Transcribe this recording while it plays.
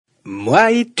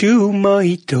Mojito,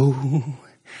 mojito.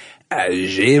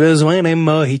 J'ai besoin d'un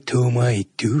mojito,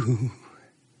 mojito.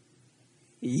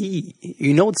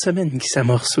 Une autre semaine qui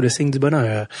s'amorce sous le signe du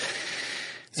bonheur.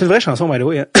 C'est une vraie chanson, by the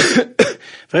way, hein?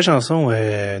 Vraie chanson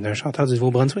d'un chanteur du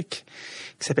Nouveau-Brunswick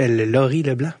qui s'appelle Laurie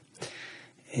Leblanc.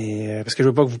 Et parce que je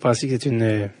veux pas que vous pensiez que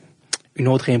c'est une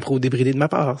autre impro débridée de ma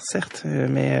part, certes,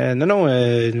 mais non,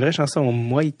 une vraie chanson,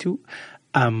 Mojito.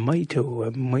 Mojito.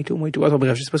 Attends,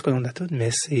 bref, je sais pas ce qu'on a de la tune,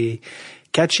 mais c'est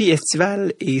catchy,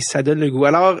 estival, et ça donne le goût.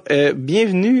 Alors,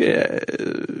 bienvenue à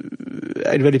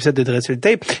un nouvel épisode de Dread sur le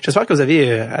Tape. J'espère que vous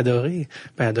avez adoré,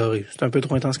 c'est un peu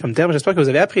trop intense comme terme, j'espère que vous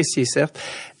avez apprécié, certes,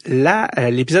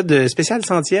 l'épisode spécial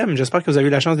 100e, j'espère que vous avez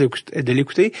eu la chance de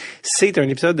l'écouter. C'est un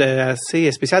épisode assez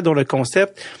spécial dont le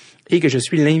concept et que je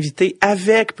suis l'invité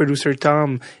avec Producer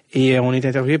Tom et on est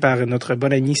interviewé par notre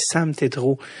bon ami Sam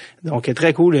Tétrault. Donc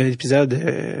très cool, un épisode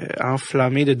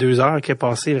enflammé de 2 heures qui est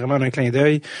passé vraiment d'un clin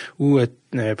d'œil où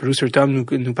Producer Tom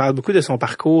nous parle beaucoup de son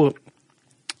parcours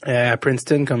à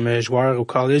Princeton comme joueur au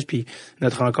college, puis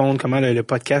notre rencontre, comment le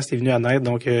podcast est venu à naître.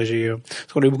 Donc on a eu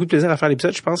beaucoup de plaisir à faire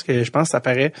l'épisode. Je pense que ça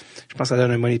paraît, je pense que ça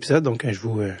donne un bon épisode. Donc je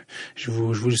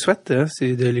vous le souhaite, hein,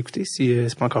 c'est de l'écouter si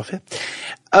c'est pas encore fait.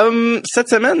 Cette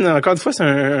semaine, encore une fois, c'est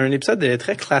un épisode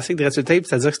très classique de Dread sur le Tape,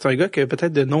 c'est-à-dire que c'est un gars que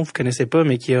peut-être de nom vous connaissez pas,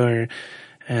 mais qui a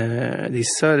des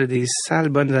sales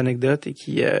bonnes anecdotes et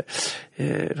qui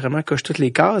vraiment coche toutes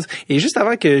les cases. Et juste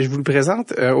avant que je vous le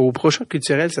présente au prochain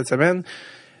culturel cette semaine,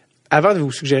 avant de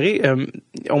vous suggérer,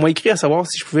 on m'a écrit à savoir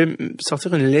si je pouvais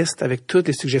sortir une liste avec toutes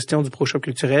les suggestions du ProShop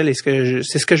culturel et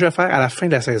c'est ce que je vais faire à la fin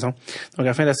de la saison. Donc à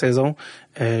la fin de la saison,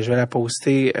 je vais la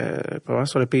poster probablement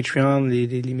sur le Patreon,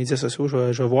 les médias sociaux,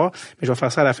 je vais voir, mais je vais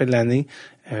faire ça à la fin de l'année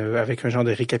avec un genre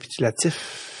de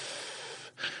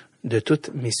récapitulatif de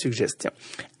toutes mes suggestions.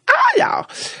 Alors,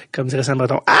 comme dirait Sam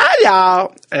Breton,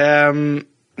 alors,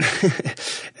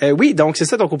 oui, donc c'est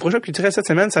ça. Donc au ProShop culturel cette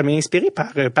semaine, ça m'a inspiré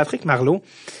par Patrick Marleau,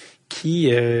 qui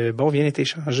vient d'être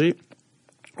échangé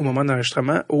au moment de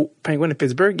l'enregistrement au Penguin de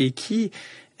Pittsburgh et qui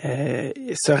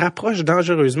se rapproche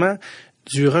dangereusement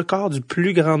du record du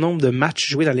plus grand nombre de matchs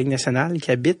joués dans la Ligue nationale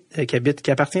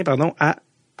qui appartient à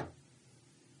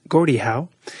Gordie Howe.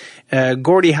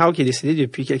 Gordie Howe qui est décédé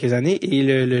depuis quelques années et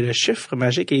le chiffre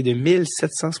magique est de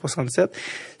 1767,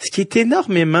 ce qui est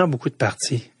énormément beaucoup de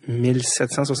parties.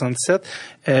 1767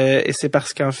 et c'est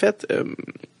parce qu'en fait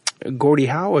Gordie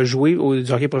Howe a joué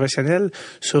du hockey professionnel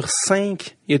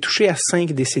il a touché à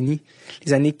 5 décennies.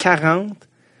 Les années 40,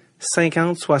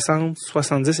 50, 60,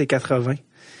 70 et 80.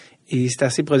 Et c'est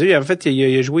assez produit. En fait,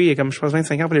 il a joué, comme je pense,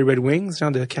 25 ans pour les Red Wings,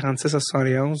 genre de 46 à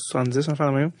 71, 70, on fait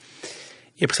la même.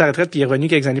 Il a pris sa retraite puis il est revenu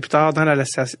quelques années plus tard dans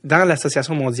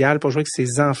l'association mondiale pour jouer avec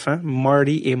ses enfants,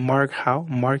 Marty et Mark Howe.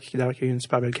 Mark, qui a eu une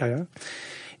super belle carrière.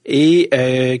 Et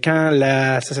quand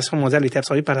l'association mondiale a été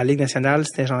absorbée par la Ligue nationale,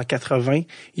 c'était genre 80.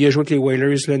 Il a joué avec les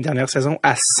Whalers une dernière saison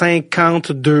à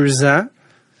 52 ans.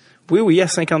 Oui, à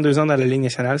 52 ans dans la Ligue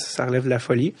nationale, ça relève de la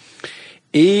folie.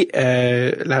 Et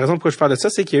la raison pourquoi je parle de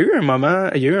ça, c'est qu'il y a eu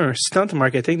un stunt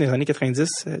marketing dans les années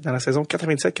 90, dans la saison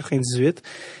 97-98.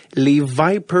 Les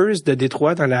Vipers de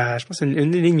Détroit, je pense que c'est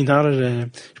une des ligues mineures, je sais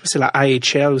pas si c'est la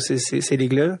IHL ou ces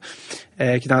ligues-là,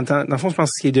 qui dans le fond, je pense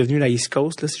que c'est devenu la East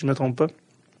Coast, là, si je me trompe pas.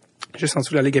 Juste en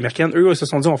dessous de la Ligue américaine. Eux, ils se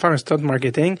sont dit, on va faire un stunt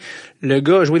marketing. Le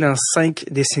gars a joué dans 5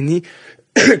 décennies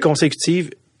consécutives.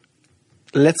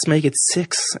 Let's make it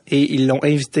 6. Et ils l'ont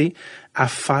invité à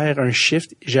faire un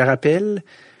shift. Je rappelle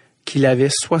qu'il avait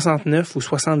 69 ou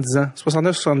 70 ans.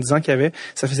 69-70 ans qu'il avait.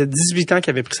 Ça faisait 18 ans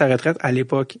qu'il avait pris sa retraite. À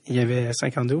l'époque, il avait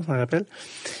 52, on s'en rappelle.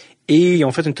 Et ils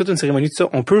ont fait toute une cérémonie de ça.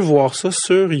 On peut voir ça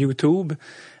sur YouTube.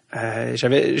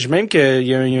 Même qu'il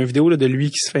y a une vidéo là, de lui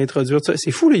qui se fait introduire.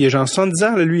 C'est fou, là, il y a genre 70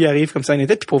 ans, là, lui il arrive comme ça en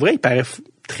était, puis pour vrai, il paraît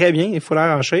très bien, il faut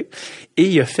l'air en shape. Et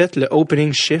il a fait le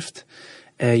opening shift.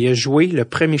 Il a joué le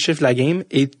premier shift de la game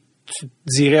et tu te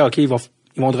dirais, OK, ils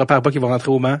vont dropper pas qu'ils vont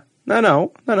rentrer au banc.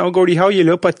 Non, Gordie Howe, il est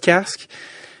là, pas de casque.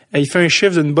 Il fait un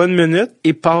shift d'une bonne minute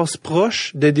et passe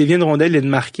proche de dévier une rondelle et de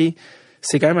marquer.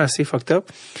 C'est quand même assez fucked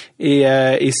up. Et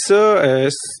ça,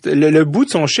 le bout de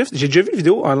son shift, j'ai déjà vu une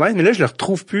vidéo online, mais là, je le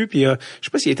retrouve plus, puis je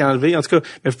sais pas s'il a été enlevé. En tout cas,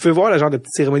 mais vous pouvez voir le genre de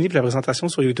petite cérémonie puis la présentation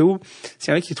sur YouTube.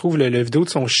 S'il y en a qui trouvent le vidéo de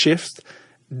son shift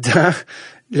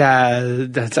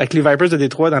avec les Vipers de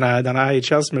Détroit dans la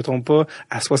IHL, si je me trompe pas,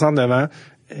 à 69 ans,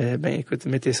 écoute,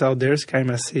 mettez ça out there, c'est quand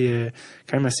même assez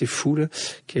fou, là,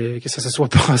 que ça se soit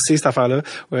passé, cette affaire-là.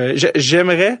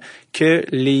 J'aimerais que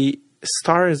les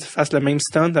Stars fassent le même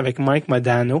stunt avec Mike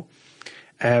Modano.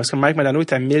 Parce que Mike Modano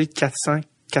est à 1400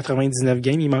 99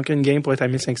 games. Il manque une game pour être à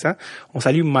 1500. On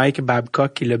salue Mike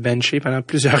Babcock qui l'a benché pendant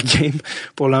plusieurs games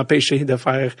pour l'empêcher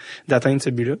d'atteindre ce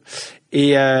but-là.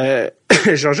 Et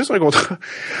genre juste un contrat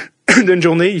d'une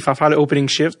journée, il fait faire le opening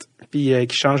shift puis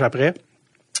qui change après.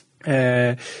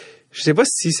 Je sais pas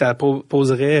si ça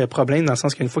poserait problème dans le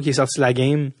sens qu'une fois qu'il est sorti de la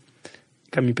game,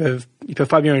 comme ils peuvent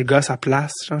pas bien un gars à sa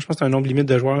place. Genre, je pense que c'est un nombre limite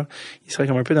de joueurs. Il serait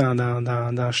comme un peu dans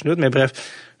le chenoute. Mais bref,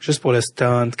 juste pour le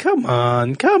stunt. Come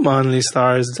on, les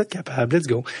Stars. Vous êtes capables. Let's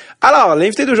go. Alors,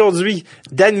 l'invité d'aujourd'hui,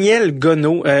 Daniel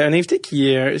Gonneau. Un invité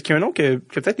qui a un nom que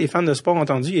peut-être les fans de sport ont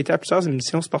entendu. Il était à plusieurs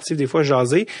émissions sportives, des fois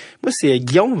jasé. Moi, c'est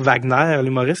Guillaume Wagner,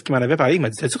 l'humoriste, qui m'en avait parlé. Il m'a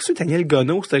dit, t'as-tu reçu Daniel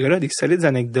Gonneau? Ce gars-là a des solides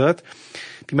anecdotes.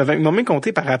 Puis il m'a même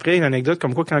conté par après une anecdote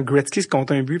comme quoi quand Gretzky se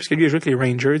compte un but, parce que lui a joué avec les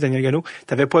Rangers, Daniel Gonneau,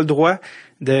 t'avais pas le droit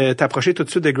de t'approcher tout de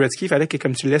suite de Gretzky. Il fallait que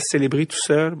comme tu le laisses célébrer tout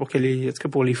seul pour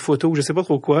pour les photos, je sais pas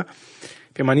trop quoi.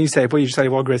 Puis à un moment donné, il savait pas, il est juste allé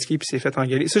voir Gretzky puis il s'est fait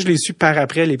engueuler. Ça, je l'ai su par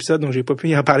après l'épisode, donc j'ai pas pu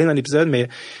y en parler dans l'épisode, mais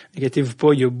inquiétez-vous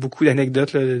pas, il y a beaucoup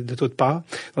d'anecdotes là, de toutes parts.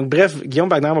 Donc bref, Guillaume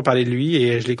Wagner m'a parlé de lui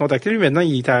et je l'ai contacté. Lui, maintenant,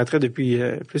 il est à la retraite depuis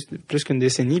plus qu'une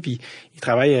décennie, puis il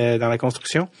travaille dans la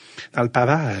construction, dans le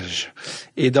pavage.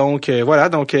 Et donc, voilà,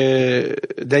 donc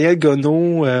Daniel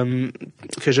Gonneau,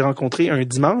 que j'ai rencontré un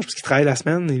dimanche, parce qu'il travaille la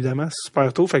semaine, évidemment,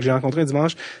 super tôt, fait que j'ai rencontré un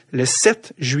dimanche, le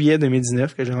 7 juillet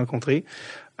 2019, que j'ai rencontré.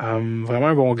 Vraiment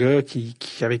un bon gars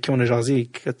avec qui on a jasé,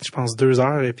 je pense, 2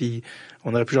 heures, et puis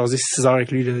on aurait pu jaser 6 heures avec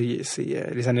lui. Là,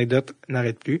 les anecdotes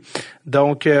n'arrêtent plus.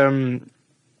 Donc, je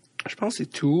pense que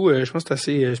c'est tout. Je pense que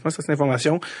c'est assez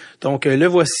d'informations. Donc,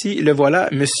 le voilà,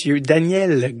 Monsieur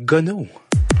Daniel Gonneau.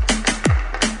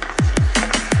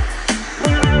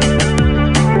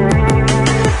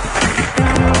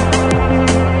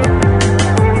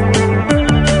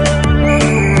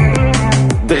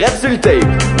 Drette sur le tape.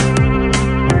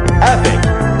 Avec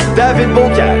David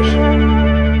Bocage.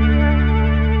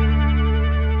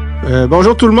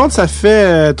 Bonjour tout le monde, ça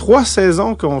fait 3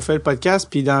 saisons qu'on fait le podcast,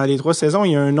 puis dans les 3 saisons,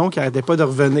 il y a un nom qui arrêtait pas de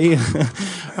revenir.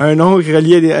 Un nom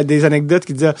relié à des anecdotes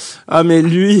qui disait « Ah, mais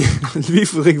lui, il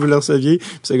faudrait que vous le receviez. » Puis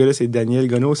ce gars-là, c'est Daniel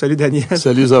Gonneau. Salut Daniel.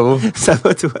 Salut, ça va? Ça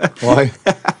va toi? Ouais.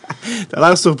 T'as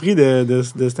l'air surpris de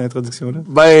cette introduction-là?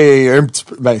 Ben, un petit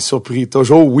peu. Ben, surpris.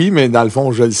 Toujours, oui, mais dans le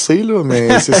fond, je le sais, là.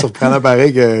 Mais c'est surprenant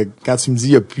pareil que quand tu me dis,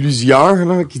 il y a plusieurs,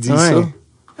 là, qui disent ça.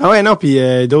 Ah ouais, non, puis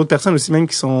d'autres personnes aussi même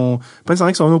qui sont, pas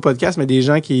nécessairement qui sont venus au podcast, mais des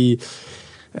gens qui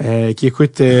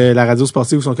écoutent la radio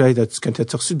sportive ou sont quand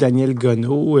t'as reçu Daniel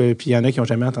Gonneau, puis il y en a qui ont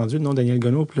jamais entendu le nom Daniel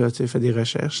Gonneau, puis là, tu fait des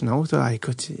recherches. Non,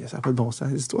 écoute, ça n'a pas de bon sens,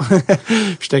 l'histoire.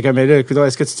 J'étais comme là, écoute,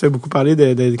 est-ce que tu te fais beaucoup parler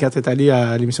de quand t'es allé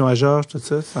à l'émission à Georges, tout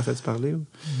ça? Tu t'en fais-tu parler? Ou?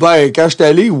 Ben, quand j'étais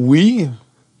allé, oui.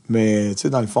 Mais, tu sais,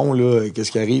 dans le fond, là,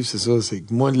 qu'est-ce qui arrive, c'est ça. C'est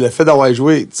que moi, le fait d'avoir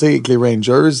joué, tu sais, avec les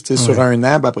Rangers, tu sais, sur un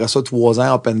an, puis après ça, 3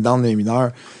 ans, up and down des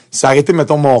mineurs, ça a arrêté,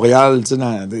 mettons, Montréal, tu sais,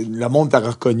 le monde t'a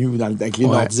reconnu avec les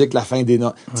Nordiques, la fin des tu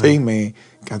sais, mais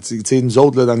quand, tu sais, nous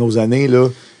autres, là, dans nos années, là,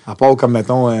 à part comme,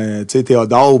 mettons, tu sais,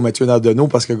 Théodore ou Mathieu Nardonneau,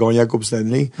 parce que gagné la Coupe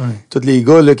Stanley, tous les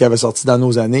gars, là, qui avaient sorti dans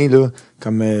nos années, là,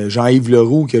 comme Jean-Yves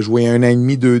Leroux, qui a joué 1 an et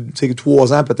demi,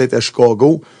 3 ans, peut-être, à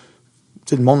Chicago.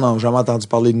 T'sais, le monde n'a jamais entendu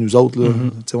parler de nous autres. Là.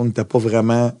 On n'était pas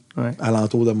vraiment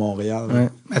alentour de Montréal. Ouais.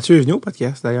 Mathieu est venu au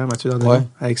podcast, d'ailleurs, Mathieu Nardonneau,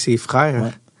 avec ses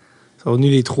frères. Ils sont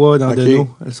venus les 3 dans Nardonneau.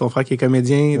 Son frère qui est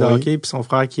comédien de hockey, puis son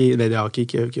frère qui est de hockey,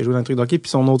 qui a joué dans le truc de hockey, puis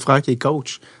son autre frère qui est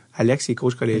coach. Alex, il est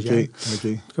coach collégial. En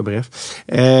tout cas, bref.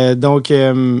 Donc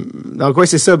ouais,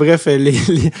 c'est ça. Bref,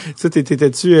 ça,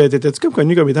 t'étais-tu comme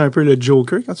connu comme étant un peu le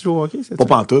Joker quand tu joues au hockey? Pas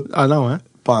pantoute. Ah non, hein?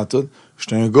 Pantoute.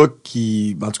 J'étais un gars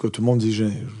qui, en tout cas, tout le monde dit j'ai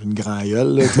une grand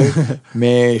gueule, là, tu sais.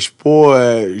 Mais je suis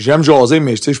pas, j'aime jaser,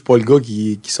 mais tu sais, je suis pas le gars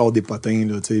qui sort des potins,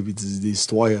 là, tu sais, pis des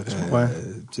histoires,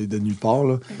 tu sais, de nulle part,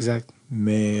 là. Exact.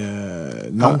 Mais,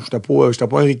 non, j'étais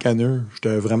pas un ricaneux.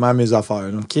 J'étais vraiment à mes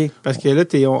affaires, là. OK. Parce que là,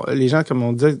 les gens,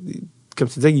 comme tu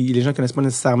disais, les gens connaissent pas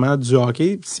nécessairement du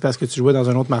hockey, c'est parce que tu jouais dans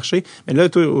un autre marché. Mais là,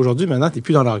 toi, aujourd'hui, maintenant, t'es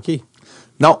plus dans le hockey.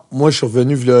 Non, moi, je suis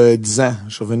revenu il y a 10 ans.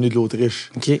 Je suis revenu de l'Autriche.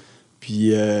 OK.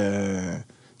 Puis,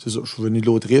 c'est ça, je suis venu de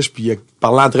l'Autriche, puis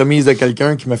par l'entremise de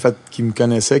quelqu'un qui me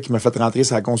connaissait, qui m'a fait rentrer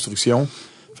sur la construction.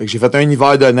 Fait que j'ai fait un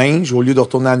hiver de neige au lieu de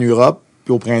retourner en Europe,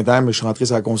 puis au printemps, mais je suis rentré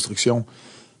sur la construction.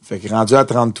 Fait que rendu à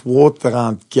 33,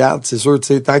 34, c'est sûr, tu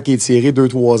sais, tant qu'il est tiré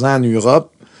 2-3 ans en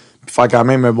Europe, puis faire quand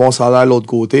même un bon salaire de l'autre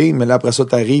côté, mais là, après ça,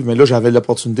 t'arrives, mais là, j'avais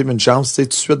l'opportunité, mais une chance, tu sais, tout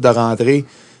de suite de rentrer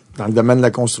dans le domaine de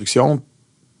la construction.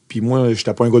 Puis moi,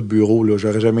 j'étais pas un gars de bureau, là.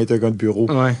 J'aurais jamais été un gars de bureau.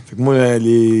 Ouais. Fait que moi,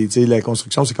 la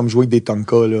construction, c'est comme jouer avec des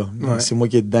Tonka, là. Ouais. C'est moi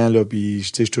qui est dedans, là. Puis, tu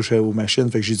sais, je touchais aux machines.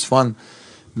 Fait que j'ai du fun.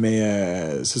 Mais,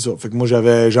 c'est ça. Fait que moi,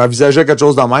 j'envisageais quelque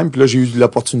chose de même. Puis là, j'ai eu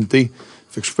l'opportunité.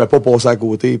 Fait que je pouvais pas passer à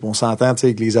côté. Puis on s'entend, tu sais,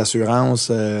 avec les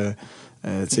assurances,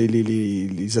 tu sais,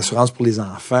 les assurances pour les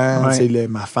enfants, Ouais. tu sais,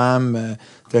 ma femme,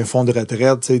 t'as un fonds de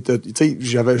retraite, tu sais,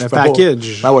 j'avais, je Le fais pas.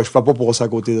 package. Ben ouais, je fais pas pour ça à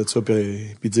côté de ça,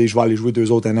 puis dire, je vais aller jouer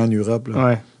 2 autres années en Europe, là.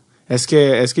 Ouais. Est-ce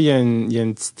qu'il y a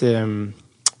une petite,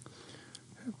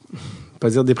 pas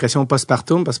dire dépression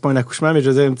postpartum, parce que c'est pas un accouchement, mais je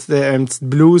veux dire une petite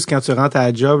blues quand tu rentres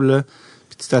à la job, là,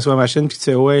 puis tu t'assois à la machine, puis tu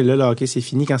sais, ouais, là, le hockey, c'est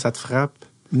fini quand ça te frappe?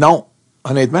 Non.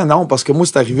 Honnêtement, non, parce que moi,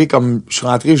 c'est arrivé comme, je suis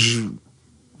rentré,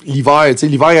 l'hiver, tu sais,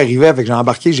 l'hiver arrivait, fait que j'ai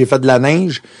embarqué, j'ai fait de la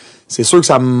neige. C'est sûr que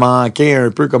ça me manquait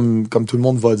un peu comme tout le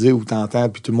monde va dire ou t'entends,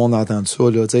 puis tout le monde entend ça,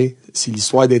 là, tu sais. C'est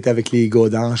l'histoire d'être avec les gars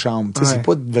dans la chambre. Tu sais, Ouais. c'est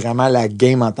pas vraiment la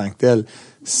game en tant que telle.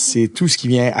 C'est tout ce qui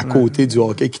vient à côté du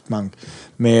hockey qui te manque.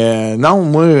 Mais non,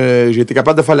 moi, j'ai été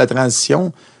capable de faire la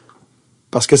transition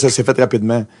parce que ça s'est fait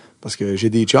rapidement. Parce que j'ai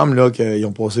des chums, là, qui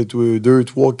ont passé 2,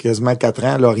 3, quasiment 4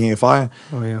 ans, là, rien faire.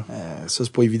 Ouais. Ça,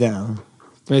 c'est pas évident, hein.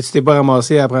 Mais tu t'es pas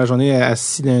ramassé après la journée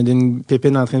assis d'une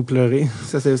pépine en train de pleurer?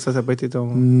 Ça n'a pas été ton...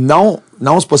 Non,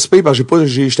 c'est pas si pire parce que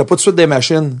j'étais pas tout de suite des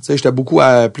machines. Tu sais, j'étais beaucoup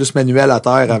plus manuel à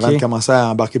terre avant de commencer à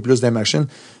embarquer plus des machines.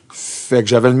 Fait que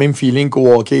j'avais le même feeling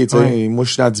qu'au hockey, tu sais. Ouais. Moi, je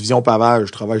suis dans la division pavage.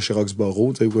 Je travaille chez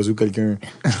Roxborough, tu sais, au cas où quelqu'un...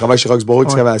 Je travaille chez Roxborough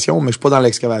Excavation, mais je suis pas dans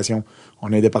l'excavation.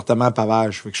 On a un département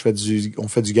pavage. Fait que on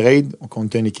fait du grade. On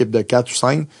est une équipe de 4 ou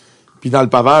 5. Puis dans le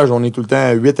pavage, on est tout le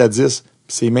temps 8 à 10.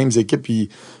 Puis c'est les mêmes équipes. Puis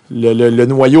le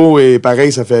noyau est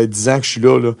pareil, ça fait 10 ans que je suis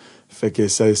là. Fait que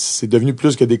c'est devenu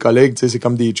plus que des collègues, tu sais, c'est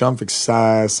comme des chums. Fait que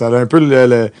ça a un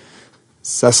peu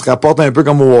ça se rapporte un peu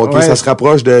comme au hockey. Ouais. Ça se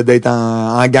rapproche d'être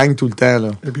en gang tout le temps,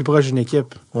 là. Le plus proche d'une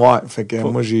équipe. Ouais, fait que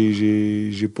moi,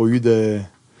 j'ai pas eu de...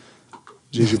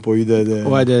 J'ai pas eu de...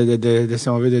 Ouais, si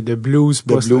on veut, de blues.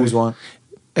 de blues, ouais.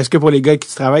 Est-ce que pour les gars qui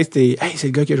tu travailles, c'était « Hey, c'est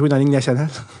le gars qui a joué dans la Ligue nationale. »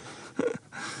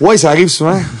 Ouais, ça arrive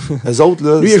souvent. Les autres,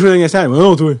 là... Lui, il a joué dans la Ligue nationale. Mais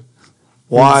non, toi.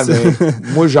 Ouais, mais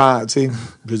moi, genre, tu sais,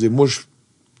 je veux dire, moi,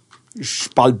 je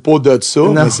parle pas de ça,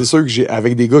 Non. mais c'est sûr que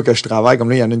avec des gars que je travaille, comme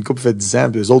là, il y en a une couple qui fait 10 ans,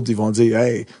 puis eux autres, ils vont dire,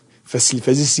 hey,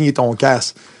 fais-y signer ton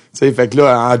casse. Tu sais, fait que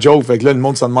là, en joke, fait que là, le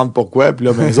monde se demande pourquoi, puis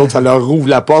là, ben, les autres, ça leur rouvre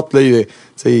la porte, là, tu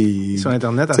sais. Sur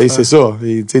Internet, à tu sais, c'est ça.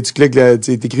 Et, tu sais, tu cliques, là,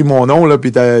 tu t'écris mon nom, là,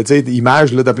 puis tu sais,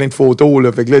 image, là, t'as plein de photos,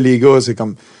 là, fait que là, les gars, c'est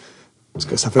comme, parce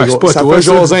que ça fait, c'est pas ça toi, fait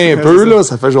ça. jaser un C'est peu, ça. là,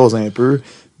 ça fait jaser un peu,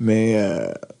 mais,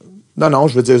 non,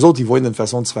 je veux dire, les autres, ils voient d'une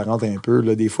façon différente un peu,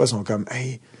 là, des fois, ils sont comme,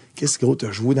 hey, qu'est-ce que gros,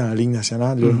 t'as joué dans la Ligue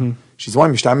nationale, là? J'ai dit, ouais,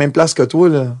 mais j'étais à la même place que toi,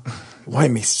 là. Ouais,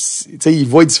 mais, tu sais, ils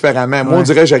voient différemment. Moi, on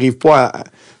dirait, j'arrive pas à,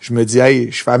 je me dis,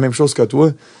 hey, je fais la même chose que toi.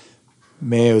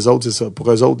 Mais eux autres, c'est ça.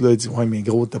 Pour eux autres, là, ils disent, ouais, mais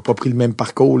gros, t'as pas pris le même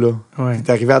parcours, là. Ouais.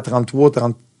 T'es arrivé à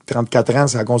 34 ans,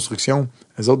 c'est la construction.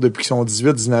 Eux autres, depuis qu'ils sont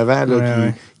 18, 19 ans, là,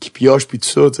 qui piochent, puis tout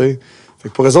ça, tu sais. Fait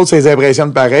que pour eux autres, ça les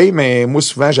impressionne pareil, mais moi,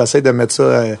 souvent, j'essaie de mettre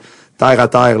ça terre à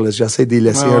terre, là. J'essaie de les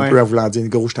laisser un peu en voulant dire,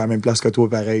 gros, j'étais à la même place que toi,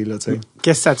 pareil, là, tu sais.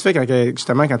 Qu'est-ce que ça te fait quand,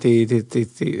 justement, quand t'es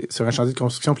sur un chantier de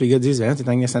construction, puis les gars disent, hein, t'es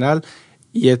en Ligue nationale,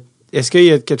 est-ce qu'il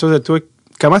y a quelque chose de toi,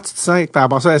 comment tu te sens par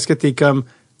rapport à ça? Est-ce que t'es comme,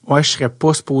 ouais, je serais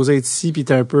pas supposé être ici, puis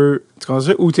t'es un peu, tu comprends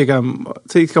ça? Ou t'es comme,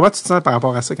 tu sais, comment tu te sens par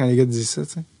rapport à ça quand les gars te disent ça,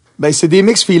 tu sais? Ben, c'est des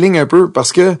mixed feelings un peu,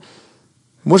 parce que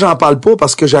moi, j'en parle pas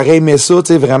parce que j'aurais aimé ça,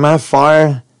 tu sais, vraiment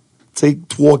faire, tu sais,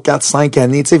 3, 4, 5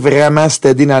 années, tu sais, vraiment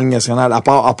s'aider dans la Ligue nationale. À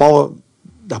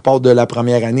part de la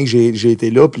première année que j'ai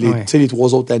été là, puis tu sais, les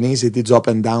 3 autres années, c'était du up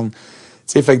and down. Tu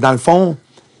sais, fait que dans le fond,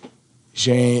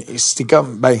 c'était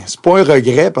comme, ben, c'est pas un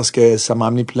regret parce que ça m'a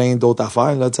amené plein d'autres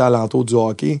affaires, là, tu sais, alentour du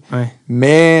hockey. Ouais.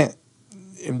 Mais,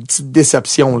 une petite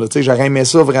déception, là, tu sais, j'aurais aimé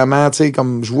ça vraiment, tu sais,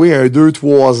 comme jouer 2,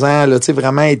 3 ans, là, tu sais,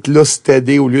 vraiment être là,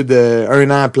 s'aider au lieu de 1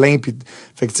 an plein, puis,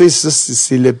 fait que, tu sais, ça,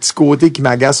 c'est le petit côté qui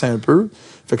m'agace un peu.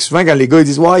 Fait que souvent, quand les gars, ils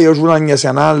disent, ouais, il a joué dans la Ligue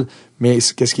nationale, mais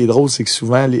qu'est-ce qui est drôle, c'est que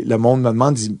souvent, le monde me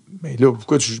demande, dit, mais là,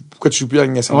 pourquoi tu joues plus dans la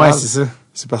Ligue nationale? Ouais, c'est ça.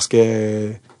 C'est parce que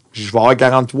je vais avoir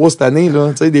 43 cette année, là.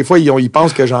 Tu sais, des fois, ils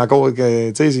pensent que j'ai encore, tu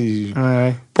sais,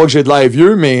 pas que j'ai de l'air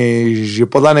vieux, mais j'ai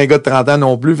pas de l'air d'un gars de 30 ans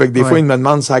non plus. Fait que des fois, ils me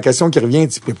demandent, c'est la question qui revient,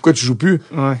 pourquoi tu joues plus?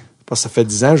 Ouais. Parce que ça fait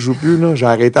 10 ans que je joue plus, là. J'ai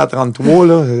arrêté à 33,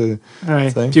 là.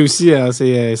 Ouais. Puis aussi,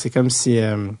 c'est comme si,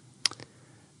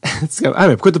 c'est comme, ah,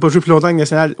 mais pourquoi t'as pas joué plus longtemps avec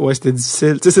National? Ouais, c'était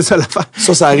difficile. Tu sais, c'est ça l'affaire.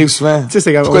 Ça arrive souvent. Tu sais,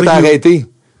 c'est comme, pourquoi t'as arrêté?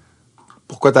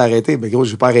 Pourquoi t'as arrêté? Ben, gros,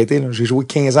 j'ai pas arrêté, là. J'ai joué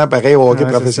 15 ans pareil au hockey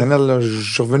professionnel, là. Je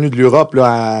suis revenu de l'Europe,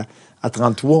 là, à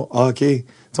 33. Ah, OK. Tu sais,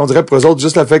 on dirait pour eux autres,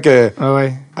 juste le fait que,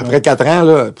 après 4 ans,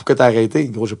 là, pourquoi t'as arrêté?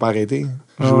 Gros, j'ai pas arrêté.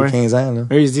 J'ai joué 15 ans, là.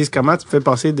 Eux, ils se disent, comment tu fais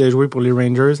passer de jouer pour les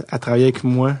Rangers à travailler avec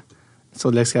moi sur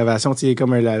de l'excavation? Tu sais,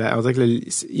 comme on dirait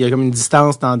il y a comme une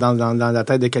distance dans la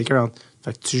tête de quelqu'un.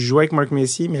 Fait que tu joues avec Marc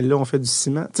Messier, mais là, on fait du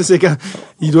ciment. Tu sais, c'est quand,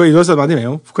 il doit se demander, mais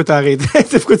pourquoi t'as arrêté?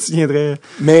 Pourquoi tu viendrais?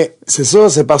 Mais, c'est ça,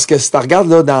 c'est parce que si tu regardes,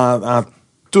 là, dans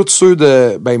tous ceux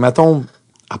de, ben, mettons,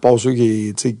 à part ceux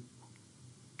qui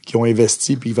qui ont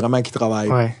investi, puis vraiment qui travaillent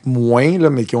Ouais. moins, là,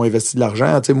 mais qui ont investi de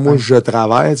l'argent. Tu sais, moi, je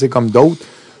travaille, tu sais, comme d'autres,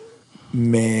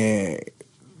 mais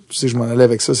tu sais, je m'en allais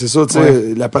avec ça. C'est ça, tu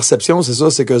sais, la perception, c'est ça,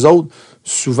 c'est qu'eux autres,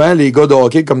 souvent, les gars de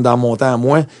hockey, comme dans mon temps à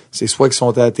moi, c'est soit qu'ils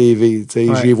sont à la TV, tu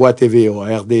sais, je les vois à TVA,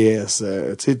 à RDS, tu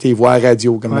sais, tu les vois à la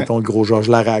radio, comme mettons le gros Georges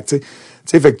Larac, tu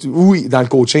sais, fait que, oui, dans le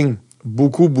coaching,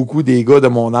 beaucoup des gars de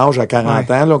mon âge à 40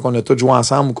 ans, là, qu'on a tous joué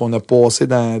ensemble, qu'on a passé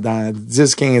dans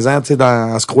 10-15 ans, tu sais,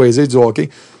 à se croiser du hockey,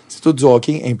 c'est tout du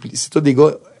hockey, c'est tout des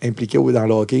gars impliqués dans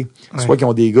le hockey. Soit qui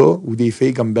ont des gars ou des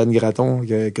filles comme Ben Gratton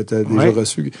que tu as déjà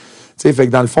reçu. Tu sais, fait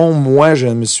que dans le fond, moi, je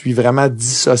me suis vraiment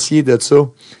dissocié de ça.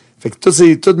 Fait que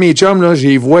tous mes chums, là, je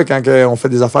les vois quand on fait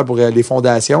des affaires pour les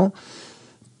fondations.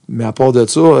 Mais à part de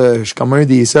ça, je suis comme un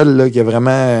des seuls là, qui a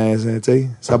vraiment, tu sais,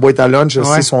 sa boîte à lunch,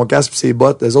 son casque et ses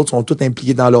bottes. Les autres sont tous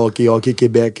impliqués dans le hockey, Hockey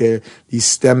Québec, les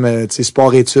systèmes, tu sais,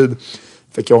 sport-études.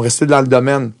 Fait qu'ils ont resté dans le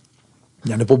domaine. Il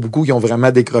y en a pas beaucoup qui ont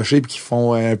vraiment décroché et qui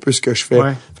font un peu ce que je fais.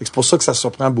 Fait que c'est pour ça que ça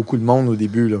surprend beaucoup de monde au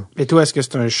début, là. Et toi, est-ce que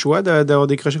c'est un choix d'avoir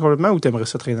décroché complètement ou t'aimerais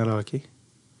ça traîner dans le hockey?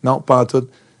 Non, pas en tout.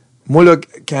 Moi, là,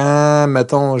 quand,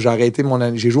 mettons, j'ai arrêté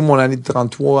j'ai joué mon année de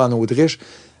 33 en Autriche,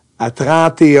 à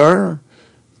 31,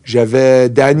 j'avais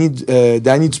Danny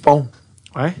Dupont,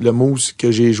 le Mousse,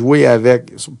 que j'ai joué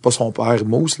avec, pas son père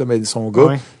Mousse, là, mais son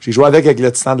gars. J'ai joué avec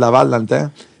le Titan de Laval dans le temps.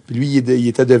 Puis lui, il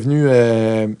était devenu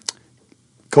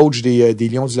coach des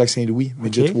Lions du Lac-Saint-Louis,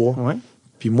 Midget 3.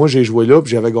 Puis moi, j'ai joué là,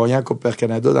 puis j'avais gagné la Coupe Air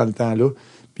Canada dans le temps-là.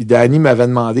 Puis Danny m'avait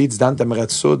demandé, il dit, Dan,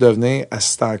 t'aimerais-tu ça devenir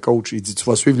assistant coach? Il dit, tu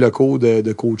vas suivre le cours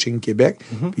de Coaching Québec.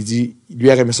 Puis il dit, lui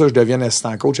aurait aimé ça, je devienne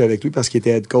assistant coach avec lui parce qu'il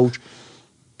était head coach.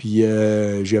 Puis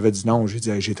j'y avais dit non, j'ai dit,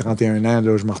 j'ai 31 ans,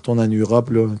 là, je me retourne en Europe,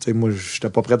 là. Tu sais, moi, j'étais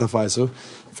pas prêt à faire ça.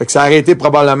 Fait que ça a arrêté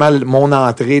probablement mon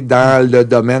entrée dans le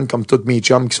domaine, comme tous mes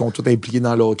chums qui sont tous impliqués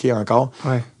dans le hockey encore.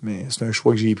 Mais c'est un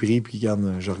choix que j'ai pris, puis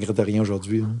regarde, je regrette rien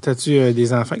aujourd'hui. T'as-tu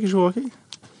des enfants qui jouent au hockey?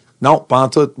 Non, pas en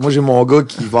tout. Moi, j'ai mon gars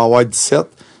qui va avoir 17.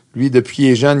 Lui, depuis qu'il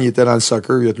est jeune, il était dans le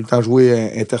soccer. Il a tout le temps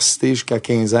joué intercité jusqu'à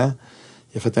 15 ans.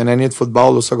 Il a fait une année de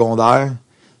football au secondaire.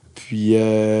 Puis,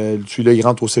 celui-là, il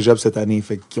rentre au cégep cette année.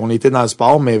 Fait qu'on était dans le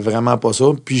sport, mais vraiment pas ça.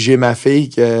 Puis, j'ai ma fille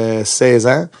qui a 16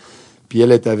 ans. Puis,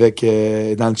 elle est avec,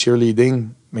 dans le cheerleading.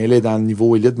 Mais elle est dans le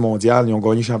niveau élite mondial. Ils ont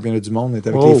gagné le championnat du monde. Elle est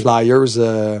avec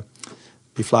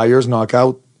les Flyers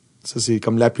Knockout. Ça, c'est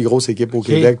comme la plus grosse équipe au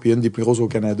Québec, puis une des plus grosses au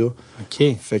Canada.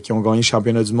 Fait qu'ils ont gagné le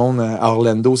championnat du monde à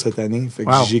Orlando cette année. Fait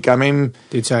que j'ai quand même...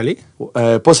 T'es-tu allé?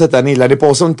 Pas cette année. L'année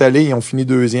passée, on est allé, ils ont fini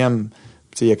deuxième.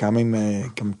 Il y a quand même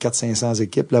comme 400-500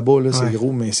 équipes là-bas, là, c'est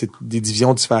gros, mais c'est des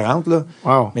divisions différentes. Là.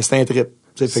 Mais c'est un trip.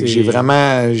 Fait que j'ai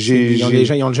vraiment... Ils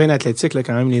ont déjà une athlétique, là,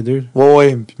 quand même, les deux.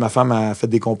 Oui. Puis ma femme a fait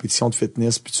des compétitions de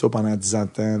fitness puis tout ça pendant 10 ans de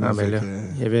temps. Là,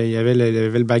 il y avait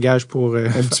le bagage pour... Un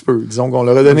petit peu. Disons qu'on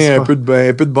leur a donné un peu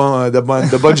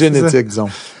de bonne génétique, disons.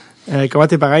 Comment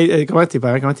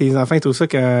tes enfants trouvent ça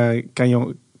quand ils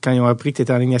ont appris que tu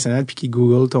étais en Ligue nationale puis qu'ils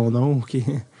googlent ton nom?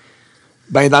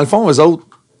 Ben, dans le fond, eux autres,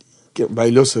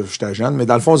 ben là, j'étais jeune, mais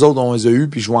dans le fond, eux autres, on les a eus,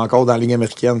 puis je jouais encore dans la Ligue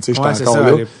américaine, tu sais, j'étais encore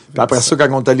là. Puis après ça, quand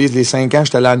on est allé les 5 ans,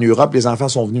 j'étais allé en Europe, les enfants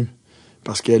sont venus.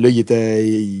 Parce que là,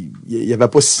 il y avait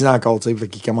pas 6 ans encore, tu sais, fait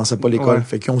qu'ils commençaient pas l'école,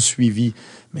 fait qu'ils ont suivi.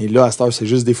 Mais là, à cette heure, c'est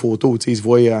juste des photos, tu sais, ils se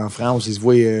voient en France, ils se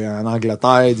voient en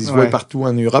Angleterre, ils se voient partout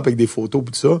en Europe avec des photos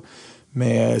pis tout ça.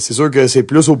 Mais c'est sûr que c'est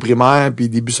plus au primaire puis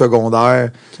début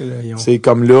secondaire. C'est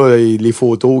comme là, les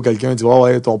photos, quelqu'un dit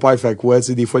ouais, ton père fait quoi? Tu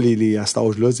sais, des fois, à cet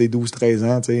âge-là, 12-13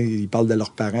 ans, tu sais, ils parlent de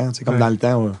leurs parents. Tu sais, comme dans le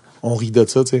temps, on rit de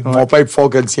ça. Tu sais. Mon père est plus fort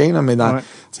que le tien, là, mais tu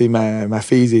sais, ma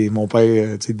fille et mon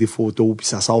père, tu sais, des photos, puis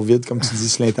ça sort vite, comme tu dis,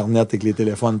 sur l'Internet avec les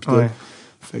téléphones puis tout.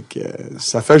 Fait que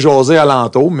ça fait jaser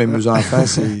alentour, mais mes enfants,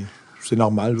 c'est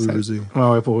normal, je veux dire.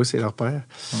 Ouais, pour eux, c'est leur père.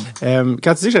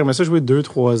 Quand tu dis que j'aimerais ça jouer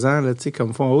 2-3 ans, là, tu sais,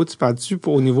 comme fond en haut, tu parles-tu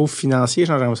au niveau financier,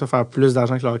 genre j'aimerais ça faire plus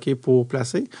d'argent que le hockey pour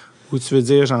placer? Ou tu veux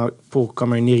dire, genre, pour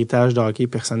comme un héritage de hockey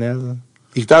personnel?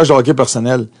 Héritage de hockey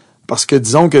personnel. Parce que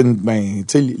disons que, ben,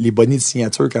 tu sais, les bonnets de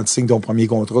signature, quand tu signes ton premier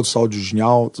contrat, tu sors du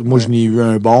junior. Moi, je n'ai eu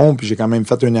un bon, puis j'ai quand même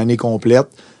fait une année complète.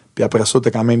 Puis après ça,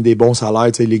 t'as quand même des bons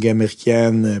salaires, tu sais, Ligue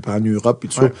américaine, en Europe, puis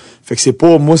tout ça. Fait que c'est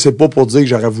pas pour dire que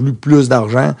j'aurais voulu plus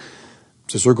d'argent.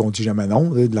 C'est sûr qu'on dit jamais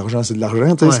non. De l'argent, c'est de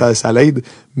l'argent, tu sais, ça l'aide.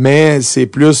 Mais c'est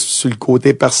plus sur le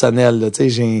côté personnel. Tu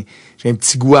sais, j'ai un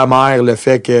petit goût amer, le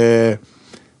fait que,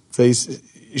 tu sais,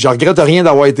 je regrette rien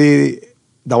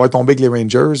d'avoir tombé avec les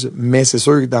Rangers, mais c'est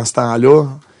sûr que dans ce temps-là,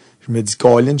 je me dis,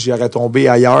 Colin, j'aurais tombé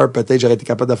ailleurs, peut-être j'aurais été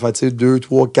capable de faire, 2,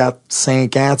 3, 4,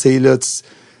 5 ans, tu sais, là, tu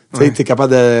sais, t'es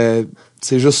capable de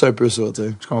C'est juste un peu ça, tu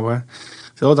sais. Je comprends.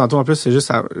 C'est drôle, tantôt, en plus, c'est juste,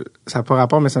 ça n'a pas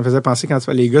rapport, mais ça me faisait penser quand tu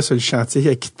vois les gars sur le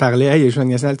chantier qui te parlaient, hey, il y a le jeu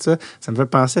national, tout ça. Ça me fait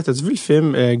penser, t'as-tu vu le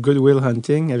film Good Will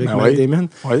Hunting avec Matt Damon?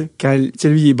 Oui. Quand, tu sais,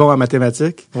 lui, il est bon en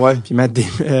mathématiques. Ouais. Puis Matt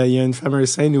Damon, il y a une fameuse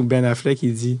scène où Ben Affleck,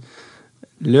 il dit,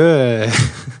 là,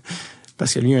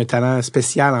 parce que lui, il a un talent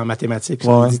spécial en mathématiques.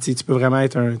 Ouais. Il dit, tu peux vraiment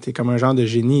t'es comme un genre de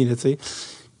génie, là, tu sais.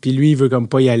 Puis lui, il veut comme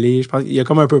pas y aller. Je pense qu'il a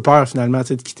comme un peu peur, finalement, tu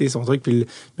sais, de quitter son truc. Puis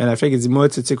Ben Affleck, il dit, moi,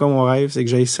 tu sais quoi, mon rêve, c'est que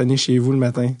j'aille sonner chez vous le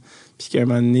matin. Puis qu'à un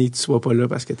moment donné, tu sois pas là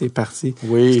parce que t'es parti.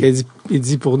 Oui. Parce il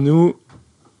dit, pour nous,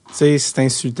 tu sais, c'est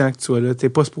insultant que tu sois là. T'es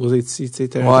pas supposé être ici. Tu sais,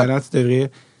 t'as un talent, tu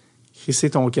devrais crisser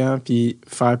ton camp, puis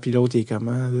faire pilote et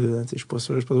comment, tu sais, je suis pas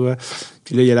sûr,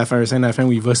 Puis là, il y a la fin scène à la fin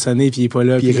où il va sonner, puis il est pas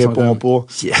là. Puis il répond pas.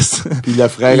 Yes! Puis le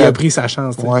frère... il a pris sa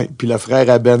chance. Ouais. Puis le frère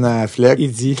à Ben Affleck,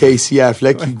 il dit... Casey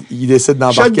Affleck, il décide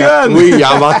d'embarquer. Shotgun! Oui, il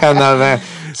embarque en avant.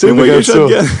 C'est vrai ça.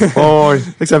 Oh,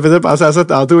 oui. Ça me faisait penser à ça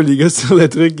tantôt, les gars sur le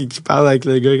truc qui parlent avec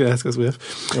le gars. Bref.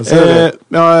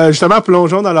 Justement,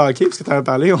 plongeons dans le hockey, parce que tu en as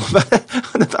parlé.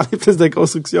 On a parlé plus de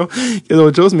construction que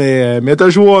d'autres choses, mais tu as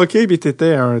joué au hockey, puis tu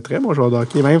étais un très bon joueur de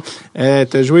hockey même.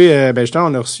 Tu as joué, justement,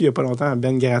 on a reçu il n'y a pas longtemps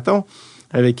Ben Garaton,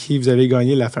 avec qui vous avez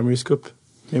gagné la fameuse coupe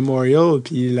Memorial,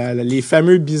 puis les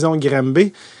fameux bisons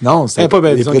Granby. Non, c'est pas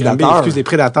les bisons Granby, excuse, les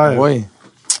prédateurs. Oui.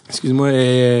 Excuse-moi,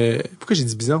 pourquoi j'ai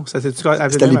dit bison?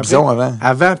 C'était les bisons avant.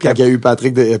 Avant, puis quand il y a eu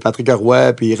Patrick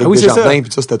Roy, puis Éric Desjardins,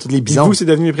 puis ça, c'était tous les bisons. Puis vous, c'est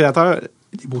devenu les prédateurs.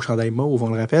 Des beaux chandails mauves, on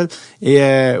le rappelle. Et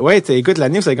écoute,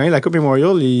 l'année où vous avez gagné la Coupe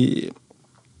Memorial, les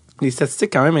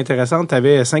statistiques quand même intéressantes. Tu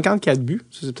avais 54 buts.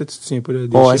 Ça, peut-être que tu te souviens pas.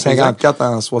 Oui, 54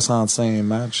 en 65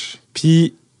 matchs.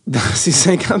 Puis, dans ces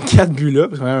 54 buts-là,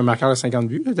 parce qu'on a un marqueur de 50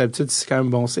 buts, d'habitude, c'est quand même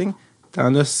bon signe. Tu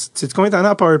sais combien t'en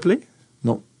as en powerplay?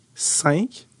 Non.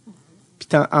 5.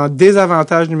 Puis en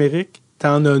désavantage numérique,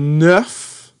 t'en as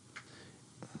 9.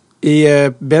 Et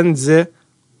Ben disait,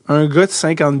 un gars de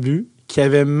 50 buts qui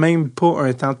avait même pas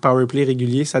un temps de powerplay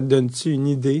régulier, ça te donne-tu une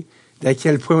idée d'à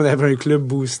quel point on avait un club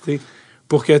boosté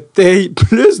pour que t'aies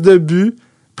plus de buts,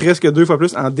 presque 2 fois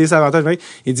plus, en désavantage numérique?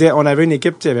 Il disait, on avait une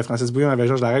équipe, tu sais, il y avait Francis Bouillon, il y avait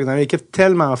Georges Larac, on avait une équipe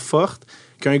tellement forte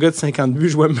qu'un gars de 50 buts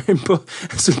jouait même pas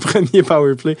sur le premier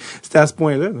powerplay. C'était à ce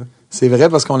point-là. Là. C'est vrai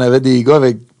parce qu'on avait des gars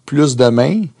avec plus de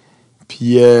mains.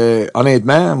 Puis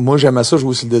honnêtement, moi j'aimais ça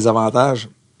jouer sur le désavantage.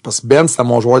 Parce que Ben, c'était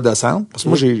mon joueur de centre. Parce que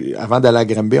moi, avant d'aller à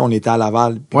Granby, on était à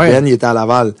Laval. Puis Ben, il était à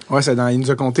Laval. Ouais, il nous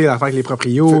a compté l'affaire avec les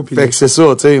proprios. Fait que c'est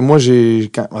ça, tu sais. Moi,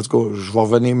 en tout cas, je vais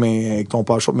revenir avec ton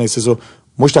pas chaud, mais c'est ça.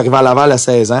 Moi, je suis arrivé à Laval à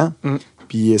 16 ans.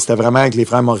 Puis c'était vraiment avec les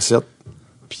frères Morissette.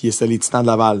 Puis c'était les Titans de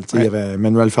Laval. Il y avait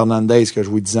Manuel Fernandez qui a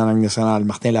joué 10 ans en Ligue nationale,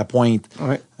 Martin Lapointe,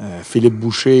 Philippe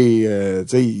Boucher.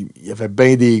 Il y avait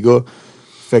bien des gars.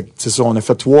 Fait que, c'est ça, on a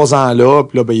fait 3 ans là,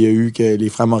 puis là, ben, il y a eu que les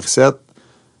frères Morissette.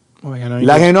 Ouais,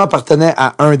 l'aréna appartenait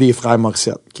à un des frères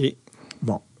Morissette. OK.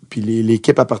 Bon. Puis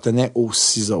l'équipe appartenait aux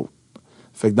 6 autres.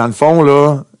 Fait que dans le fond,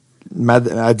 là,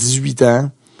 à 18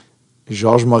 ans,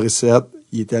 Georges Morissette,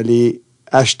 il est allé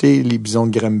acheter les bisons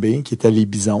de Granby, qui étaient les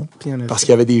bisons. Parce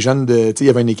qu'il y avait des jeunes de, tu sais, il y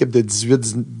avait une équipe de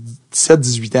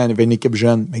 17-18 ans, il y avait une équipe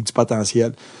jeune, avec du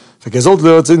potentiel. Fait que les autres,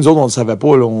 là, tu sais, nous autres, on ne le savait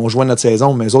pas, là, on jouait notre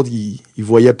saison, mais les autres, ils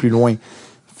voyaient plus loin.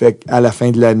 Fait qu'à la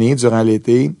fin de l'année, durant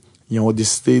l'été, ils ont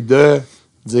décidé de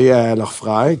dire à leurs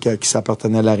frères qui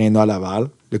s'appartenaient à l'Aréna à Laval,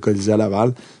 le Colisée à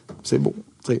Laval, c'est beau,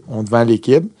 on te vend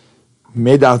l'équipe.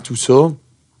 Mais dans tout ça,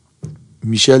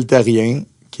 Michel Therrien,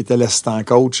 qui était l'assistant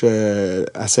coach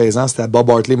à 16 ans, c'était Bob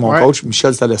Hartley, mon coach.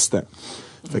 Michel, c'était l'assistant.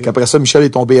 Fait qu'après ça, Michel est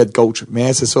tombé head coach.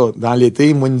 Mais c'est ça, dans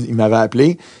l'été, moi, il m'avait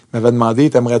appelé, il m'avait demandé,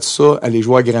 t'aimerais-tu ça, aller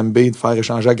jouer à Granby, te faire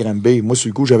échanger à Granby? Moi, sur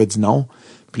le coup, j'avais dit non.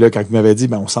 Puis là, quand il m'avait dit,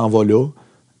 ben on s'en va là,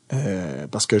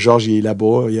 parce que Georges, il est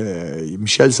là-bas,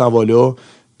 Michel s'en va là,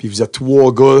 puis vous êtes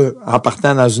 3 gars en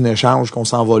partant dans un échange qu'on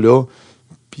s'en va là.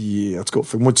 Puis, en tout cas,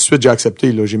 fait que moi, tout de suite, j'ai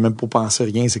accepté, là. J'ai même pas pensé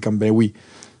rien. C'est comme, ben oui.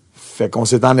 Fait qu'on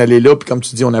s'est en allé là, puis comme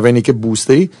tu dis, on avait une équipe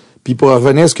boostée. Puis pour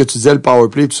revenir à ce que tu disais, le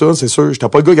powerplay, tout ça, c'est sûr, j'étais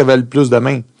pas le gars qui avait le plus de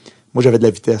mains. Moi, j'avais de la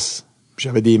vitesse.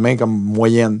 J'avais des mains comme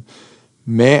moyennes.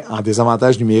 Mais en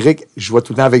désavantage numérique, je jouais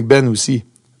tout le temps avec Ben aussi.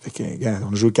 Fait que, regarde,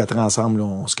 on a joué 4 ans ensemble, là,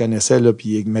 on se connaissait, là,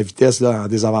 puis avec ma vitesse, là, en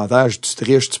désavantage, tu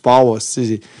triches, tu pars,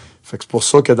 fait que c'est pour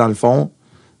ça que dans le fond,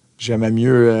 j'aimais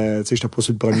mieux, tu sais, j'étais pas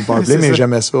sur le premier powerplay, mais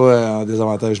j'aimais ça en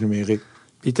désavantage numérique.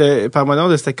 Puis parle-moi donc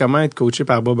de c'était comment être coaché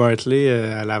par Bob Hartley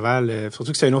à Laval.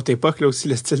 Surtout que c'est une autre époque, là aussi,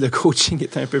 le style de coaching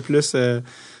était un peu plus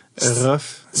rough.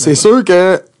 C'est sûr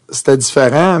que c'était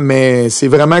différent, mais c'est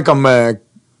vraiment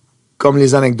comme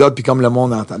les anecdotes puis comme le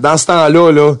monde entend. Dans ce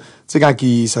temps-là, là, tu sais, quand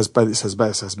ça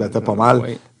se battait pas mal.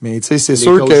 Ouais. Mais tu sais, c'est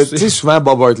sûr que, tu sais, souvent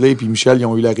Bob Hartley puis Michel, ils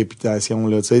ont eu la réputation,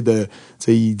 là, tu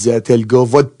sais, ils disaient à tel gars,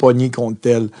 va te pogner contre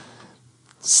tel.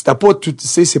 c'était pas tout, tu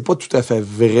sais, c'est pas tout à fait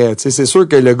vrai. Tu sais, c'est sûr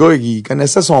que le gars, il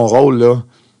connaissait son rôle, là.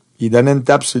 Il donnait une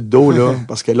tape sur le dos, là,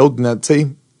 parce que l'autre, tu sais,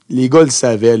 les gars le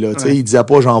savaient, là. Tu sais, il disait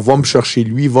pas, genre, va me chercher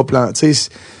lui, va planter. Tu sais,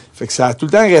 fait que ça a tout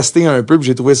le temps resté un peu, puis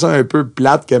j'ai trouvé ça un peu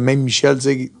plate que même Michel, tu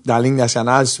sais, dans la Ligue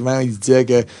nationale, souvent, il disait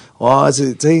que,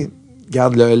 tu sais,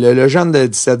 regarde, le jeune de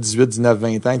 17, 18, 19,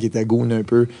 20 ans qui était goon un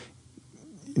peu,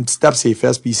 une petite tape ses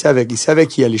fesses, puis il savait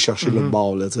qui allait chercher l'autre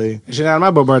bord, là, tu sais.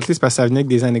 Généralement, Bob Hartley, c'est parce que ça venait avec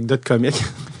des anecdotes comiques.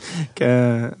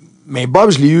 Mais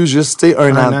Bob, je l'ai eu juste, tu sais,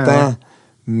 un an de temps. Ouais.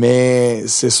 Mais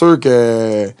c'est sûr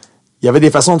que il y avait des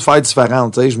façons de faire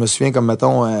différentes, tu sais. Je me souviens, comme,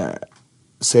 mettons,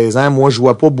 16 ans, moi, je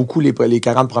jouais pas beaucoup les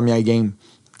 40 premières games,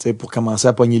 tu sais, pour commencer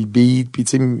à pogner le beat, puis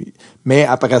tu sais, mais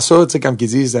après ça, tu sais, comme qu'ils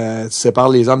disent, tu sépares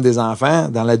les hommes des enfants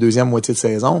dans la deuxième moitié de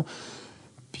saison,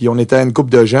 puis on était une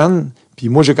couple de jeunes, puis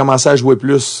moi, j'ai commencé à jouer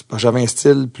plus, parce que j'avais un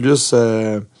style plus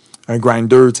un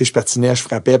grinder, tu sais, je patinais, je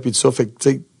frappais, puis tout ça, fait que, tu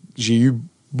sais, j'ai eu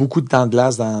beaucoup de temps de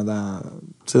glace dans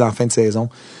la fin de saison.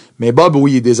 Mais Bob,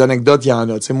 oui, il y a des anecdotes, il y en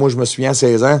a. T'sais, moi, je me souviens, à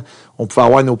 16 ans, on pouvait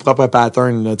avoir nos propres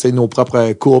patterns, là, nos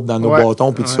propres courbes dans nos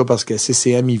bâtons, puis tout ça, parce que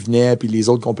CCM, il venait, puis les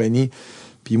autres compagnies.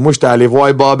 Puis moi, j'étais allé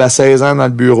voir Bob à 16 ans dans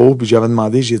le bureau, puis j'avais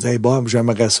demandé, j'ai dit, hey Bob,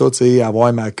 j'aimerais ça, tu sais,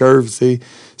 avoir ma curve, tu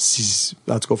sais.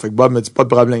 En tout cas, fait que Bob me dit, pas de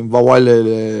problème, va voir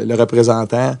le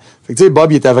représentant. Fait que tu sais,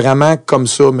 Bob, il était vraiment comme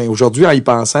ça, mais aujourd'hui, en y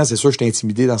pensant, c'est sûr que j'étais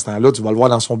intimidé dans ce temps-là. Tu vas le voir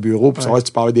dans son bureau pour savoir si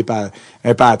tu peux avoir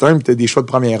un pattern, puis t'as des choix de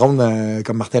première ronde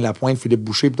comme Martin Lapointe, Philippe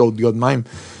Boucher, puis d'autres gars de même.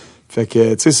 Fait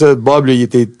que, tu sais, ça, Bob, là, il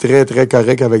était très, très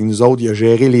correct avec nous autres. Il a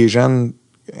géré les jeunes,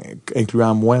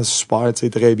 incluant moi, super, tu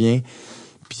sais, très bien.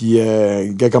 Puis,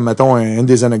 comme, mettons, une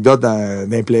des anecdotes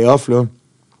d'un playoff, là,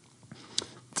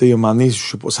 tu sais, à un moment donné,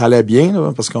 je sais pas, ça allait bien,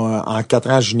 là, parce qu'en 4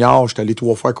 ans junior, j'étais allé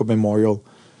 3 fois à Coupe Memorial.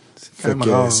 Fait que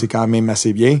c'est quand même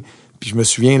assez bien. Puis je me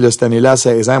souviens, là, cette année-là, à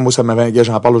 16 ans, moi,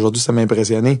 j'en parle aujourd'hui, ça m'a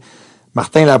impressionné.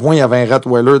 Martin Lapointe, il avait un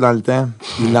Rottweiler dans le temps.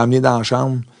 Il l'a amené dans la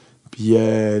chambre. Puis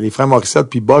les frères Morissette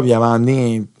puis Bob, ils avaient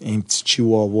emmené un petit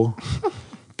chihuahua.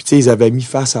 Puis tu sais, ils avaient mis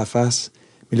face à face.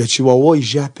 Mais le chihuahua, il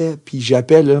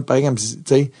jappait, là, pareil comme, tu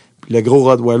sais. Puis le gros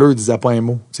Rottweiler, il disait pas un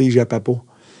mot. Tu sais, il jappait pas.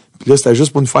 Puis là, c'était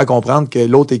juste pour nous faire comprendre que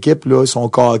l'autre équipe, là, ils sont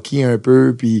coqués un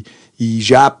peu, puis ils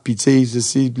jappent, puis tu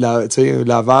sais,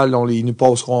 Laval, ils nous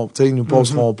passeront, tu sais, ils nous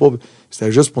passeront pas.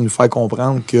 C'était juste pour nous faire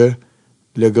comprendre que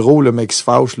le gros, le mec qui se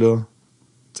fâche, là,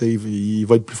 tu sais, il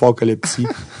va être plus fort que le petit.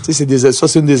 Tu sais, ça,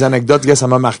 c'est une des anecdotes, là, ça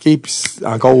m'a marqué, puis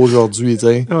encore aujourd'hui, tu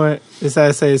sais. Ouais. Et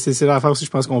c'est l'affaire aussi,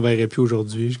 je pense qu'on verrait plus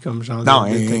aujourd'hui, comme genre.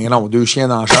 Non, 2 chiens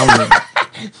dans la chambre.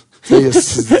 Tu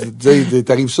sais,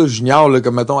 t'arrives ça junior, là,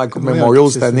 comme mettons à Coupe Memorial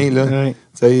cette année, là. Tu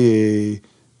sais,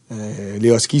 les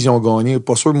Huskies, ils ont gagné.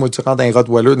 Pas sûr, moi, tu rentres dans un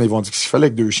Rottweiler, ils vont dire qu'il fallait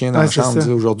avec 2 chiens dans la chambre.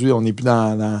 Aujourd'hui, on n'est plus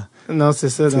dans. Non, c'est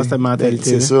ça, dans cette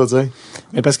mentalité. C'est ça, tu sais.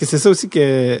 Mais parce que c'est ça aussi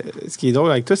que, ce qui est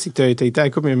drôle avec toi, c'est que t'as été à la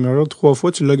Coupe Memorial 3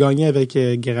 fois. Tu l'as gagné avec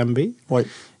Granby. Oui.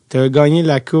 T'as gagné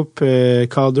la Coupe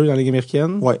Calder dans la Ligue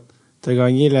américaine. Oui. T'as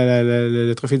gagné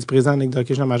le trophée du président en Ligue de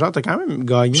hockey junior majeur. T'as quand même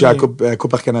gagné. J'ai la Coupe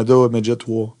Air Canada Midget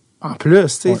 3. En plus, tu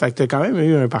sais. Fait que t'as quand même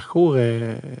eu un parcours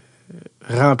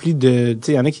rempli de, tu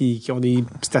sais, il y en a qui ont des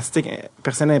statistiques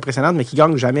personnelles impressionnantes, mais qui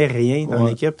gagnent jamais rien dans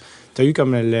l'équipe. T'as eu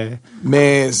comme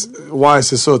Mais, ouais,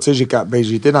 c'est ça, tu sais,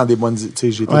 j'ai été dans des bonnes, tu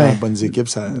sais, j'ai été dans de bonnes équipes,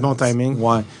 ça. Bon timing.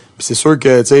 Ouais. Puis c'est sûr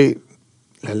que, tu sais,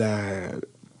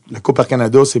 la Coupe Air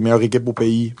Canada, c'est la meilleure équipe au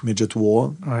pays, Midget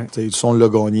 3. Ouais. Tu sais, on l'a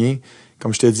gagné.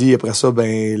 Comme je te dis, après ça,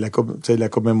 ben, la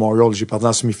Coupe Memorial, j'ai perdu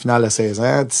en semi-finale à 16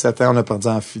 ans. 17 ans, on a perdu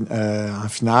en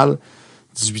finale.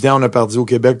 18 ans, on a perdu au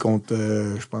Québec contre,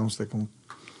 je pense, c'était contre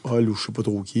Hull ou je sais pas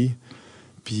trop qui.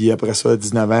 Puis après ça,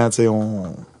 19 ans, tu sais,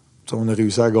 on a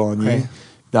réussi à gagner. Ouais.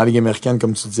 Dans la Ligue américaine,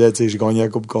 comme tu disais, tu sais, j'ai gagné la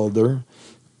Coupe Calder.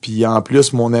 Puis en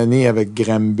plus, mon année avec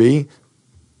Granby,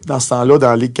 dans ce temps-là, dans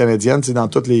la Ligue canadienne, tu sais, dans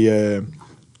toutes les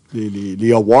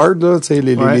awards, là, tu sais,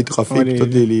 les trophées, puis tous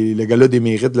les galas des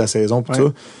mérites de la saison, puis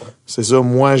ça. C'est ça,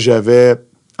 moi, j'avais...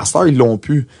 À ce temps, ils l'ont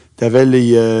pu. T'avais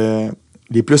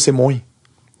les plus et moins.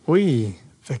 Oui.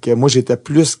 Fait que moi, j'étais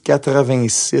plus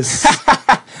 86.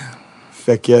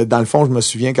 Fait que, dans le fond, je me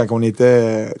souviens, quand on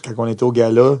était au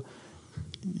gala,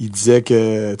 il disait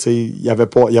que, tu sais, il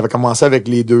avait commencé avec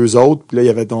les 2 autres, puis là, il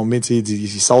avait tombé, tu sais,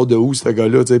 il sort de où, ce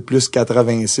gars-là, tu sais, plus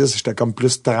 86, j'étais comme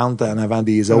plus 30 en avant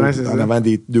des autres, avant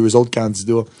des 2 autres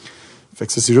candidats. Fait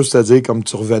que ça, c'est juste à dire, comme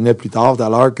tu revenais plus tard, tout à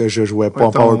l'heure, que je jouais pas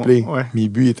en powerplay. Mes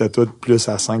buts étaient tous plus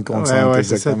à 5 contre 5,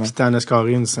 exactement. Puis t'en as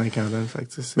scoré une 50.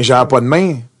 Mais j'avais pas de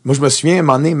main. Moi, je me souviens, à un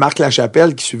moment donné, Marc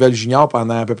Lachapelle, qui suivait le junior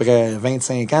pendant à peu près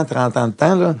 25 ans, 30 ans de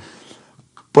temps, là.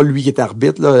 Pas lui qui était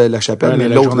arbitre, là, Lachapelle, mais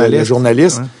l'autre, le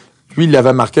journaliste. Ouais. Lui, il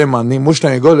l'avait marqué à un moment donné. Moi, j'étais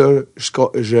un gars, là,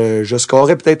 je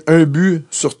scorais peut-être 1 but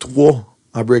sur 3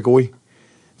 en breakaway.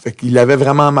 Fait qu'il avait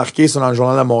vraiment marqué ça dans le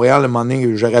Journal de Montréal. À un moment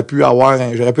donné, j'aurais pu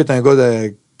être un gars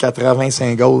de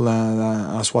 85 goals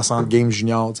en 60 games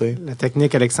juniors, tu sais. La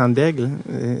technique Alexandre Daigle.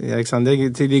 Alexandre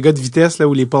Daigle, tu sais, les gars de vitesse, là,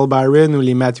 ou les Paul Byron ou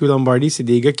les Matthew Lombardi, c'est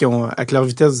des gars qui ont, avec leur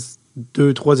vitesse,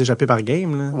 2-3 échappés par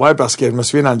game, là. Ouais, parce que je me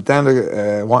souviens dans le temps,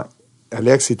 là,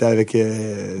 Alex était avec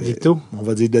Victo. On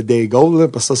va dire The Daigle, là,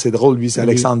 parce que ça c'est drôle, lui, c'est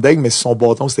Alexandre Daigle, mais sur son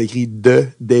bâton, c'était écrit The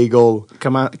Daigle.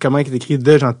 Comment il est écrit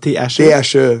de genre THE?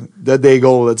 THE, The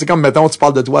Daigle. Tu sais, comme mettons, tu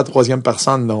parles de toi à troisième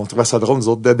personne, là, on trouvait ça drôle, nous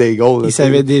autres, The Daigle. Il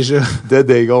savait déjà. The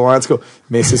Daigle, en tout cas.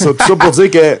 Mais c'est ça, tout ça pour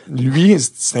dire que lui,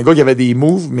 c'est un gars qui avait des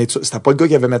moves, mais c'était pas le gars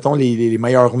qui avait, mettons, les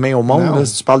meilleures mains au monde, là.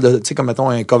 Si tu parles de, tu sais, comme mettons,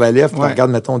 un Kovalev, tu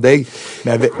regardes, mettons, Daigle,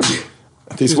 mais avec,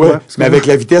 mais avec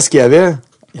la vitesse qu'il avait,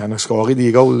 il en a scoré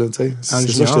des goals, là, tu sais. C'est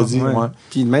ça que je te dis, ouais.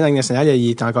 Puis même dans le national,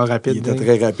 il était encore rapide. Il était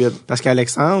très rapide. Parce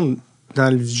qu'Alexandre,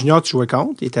 dans le junior, tu jouais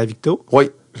contre, il était à Victo. Oui,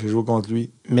 j'ai joué contre lui.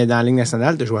 Mais dans la Ligue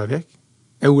nationale, tu jouais avec.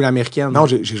 Ou l'américaine. Non,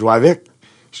 j'ai joué avec.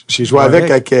 J'ai joué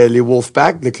avec les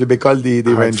Wolfpack, le club école des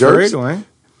Rangers. Ouais.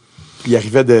 Puis il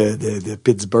arrivait de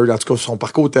Pittsburgh. En tout cas, son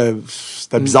parcours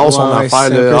c'était bizarre, son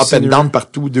affaire, là, up and down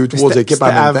partout, 2-3 équipes en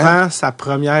même temps. Avant sa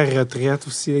première retraite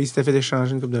aussi, là, il s'était fait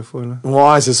échanger une couple de fois. Là.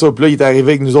 Ouais, c'est ça. Puis là, il est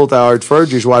arrivé avec nous autres à Hartford.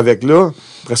 J'ai joué avec là.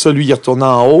 Après ça, lui, il est retourné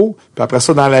en haut. Puis après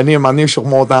ça, dans l'année, un moment donné, je suis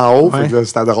remonté en haut. Ouais. Fait que là,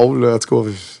 c'était drôle, là. En tout cas,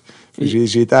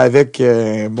 j'ai été avec,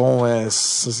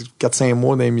 4-5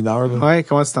 mois dans les mineurs. Là. Ouais,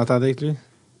 comment tu t'entendais avec lui?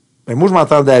 Ben, moi, je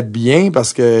m'entendais bien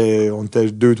parce que on était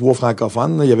 2-3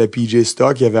 francophones. Là. Il y avait PJ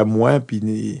Stock, il y avait moi, puis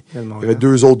il y avait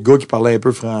 2 autres gars qui parlaient un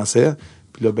peu français.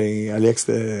 Puis là, ben, Alex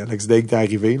Daigle était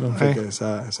arrivé. Là. Ouais. Fait que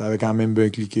ça avait quand même bien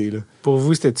cliqué. Là. Pour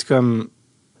vous, c'était-tu comme...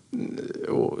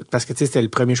 Parce que, tu sais, c'était le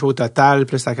premier show au total,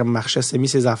 puis là, ça comme marchait, s'est mis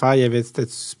ses affaires, il y avait, c'était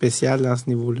spécial dans ce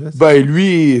niveau-là? Ben,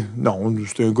 lui, non,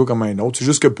 c'était un gars comme un autre. C'est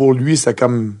juste que pour lui, c'était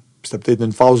peut-être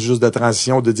une phase juste de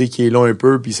transition, de dire qu'il est là un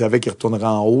peu, puis il savait qu'il retournerait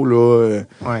en haut, là.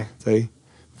 Ouais. Tu sais.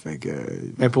 Fait que.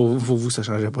 Mais pour vous, ça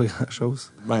changeait pas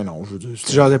grand-chose? Ben non, je veux dire.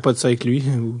 Tu jasais pas de ça avec lui?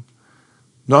 Ou...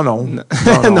 Non. Non,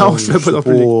 je fais pas non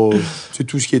plus. C'est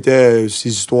tout ce qui était ces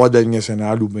histoires de la Ligue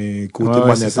nationale ou bien côté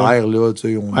monétaire, là, tu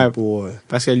sais, on n'est pas...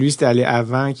 Parce que lui, c'était allé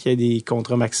avant qu'il y ait des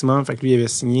contrats maximum, fait que lui, il avait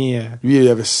signé... Lui, il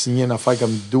avait signé une affaire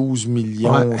comme 12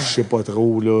 millions, je sais pas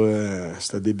trop, là,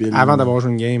 c'était débile. Avant d'avoir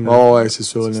joué une game. Oh, ouais, c'est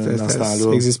ça, là, dans ce temps-là. Ça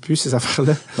n'existe plus, ces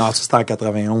affaires-là. Non, ça, c'était en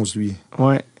 91, lui.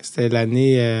 Ouais, c'était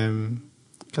l'année...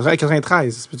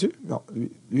 93, c'est peux-tu? Non,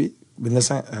 lui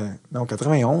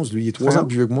 91, lui, il est 3 ans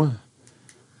plus vieux que moi.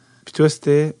 Puis toi,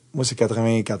 c'était... Moi, c'est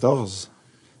 94.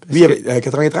 Lui,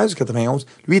 93 ou 91.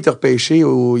 Lui, il était repêché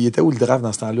il était où le draft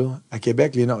dans ce temps-là? À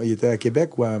Québec? Il était à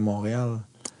Québec ou à Montréal?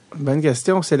 Bonne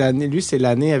question. C'est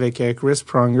l'année avec Chris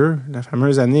Pronger, la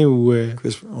fameuse année où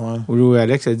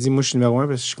Alex a dit, moi, je suis numéro 1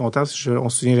 parce que je suis content parce qu'on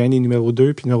se souvient rien des numéro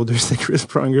 2, puis numéro 2, c'était Chris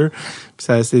Pronger. Puis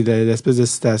ça, c'est l'espèce de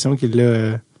citation qu'il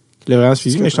l'a vraiment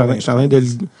suivi, mais je suis en train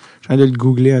de le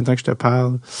googler en tant que je te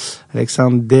parle.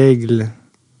 Alexandre Daigle.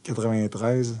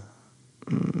 93.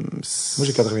 Moi,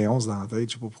 j'ai 91 dans la tête,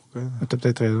 je sais pas pourquoi. T'as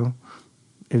peut-être raison.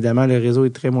 Évidemment, le réseau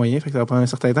est très moyen, fait que ça va prendre un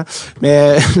certain temps.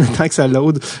 Mais le temps que ça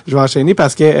load, je vais enchaîner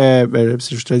parce que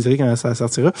je te le dirai quand ça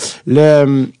sortira.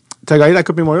 T'as gagné la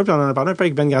Coupe Memorial, puis on en a parlé un peu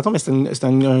avec Ben Gratton, mais c'était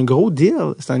un gros deal.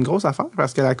 C'était une grosse affaire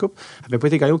parce que la Coupe avait pas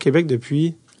été gagnée au Québec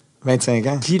depuis 25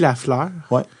 ans. Guy Lafleur.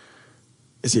 Ouais.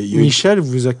 Michel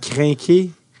vous a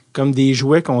craqué comme des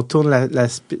jouets qu'on tourne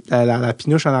la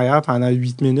pinouche en arrière pendant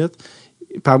 8 minutes.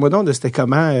 Parle-moi donc de c'était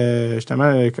comment,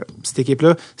 justement, cette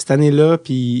équipe-là, cette année-là,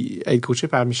 puis être coaché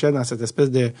par Michel dans cette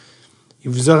espèce de...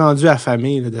 Il vous a rendu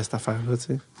affamé là, de cette affaire-là,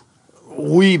 tu sais.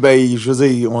 Oui, ben, je veux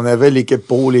dire, on avait l'équipe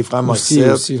pro, les frères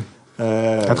Morissette. Aussi.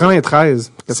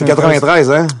 93. C'est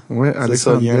 93, hein? Oui, c'est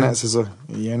ça. Il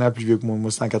y a un an plus vieux que moi.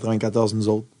 Moi, c'était en 94, nous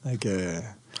autres. Donc,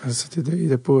 il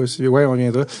était pas aussi... Ouais, on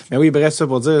viendra. Mais oui, bref, ça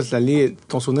pour dire,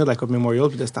 ton souvenir de la Coupe Memorial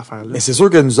puis de cette affaire-là. Mais c'est sûr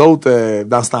que nous autres,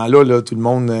 dans ce temps-là, là, tout le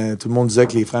monde disait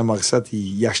que les frères Morissette,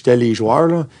 ils achetaient les joueurs,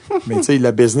 là. Mais tu sais,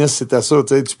 la business, c'était ça.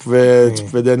 Tu pouvais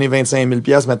donner 25 000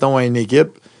 $, mettons, à une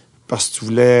équipe parce que tu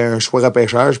voulais un choix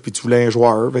repêchage puis tu voulais un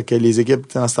joueur. Fait que les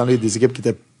équipes, dans ce temps-là, il y a des équipes qui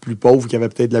étaient plus pauvres, qui avaient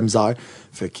peut-être de la misère.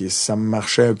 Fait que ça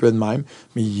marchait un peu de même.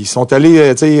 Mais ils sont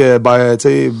allés,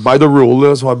 by the rule,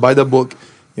 là, soit by the book.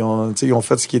 Ils ont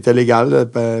fait ce qui était légal là,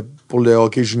 pour le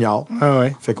hockey junior. Ah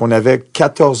ouais. Fait qu'on avait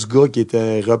 14 gars qui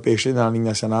étaient repêchés dans la Ligue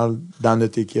nationale dans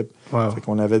notre équipe. Wow. Fait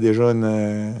qu'on avait déjà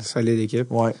une... solide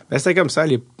équipe. Ouais. Ben, c'était comme ça.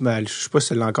 Je sais pas si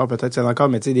c'est encore, peut-être c'est encore,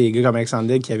 mais tu sais, des gars comme Alexandre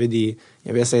Daigle qui avaient il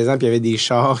avait 16 ans puis il y avait des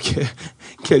chars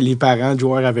que les parents de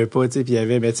joueurs avaient pas, tu sais, puis il y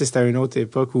avait, mais tu sais, c'était une autre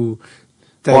époque où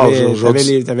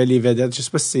T'avais les vedettes. Je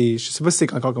sais pas si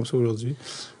c'est encore comme ça aujourd'hui.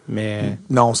 Mais.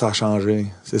 Non, ça a changé.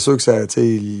 C'est sûr que ça, tu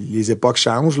sais, les époques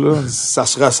changent, là. Ça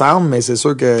se ressemble, mais c'est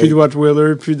sûr que. Plus de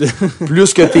Rottweiler, plus de.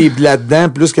 Plus que t'es là-dedans,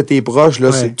 plus que t'es proche, là,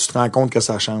 Ouais. tu te rends compte que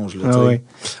ça change, là, Ah, ouais.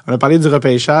 On a parlé du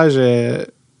repêchage.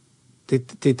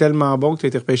 T'es tellement bon que t'as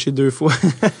été repêché 2 fois.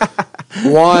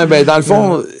 Ouais, ben, dans le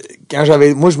fond, quand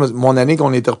mon année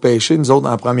qu'on était repêchés, nous autres,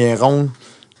 en première ronde,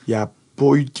 il n'y a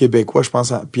pas eu de Québécois, je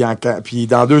pense. Puis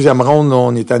dans la deuxième ronde, là,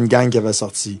 on était une gang qui avait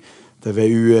sorti. T'avais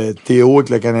eu Théo avec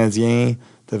le Canadien.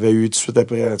 T'avais eu tout de suite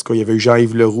après, en tout cas, il y avait eu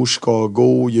Jean-Yves Leroux,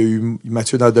 Chicago. Il y a eu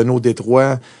Mathieu Dandonneau,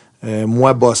 Détroit.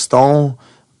 Moi, Boston.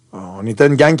 On était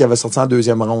une gang qui avait sorti en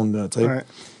deuxième ronde, là, tu sais. Ouais.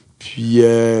 Puis,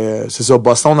 c'est ça,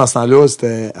 Boston, dans ce temps-là,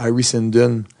 c'était Harry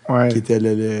Sindon, Ouais. qui était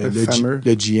le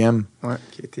GM. Ouais,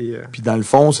 qui était. Puis dans le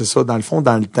fond, c'est ça. Dans le fond,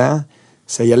 dans le temps,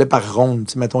 ça y allait par ronde.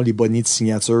 Tu sais, mettons les bonnets de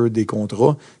signature des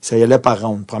contrats, ça y allait par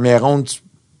ronde. Première ronde,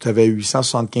 tu avais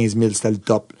 875 000, c'était le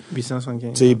top.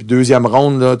 875. Tu sais, puis deuxième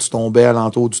ronde, là, tu tombais à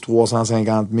l'entour du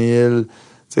 350 000. Tu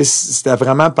sais, c'était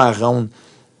vraiment par ronde.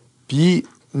 Puis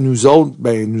nous autres,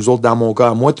 dans mon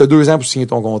cas, moi, tu as 2 ans pour signer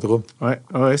ton contrat. Ouais,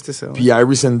 c'était ça. Ouais. Puis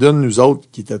Harry Sindon, nous autres,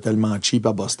 qui était tellement cheap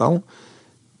à Boston,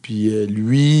 puis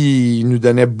lui, il nous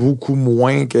donnait beaucoup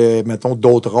moins que, mettons,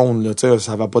 d'autres rondes. Là, tu sais,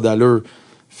 ça va pas d'allure.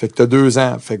 Fait que t'as 2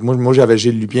 ans. Fait que moi j'avais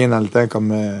Gilles Lupien dans le temps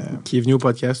comme Qui est venu au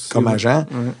podcast. comme agent.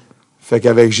 Ouais. Fait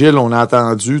qu'avec Gilles, on a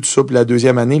entendu tout ça. Puis la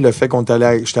deuxième année, le fait j'étais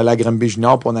allé à Granby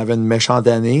Junior, puis on avait une méchante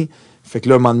année. Fait que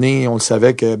là, à un moment donné, on le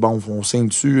savait que, bon, on signe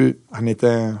dessus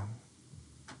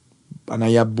en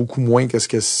ayant beaucoup moins que ce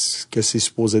que c'est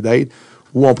supposé d'être.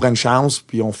 Ou on prend une chance,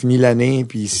 puis on finit l'année,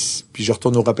 puis je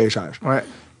retourne au repêchage. Ouais.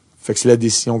 Fait que c'est la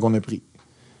décision qu'on a prise.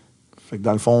 Fait que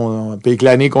dans le fond, puis avec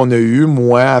l'année qu'on a eue,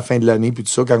 moi, à la fin de l'année, puis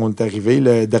tout ça, quand on est arrivé,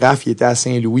 le draft, il était à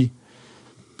Saint-Louis.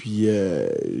 Puis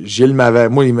Gilles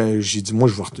j'ai dit, moi,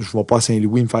 je vais pas à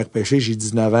Saint-Louis me faire repêcher. J'ai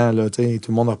 19 ans, là, tu sais,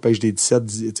 tout le monde repêche des 17,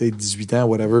 18 ans,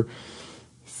 whatever.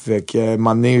 Fait que, à un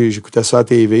moment donné, j'écoutais ça à la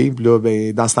TV. Puis là,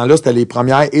 ben, dans ce temps-là, c'était les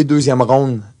premières et deuxième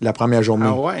rondes la première journée.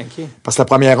 Ah ouais, OK. Parce que la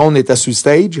première ronde était sur le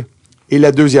stage. Et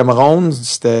la deuxième ronde,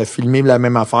 c'était filmé la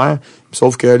même affaire.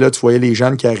 Sauf que là, tu voyais les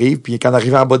jeunes qui arrivent. Puis quand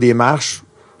t'arrivais en bas des marches,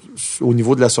 au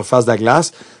niveau de la surface de la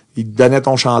glace, ils te donnaient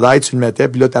ton chandail, tu le mettais,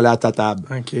 puis là, t'allais à ta table.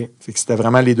 OK. Fait que c'était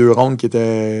vraiment les 2 rondes qui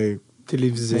étaient...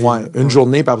 Télévisé. Ouais, une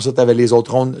journée, puis après ça, t'avais les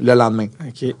autres rondes le lendemain.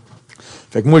 OK.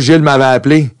 Fait que moi, Gilles m'avait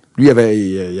appelé. Lui,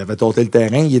 il avait tenté le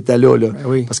terrain, il était là. Ben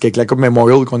oui. Parce qu'avec la Coupe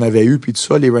Memorial qu'on avait eue, puis tout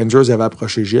ça, les Rangers avaient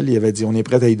approché Gilles. Il avait dit, on est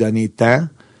prêt à lui donner tant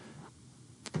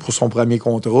pour son premier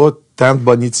contrat, tant de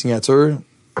bonnets de signature,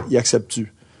 il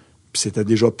accepte-tu. Puis c'était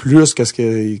déjà plus que ce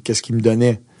qu'il me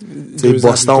donnait. Tu sais,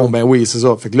 Boston, ben oui, c'est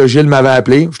ça. Fait que là, Gilles m'avait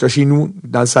appelé, j'étais chez nous,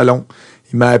 dans le salon.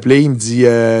 Il m'a appelé, il me dit,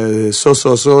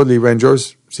 ça, les Rangers,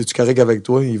 c'est-tu correct avec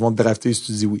toi? Ils vont te drafter si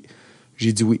tu dis oui.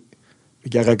 J'ai dit oui. Fait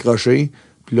qu'il a raccroché.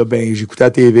 Puis là, ben, j'écoutais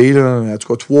la TV, là, en tout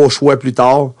cas, 3 choix plus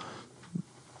tard.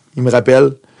 Il me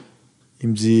rappelle. Il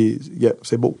me dit, yeah,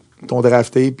 c'est beau. Ils t'ont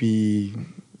drafté, puis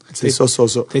c'est ça.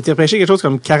 T'as été repêché quelque chose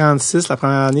comme 46 la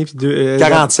première année, puis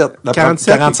 47.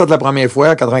 47 la première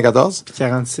fois, 94. Puis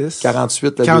 46.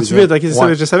 48 la 48, deuxième. OK, c'est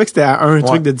ça. Je savais que c'était à un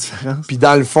truc de différence. Puis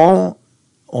dans le fond,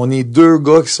 on est 2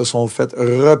 gars qui se sont fait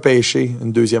repêcher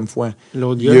une deuxième fois.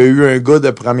 L'autre Il y a eu un gars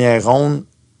de première ronde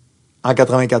en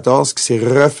 94 qui s'est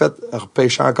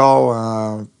repêché encore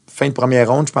en fin de première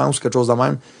ronde, je pense, quelque chose de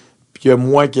même. Puis il y a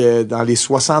moi que dans les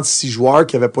 66 joueurs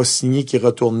qui n'avaient pas signé, qui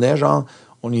retournaient, genre,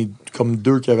 on est comme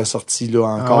 2 qui avaient sorti là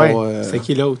encore. Ah ouais. C'est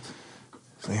qui l'autre?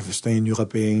 C'était un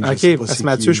Européen. OK, parce que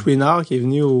Mathieu Chouinard qui est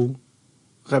venu au...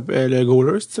 le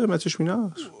goaler, c'est ça, Mathieu Chouinard?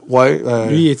 Ouais.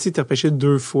 Lui, il était repêché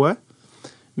 2 fois.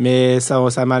 Mais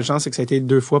sa malchance, c'est que ça a été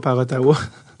 2 fois par Ottawa.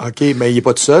 OK, mais il n'est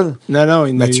pas tout seul. Non,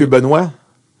 il Mathieu Benoît.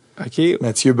 OK.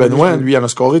 Mathieu Benoît, lui, il en a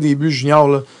scoré des buts juniors,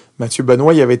 là. Mathieu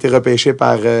Benoît, il avait été repêché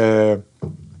par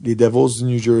les Devils du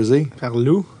New Jersey. Par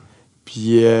Lou.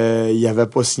 Puis il n'avait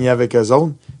pas signé avec eux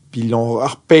autres. Puis ils l'ont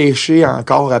repêché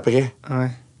encore après.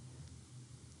 Ouais.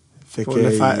 Fait Pour que, le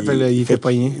faire. Il était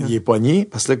pogné. Il est pogné.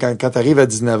 Parce que là, quand tu arrives à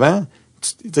 19 ans,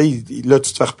 là,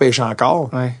 tu te fais repêcher encore.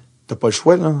 Ouais. T'as pas le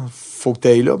choix, là. Faut que tu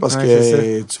ailles là parce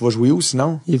que tu vas jouer où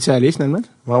sinon? Il est-tu allé finalement?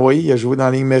 Oui, il a joué dans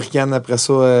la Ligue américaine après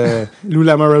ça. Lou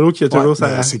Lamoriello qui a toujours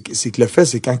sa... c'est que le fait,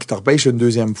 c'est quand ils te repêchent une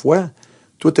deuxième fois,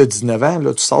 toi, tu as 19 ans,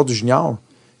 là, tu sors du junior.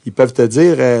 Ils peuvent te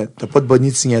dire, t'as pas de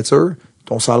bonnet de signature,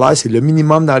 ton salaire, c'est le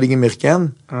minimum dans la Ligue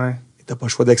américaine. Ouais. T'as pas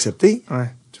le choix d'accepter. Ouais.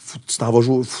 Tu t'en vas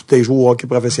jouer, faut que tu joué au hockey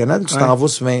professionnel, tu t'en vas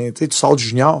sur 20, tu sors du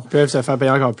junior. Ils peuvent se faire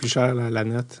payer encore plus cher la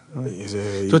note.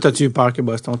 Ouais. Toi, t'as-tu eu peur que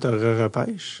Boston te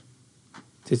repêche?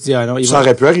 Tu te dis, ah non, Ça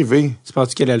aurait pu arriver. Tu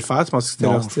penses qu'il allait le faire? Tu penses que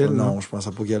c'était leur style? Non, je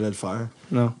pensais pas qu'il allait le faire.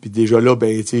 Non. Puis déjà là,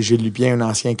 ben, tu sais, Gilles Lupien, un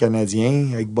ancien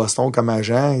Canadien, avec Boston comme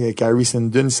agent, avec Harry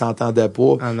Sindon, il s'entendait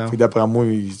pas. Ah non. Fait que d'après moi,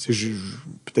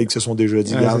 peut-être qu'ils se sont déjà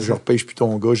dit, Ouais, regarde, c'est je ça. repêche plus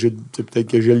ton gars. Peut-être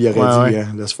que Gilles, il aurait dit, hein,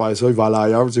 laisse faire ça, il va aller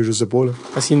ailleurs, tu sais, je sais pas, là.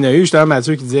 Parce qu'il y en a eu, justement,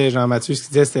 Jean-Mathieu, ce qu'il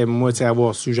disait, c'était moi, tu sais,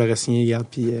 avoir su, j'aurais signé, regarde,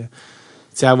 puis,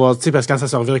 tu sais, parce que quand ça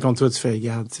se revient contre toi, tu fais,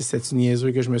 regarde, tu sais, c'était une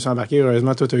niaiseux que je me suis embarqué.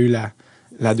 Heureusement, toi, t'as eu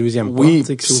la deuxième porte, Oui, tu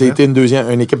sais, qui puis s'ouvrait. c'était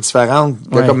une équipe différente.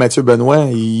 Un gars Ouais. comme Mathieu Benoît,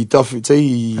 il t'offre, tu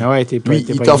sais, Ah ouais, t'es pas, lui,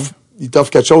 t'es il pas t'offre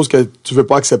quelque chose que tu veux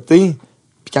pas accepter.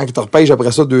 Puis quand il te repêche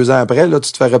après ça, 2 ans après, là,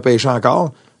 tu te fais repêcher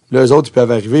encore. Là, eux autres, ils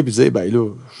peuvent arriver et dire, ben là,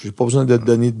 j'ai pas besoin de te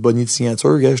donner de bonnet de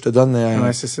signature, gars, je te donne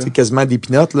Ouais, c'est ça. tu sais, quasiment des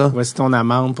pinottes, là. Voici ton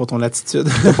amende pour ton attitude.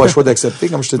 T'as pas le choix d'accepter,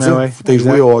 comme je te dis. Ben ouais, Faut que t'aies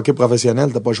exact. joué au hockey professionnel,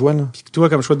 t'as pas le choix, là. Puis toi,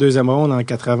 comme choix de deuxième ronde en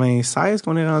 96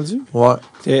 qu'on est rendu,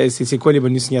 Ouais. c'est quoi les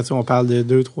bonus signatures? On parle de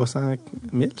 200-300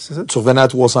 000, c'est ça? Tu revenais à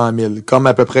 300 000, comme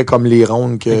à peu près comme les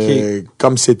rondes,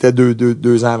 comme c'était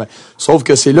 2 ans avant. Sauf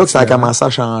que c'est là que ça a commencé à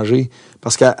changer.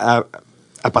 Parce qu'à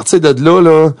partir de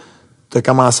là, t'as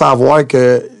commencé à voir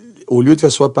que au lieu que ce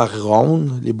soit par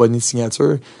ronde, les bonnets de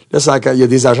signature, là, il y a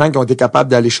des agents qui ont été capables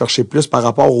d'aller chercher plus par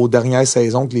rapport aux dernières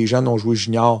saisons que les jeunes ont joué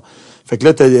junior. Fait que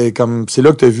là, c'est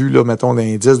là que t'as vu, là, mettons, dans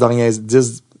les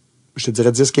 10-15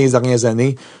 dernières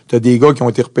années, t'as des gars qui ont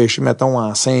été repêchés, mettons,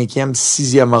 en 5e,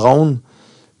 6e ronde,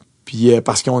 puis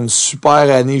parce qu'ils ont une super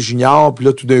année junior, puis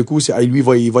là, tout d'un coup, lui,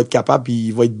 il va être capable, puis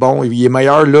il va être bon, il est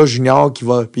meilleur, là, junior, qui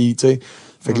va, puis, tu sais.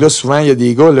 Fait que là, souvent, il y a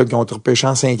des gars là, qui ont été repêchés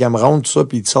en 5e ronde, tout ça,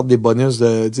 puis ils sortent des bonus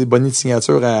des bonnets de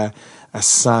signature à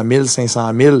 600 000,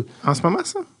 500 000. En ce moment,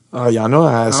 ça? Ah, il y en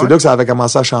a. C'est ouais? là que ça avait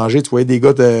commencé à changer. Tu voyais des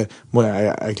gars moi,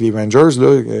 avec les Rangers,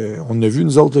 là, on a vu,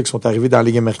 nous autres, là, qui sont arrivés dans la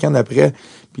Ligue américaine après.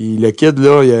 Puis le kid,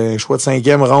 là, il a un choix de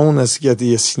 5e ronde,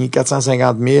 il a signé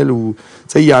 450 000 ou, tu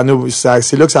sais, il y en a,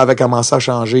 c'est là que ça avait commencé à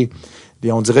changer.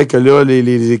 Et on dirait que là,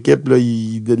 les équipes, là,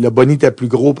 le bonnet était plus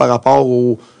gros par rapport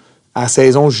à la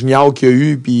saison junior qu'il y a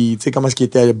eu, puis tu sais comment est-ce qu'il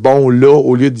était bon là,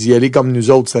 au lieu d'y aller comme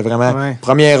nous autres. C'était vraiment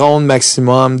première ronde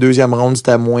maximum, deuxième ronde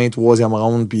c'était moins, troisième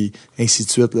ronde, puis ainsi de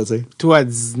suite, là, tu sais. Toi, à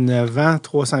 19 ans,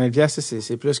 300 000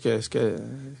 c'est plus que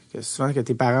souvent que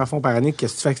tes parents font par année.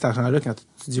 Qu'est-ce que tu fais avec cet argent-là quand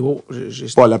tu dis, oh, j'ai...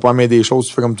 Pas la première des choses,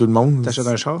 tu fais comme tout le monde. T'achètes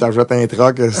un char? T'achètes un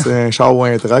truck, c'est un char ou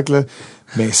un truck, là.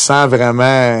 Mais sans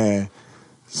vraiment,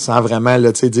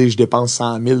 là, tu sais, dire je dépense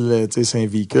 100 000, tu sais, c'est un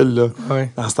véhicule, là. Ouais.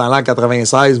 Dans ce temps-là, en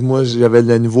 96, moi, j'avais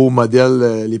le nouveau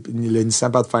modèle, le Nissan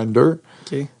Pathfinder.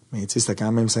 OK. Mais, tu sais, c'était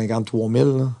quand même 53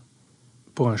 000, là.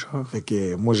 Pour un char. Fait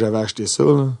que moi, j'avais acheté ça,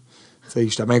 là. Tu sais,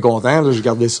 j'étais bien content, là. J'ai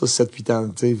gardé ça 7-8 ans,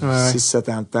 tu sais,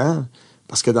 6-7 ans de temps.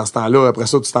 Parce que dans ce temps-là, après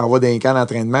ça, tu t'en vas dans un camp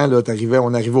d'entraînement, là.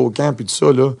 On arrivait au camp, puis tout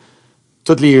ça, là.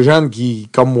 Tous les jeunes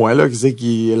comme moi, là,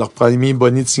 qui leur premier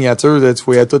bonnet de signature, là, tu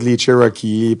voyais tous les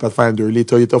Cherokee, les Pathfinder, les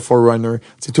Toyota 4Runner. Tu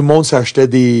sais, tout le monde s'achetait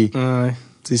des... Ouais.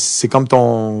 C'est comme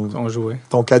ton jouet.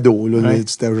 Ton cadeau, là. Ouais.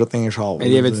 Tu t'achètes un char.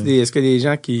 Mais est-ce que des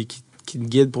gens qui te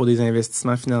guident pour des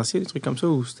investissements financiers, des trucs comme ça,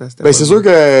 ou c'était ben, c'est sûr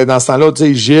que dans ce temps-là, tu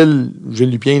sais, Gilles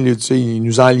Lupien, là, tu sais, il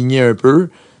nous enlignait un peu.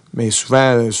 Mais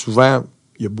souvent,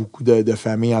 il y a beaucoup de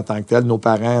familles en tant que telles. Nos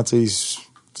parents, tu sais,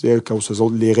 comme ces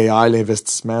autres, les réels,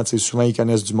 l'investissement, tu sais, souvent, ils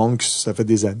connaissent du monde que ça fait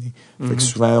des années. Fait que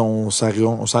souvent, on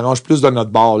s'arrange plus de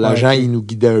notre bord. L'agent, il nous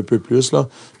guidait un peu plus, là.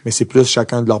 Mais c'est plus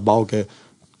chacun de leur bord que,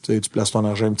 tu sais, tu places ton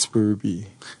argent un petit peu, puis...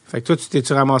 Fait que toi, tu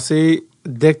t'es-tu ramassé,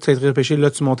 dès que tu as été repêché, là,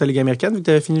 tu montais la Ligue américaine, vu que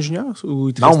tu avais fini junior? Ou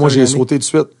Non, moi, j'ai sauté de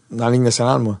suite dans la Ligue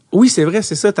nationale, moi. Oui, c'est vrai,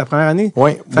 c'est ça, ta première année.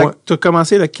 Oui. Fait que tu as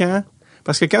commencé le camp...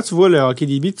 Parce que quand tu vois le hockey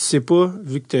DB, tu sais pas,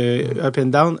 vu que tu es up and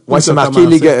down... Ouais, c'est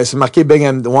marqué Big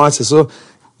and... Ouais, c'est ça.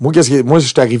 Moi, je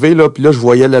suis arrivé, là, puis là, je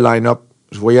voyais le line-up.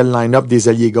 Je voyais le line-up des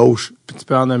alliés gauche. Puis tu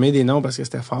peux en nommer des noms parce que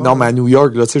c'était fort. Non, mais à New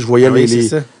York, là, tu sais, je voyais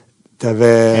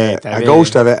t'avais... À gauche,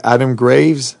 t'avais Adam Graves.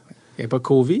 Il n'y avait pas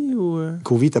Covey ou...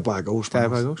 Covey, t'es pas à gauche, je pense.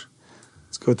 T'avais pas à gauche?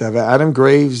 En tout cas, t'avais Adam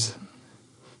Graves.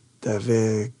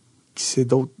 T'avais... Qui c'est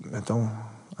d'autre, mettons?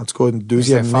 En tout cas, une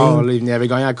deuxième ligne. Fort, là. Il avait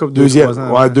gagné la coupe 2-3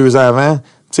 ans. Ouais, 2 ans avant. Tu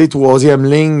sais, troisième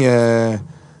ligne... tu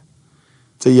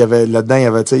sais, il y avait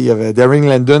là-dedans, il y avait Darren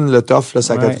Landon, le tough, là,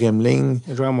 sa quatrième ligne.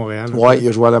 Il a joué à Montréal. Ouais, il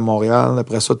a joué à Montréal.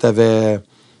 Après ça, t'avais, tu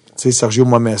sais, Sergio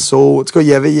Momesso. En tout cas, tu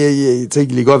sais,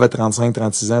 les gars avaient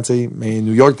 35-36 ans, tu sais. Mais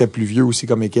New York était plus vieux aussi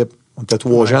comme équipe. On était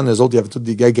 3 jeunes, eux autres, il y avait tous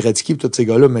des gars Gretzky, puis tous ces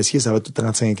gars-là, messieurs, ça avait tous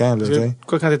 35 ans, là, tu sais.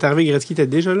 Quoi, quand t'es arrivé, Gretzky était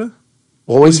déjà là?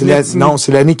 Oui,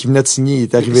 c'est l'année qu'il venait de signer, il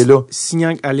est arrivé là.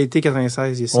 Signant à l'été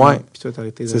 96, il est signé. Ouais. Puis toi, t'as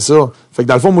arrêté là. C'est ça. Fait que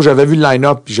dans le fond, moi, j'avais vu le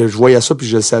line-up, puis je voyais ça, puis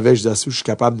je le savais. Je disais, je suis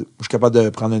capable de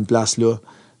prendre une place là.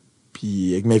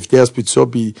 Puis avec ma vitesse, puis tout ça.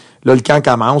 Puis là, le camp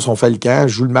commence, on fait le camp,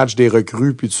 je joue le match des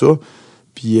recrues, puis tout ça.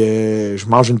 Puis je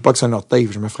mange une pox un orteil,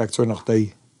 puis je me fracture un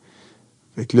orteil.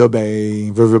 Fait que là, ben,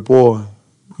 il veut pas,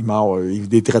 il m'envoie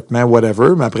des traitements,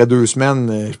 whatever, mais après 2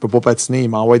 semaines, je peux pas patiner, il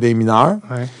m'envoie des mineurs.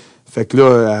 Ouais. Fait que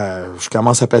là, je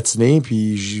commence à patiner,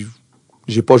 puis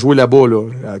j'ai pas joué là-bas, là.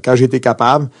 Quand j'ai été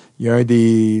capable, il y a un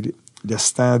des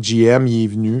assistants GM, il est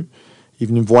venu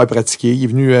me voir pratiquer, il est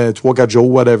venu 3-4 jours,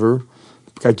 whatever.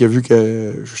 Puis quand il a vu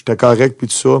que j'étais correct, puis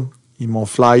tout ça, ils m'ont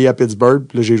flyé à Pittsburgh,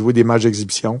 puis là, j'ai joué des matchs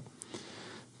d'exhibition.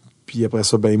 Puis après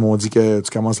ça, ben, ils m'ont dit que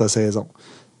tu commences la saison.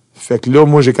 Fait que là,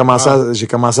 moi, j'ai commencé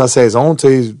la saison, tu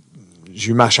sais,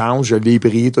 j'ai eu ma chance, je l'ai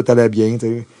pris, tout allait bien, tu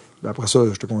sais. Après ça,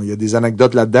 il y a des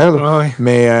anecdotes là-dedans, là. Ouais.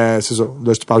 Mais c'est ça.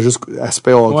 Là, je te parle juste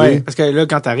aspect hockey. Ouais, parce que là,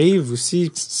 quand t'arrives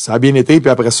aussi... Ça a bien été,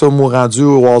 puis après ça, moi, rendu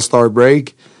au All-Star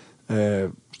Break,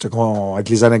 avec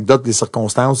les anecdotes, les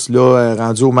circonstances, là,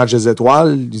 rendu au match des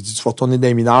étoiles, il dit, tu vas retourner dans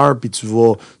les mineurs, puis tu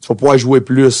vas pouvoir jouer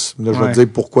plus. Là, je vais te dire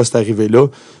pourquoi c'est arrivé là.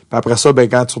 Puis après ça, ben,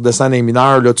 quand tu redescends dans les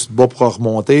mineurs, là, tu te bats pour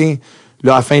remonter.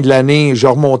 Là, à la fin de l'année, je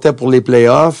remontais pour les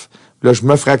playoffs. Là, je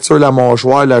me fracture la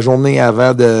mâchoire la journée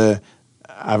avant de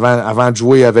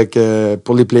jouer avec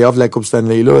pour les playoffs de la Coupe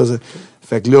Stanley, là.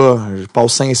 Fait que là, je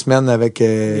passe 5 semaines avec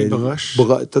les broches.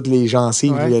 toutes les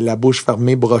gencives, la bouche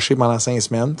fermée, brochée pendant 5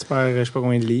 semaines. Tu perds, je sais pas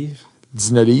combien de livres.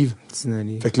 19 livres. 19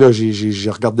 livres. Fait que là, j'ai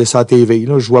regardé ça à la TV,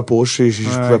 là. Je jouais pas, je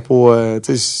pouvais pas,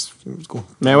 tu sais.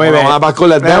 Mais ouais, on embarquera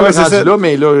là-dedans, rendu là,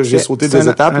 mais là, j'ai sauté des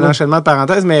étapes. Un enchaînement de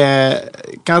parenthèses, mais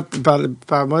quand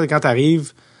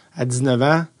t'arrives à 19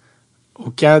 ans,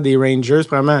 au camp des Rangers,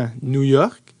 vraiment, New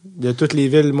York, de toutes les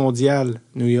villes mondiales,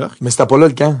 New York. Mais c'était pas là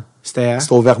le camp. C'était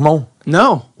au Vermont.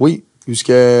 Non! Oui.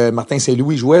 Puisque Martin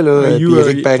Saint-Louis jouait, là, puis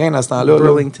Éric Perrin dans ce temps-là.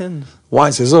 Burlington. Là.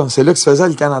 Ouais, c'est ça. C'est là que se faisait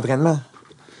le camp d'entraînement.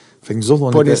 Fait que nous autres,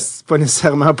 on était... Pas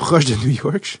nécessairement proche de New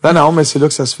York. Non, mais c'est là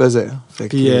que ça se faisait. Fait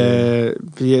puis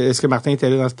est-ce que Martin était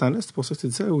là dans ce temps-là? C'est pour ça que tu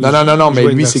dis ça? Non, mais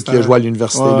lui, c'est qu'il a joué à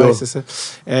l'université, là. Ouais, c'est ça.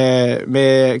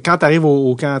 Mais quand tu arrives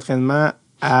au camp d'entraînement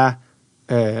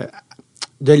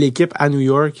de l'équipe à New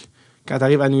York, quand tu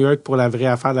arrives à New York pour la vraie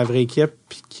affaire, la vraie équipe,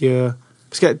 puis qu'il y a...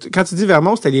 Parce que quand tu dis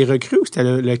Vermont, c'était les recrues ou c'était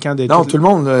le camp de... Non, tout le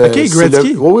monde... OK,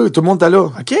 Gretzky. Oui, tout le monde était là.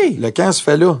 OK. Le camp se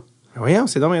fait là. Voyons,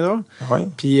 c'est dommage drôle. Ouais.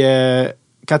 Puis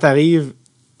quand tu arrives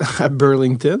à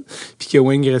Burlington, puis qu'il y a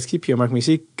Wayne Gretzky, puis il y a Mark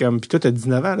Messier, puis toi, tu as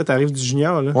 19 ans, là, tu arrives du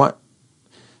junior. Là. Ouais.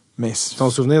 Mais ton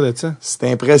souvenir de ça?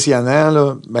 C'est impressionnant,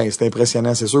 là. Ben, c'est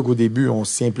impressionnant. C'est sûr qu'au début, on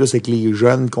se tient plus avec les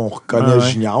jeunes qu'on reconnaît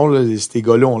junior, là. Ces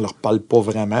gars-là, on leur parle pas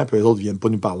vraiment, puis eux autres, ils viennent pas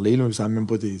nous parler, là. Ils savent même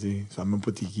pas t'es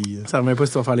qui. Ils savent même pas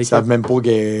si tu vas faire l'équipe. Ils savent même pas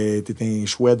que t'es un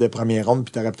chouette de première ronde,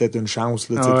 puis t'aurais peut-être une chance,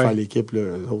 là, de faire l'équipe, là,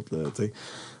 eux autres, là, t'sais.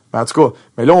 En tout cas,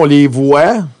 mais là, on les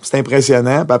voit, c'est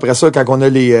impressionnant. Puis après ça, quand on a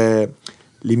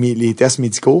les tests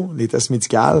médicaux, les tests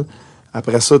médicaux,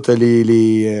 après ça, t'as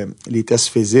les tests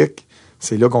physiques.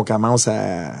 C'est là qu'on commence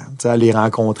à les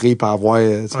rencontrer pour voir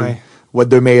what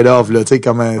they're made of, là, tu sais,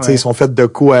 comment, tu sais, ils sont faits de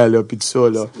quoi, là, puis tout ça,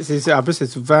 là. En plus, c'est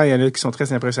souvent, il y en a qui sont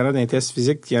très impressionnants dans les tests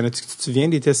physiques. Il y en a, tu te souviens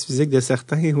des tests physiques de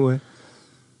certains, ouais?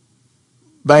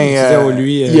 Ben,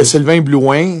 il y a Sylvain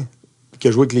Blouin, qui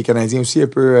a joué avec les Canadiens aussi, un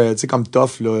peu, tu sais, comme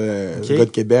Tough, là, le gars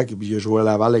de Québec, puis il a joué à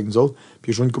Laval avec nous autres,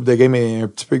 puis il a joué une coupe de game un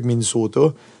petit peu avec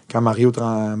Minnesota, quand Mario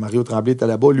Tremblay était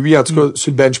là-bas. Lui, en tout cas,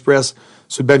 sur le bench press,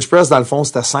 dans le fond,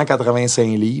 c'était 185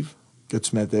 livres que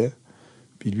tu mettais,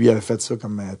 puis lui, il avait fait ça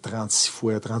comme 36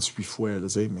 fois, 38 fois, là, tu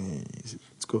sais, mais,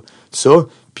 en tout cas, ça,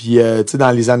 puis, tu sais,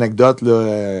 dans les anecdotes,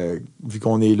 là, vu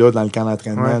qu'on est là, dans le camp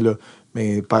d'entraînement, là,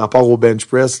 mais par rapport au bench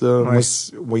press, là, moi,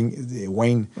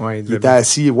 Wayne il était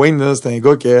assis. Wayne, là, c'est un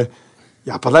gars que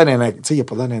il a pas l'air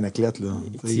d'un athlète, là.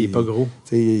 Il est pas gros.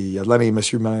 Il a l'air d'un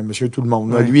monsieur tout le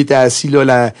monde. Là. Lui, il était assis,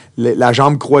 là, la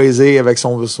jambe croisée avec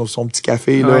son petit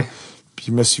café, là. Puis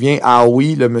je me souviens,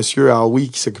 le monsieur Howie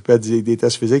qui s'occupait des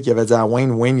tests physiques, il avait dit à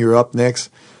Wayne, you're up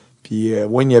next. Puis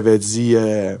Wayne, il avait dit,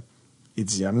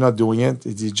 I'm not doing it.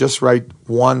 Il dit, just write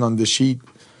one on the sheet.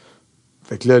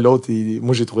 Fait que là, l'autre,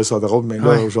 moi, j'ai trouvé ça drôle, mais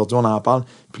là, aujourd'hui, on en parle.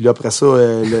 Puis là, après ça,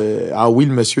 le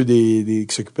monsieur qui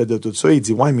s'occupait de tout ça, il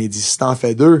dit, mais il dit, si t'en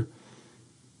fais 2,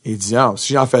 il dit,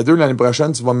 si j'en fais 2 l'année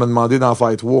prochaine, tu vas me demander d'en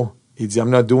faire 3. Il dit, I'm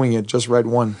not doing it, just write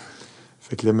one.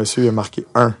 Fait que le monsieur, il a marqué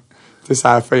 1. Tu sais,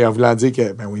 ça a fait, en voulant dire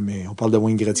que, ben oui, mais on parle de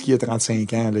Wayne Gretzky, il a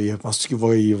 35 ans, là. Penses-tu qu'il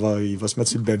va se mettre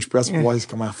sur le bench press pour voir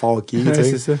comment fort qu'il est,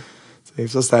 c'est ça.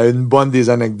 Ça, c'était une bonne des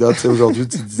anecdotes. Aujourd'hui,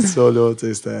 tu dis ça, là,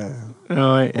 c'était...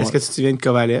 Est-ce que tu te souviens de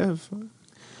Kovalev?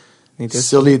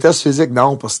 Sur les tests physiques,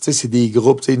 non, parce que c'est des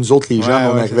groupes. Nous autres, les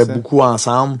jeunes, on arrivait beaucoup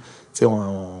ensemble.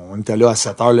 On était là à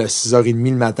 7h,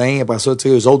 6h30 le matin. Après ça,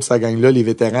 eux autres, ça gagne-là, les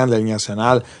vétérans de la Ligue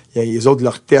nationale, les autres,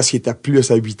 leurs tests, ils étaient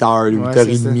plus à 8h,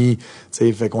 8h30.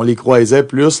 Fait qu'on les croisait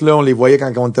plus, là, on les voyait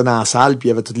quand on était dans la salle, puis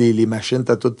il y avait toutes les machines,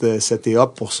 t'as toutes setées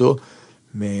up pour ça.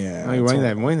 Mais,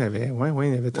 Wayne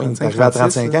avait 35 à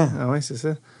 35 ans. Ah ouais, c'est ça.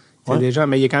 C'est déjà,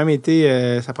 mais il a quand même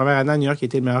été, sa première année à New York, il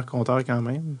était le meilleur compteur quand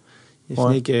même. Il a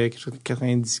fini avec quelque chose de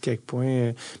 90 quelques points.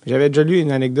 Mais j'avais déjà lu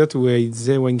une anecdote où il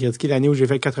disait, Wayne Gretzky, l'année où j'ai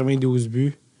fait 92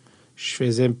 buts,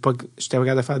 j'étais pas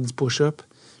capable de faire 10 push-ups.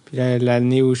 Puis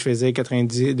l'année où je faisais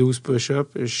 12 push-ups,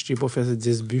 je n'ai pas fait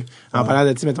 10 buts. En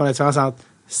parlant de, mettons, la différence entre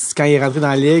quand il est rentré dans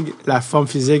la ligue, la forme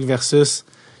physique versus...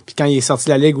 Puis quand il est sorti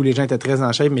de la ligue où les gens étaient très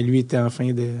en shape, mais lui était en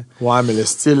fin de... Ouais, mais le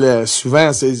style,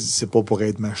 souvent, c'est pas pour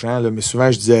être méchant, là, mais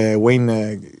souvent, je disais,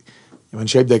 Wayne, il a une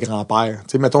shape de grand-père.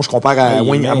 Tu sais, mettons, je compare à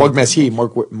Wayne, à Marc Messier.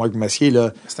 Marc Messier,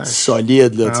 là,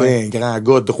 solide, là, tu sais, un grand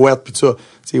gars, droite, puis tout ça.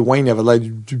 Tu sais, Wayne, il avait l'air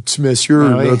du petit monsieur,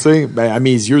 là, tu sais. Ben, à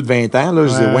mes yeux de 20 ans, là,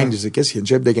 je disais, Wayne, je disais, qu'est-ce qu'il y a une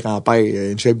shape de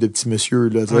grand-père, une shape de petit monsieur,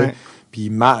 là, tu sais. Puis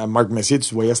Marc Messier,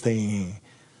 tu voyais, c'était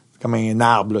comme un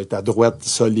arbre, là, ta droite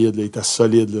solide, là, il était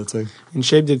solide, là, tu sais. Une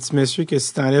shape de petit monsieur que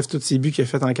si t'enlèves tous ses buts qu'il a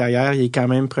fait en carrière, il est quand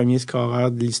même premier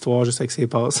scoreur de l'histoire juste avec ses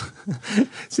passes.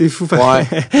 C'est fou. Ouais,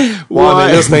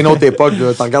 mais là, c'est une autre époque,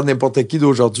 là. Tu regardes n'importe qui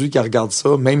d'aujourd'hui qui regarde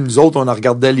ça. Même nous autres, on en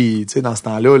regardait tu sais, dans ce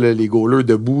temps-là, là, les goalers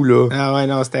debout, là. Ah ouais,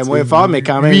 non, c'était moins fort, mais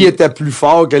quand même. Lui, il était plus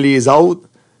fort que les autres.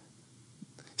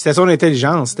 C'était son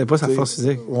intelligence, c'était pas sa force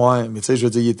physique. Ouais, mais tu sais, je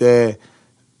veux dire, il était...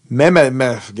 Même,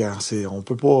 regarde, on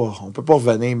peut pas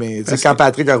revenir, mais tu sais, quand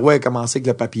Patrick Roy a commencé avec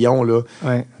le papillon, là,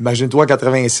 imagine-toi en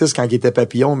 86, quand il était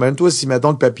papillon, imagine-toi si,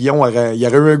 mettons, le papillon il y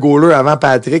aurait eu un goaler avant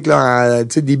Patrick, là,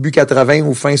 tu sais, début 80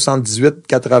 ou fin 78,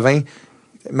 80.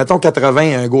 Mettons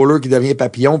 80, un goaler qui devient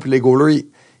papillon, puis les goalers,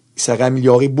 il serait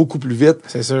amélioré beaucoup plus vite.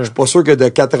 C'est sûr. Je suis pas sûr que de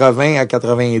 80 à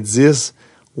 90,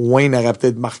 Wayne aurait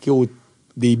peut-être marqué au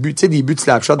début, tu sais, des buts de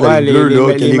slapshot de la Ligue bleue,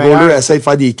 là, que les goalers essaient de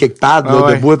faire des kick-pads,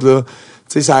 là, de bout, là.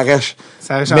 Tu sais, ça aurait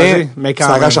changé, mais quand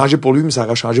ça aurait changé pour lui, mais ça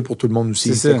aurait changé pour tout le monde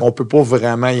aussi. C'est qu'on peut pas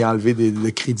vraiment y enlever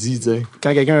le crédit, tu sais.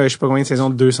 Quand quelqu'un a, je sais pas combien de saisons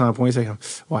de 200 points, c'est comme,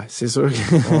 ouais, c'est sûr.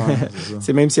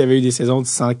 C'est même s'il y avait eu des saisons de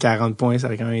 140 points, ça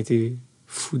aurait quand même été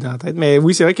fou dans la tête. Mais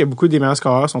oui, c'est vrai que beaucoup des meilleurs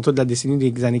scoreurs sont tous de la décennie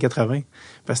des années 80.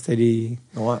 Parce que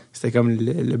c'était comme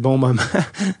le bon moment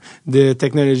de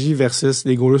technologie versus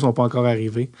les goalers sont pas encore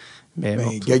arrivés. Mais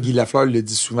Guy Lafleur le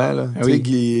dit souvent, là. Tout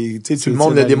le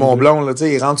monde le démon blond, là.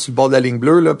 Il rentre sur le bord de la ligne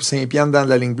bleue, là, puis Saint-Pierre dans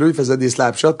la ligne bleue, il faisait des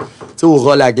slap shots, au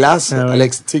roll à glace,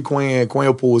 coin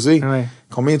opposé.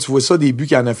 Combien tu vois ça, des buts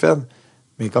qu'il en a fait?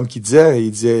 Mais comme il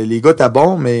disait, les gars, t'as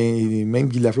bon, mais même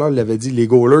Guy Lafleur l'avait dit, les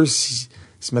goalers, si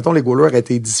mettons, les goalers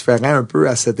étaient différents un peu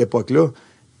à cette époque-là,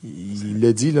 il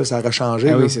l'a dit, là, ça aurait changé.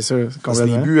 Ah oui, c'est sûr. C'est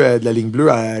les buts de la ligne bleue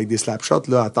avec des slap shots,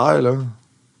 là, à terre, là.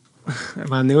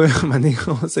 À un moment donné,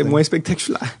 c'est moins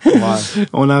spectaculaire. Ouais.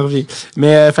 On en revient.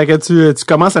 Mais, fait que tu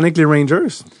commences avec les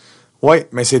Rangers? Oui,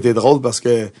 mais c'était drôle parce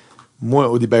que moi,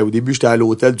 au début, j'étais à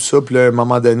l'hôtel, tout ça. Puis là, à un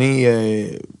moment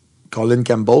donné, Colin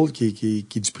Campbell, qui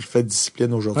est du préfet de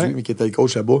discipline aujourd'hui, mais qui était le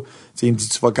coach là-bas, il me dit,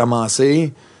 tu vas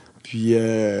commencer. Puis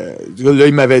là,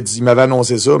 il m'avait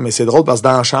annoncé ça. Mais c'est drôle parce que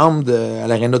dans la chambre, à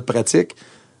l'aréna de pratique,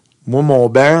 moi, mon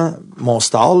banc, mon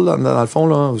stall, là, dans le fond,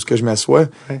 là, où je m'assois,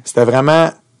 c'était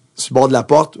vraiment sur le bord de la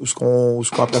porte, où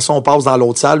après ça, on passe dans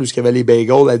l'autre salle, où il y avait les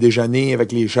bagels à déjeuner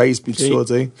avec les chaises, puis tout ça,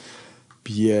 tu sais.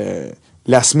 Puis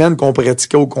la semaine qu'on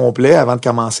pratiquait au complet, avant de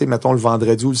commencer, mettons, le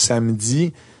vendredi ou le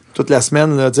samedi, toute la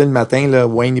semaine, là, le matin, là,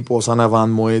 Wayne, il passe en avant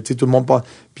de moi, tu sais, tout le monde passe.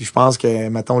 Puis je pense que,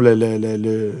 mettons,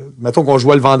 mettons qu'on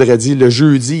jouait le vendredi, le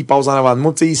jeudi, il passe en avant de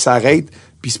moi, tu sais, il s'arrête,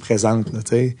 puis il se présente, là,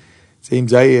 tu sais. Il me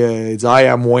dit, hey,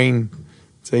 I'm Wayne.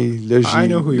 Tu sais, là,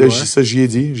 j'y ai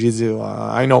dit,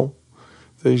 I know.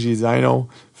 J'ai dit, I know.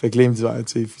 Fait que là, il me dit,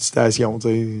 félicitations, tu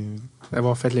sais.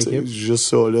 D'avoir fait l'équipe. Juste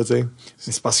ça, là, tu sais. Mais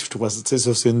c'est parce que je trouve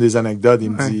ça, c'est une des anecdotes.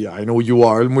 Il me dit, I know you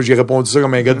are. Moi, j'ai répondu ça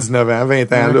comme un gars de 19 ans,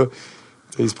 20 ans, là.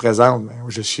 Il se présente, mais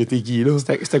je sais t'es qui, là.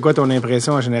 C'était quoi ton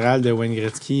impression en général de Wayne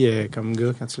Gretzky comme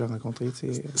gars quand tu l'as rencontré,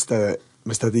 tu sais? C'était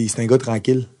un gars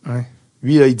tranquille. Ouais.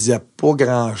 Lui, là, il disait pas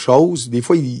grand-chose. Des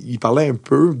fois, il parlait un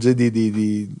peu, il disait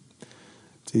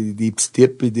des petits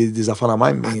tips et des affaires de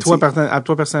même. À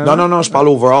toi personnellement? Non, je parle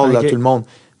overall à tout le monde.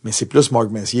 Mais c'est plus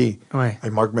Marc Messier. Ouais.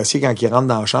 Marc Messier, quand il rentre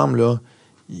dans la chambre, là,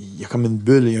 il y a comme une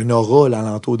bulle, il y a une aura là,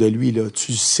 alentour de lui. Là.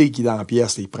 Tu sais qu'il est dans la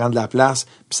pièce. Là. Il prend de la place.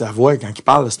 Puis sa voix, quand il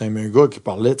parle, c'est un gars qui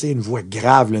parlait, une voix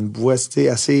grave, là, une voix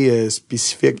assez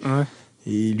spécifique. Ouais.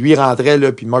 Et lui, il rentrait,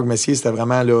 là, puis Marc Messier, c'était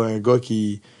vraiment là, un gars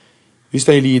qui... Lui,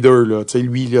 c'était un leader. Là.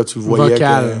 Lui, là, tu le voyais.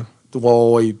 Vocal.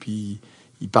 Ouais, puis...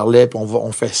 Il parlait, puis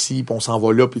on fait ci, puis on s'en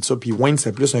va là, puis tout ça. Puis Wayne,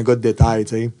 c'était plus un gars de détail,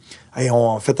 tu sais. Hey,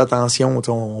 fait attention,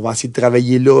 on va essayer de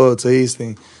travailler là, tu sais.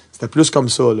 C'était plus comme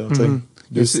ça, là, tu sais.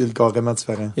 Deux styles carrément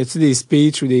différents. Y a-tu des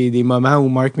speeches ou des moments où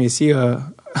Marc Messier a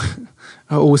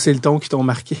haussé le ton qui t'ont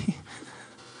marqué?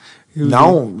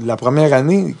 Non, la première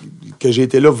année que j'ai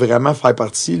été là vraiment faire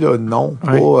partie, là, non.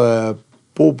 Pas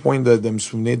au point de me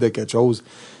souvenir de quelque chose.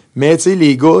 Mais, tu sais,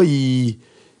 les gars,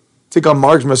 sais, comme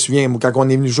Mark, je me souviens, quand on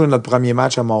est venu jouer notre premier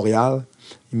match à Montréal,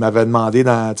 il m'avait demandé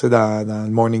dans le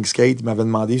morning skate, il m'avait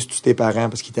demandé si tu tes parents,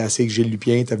 parce qu'il était assis avec Gilles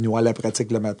Lupien, il était venu voir la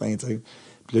pratique le matin, tu sais.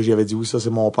 Puis là, j'avais dit, oui, ça, c'est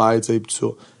mon père, tu sais, puis tout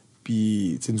ça.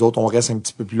 Puis, tu sais, nous autres, on reste un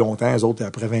petit peu plus longtemps. Les autres,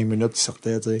 après 20 minutes, ils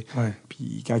sortaient, tu sais. Ouais.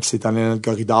 Puis, quand il s'est allé dans le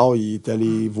corridor, il est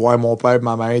allé voir mon père et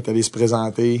ma mère, il est allé se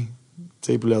présenter,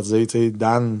 tu sais, pour leur dire, tu sais,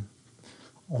 Dan,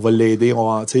 on va l'aider.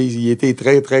 Tu sais, il était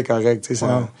très, très correct, tu sais.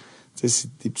 Wow. C'est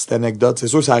des petites anecdotes. C'est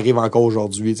sûr que ça arrive encore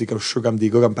aujourd'hui, tu sais, comme je suis sûr comme des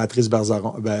gars comme Patrice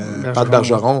Bergeron, Pat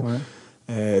Bergeron.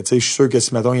 Ouais. Tu sais, je suis sûr que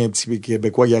si, mettons, il y a un petit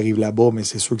Québécois qui arrive là-bas, mais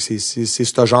c'est sûr que c'est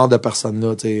ce genre de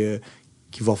personne-là, tu sais,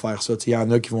 qui va faire ça. Il y en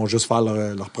a qui vont juste faire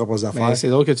leurs propres affaires. Ben, c'est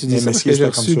drôle que tu dis Mais ça, parce Messier, que j'ai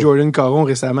c'était reçu comme ça. Jordan Caron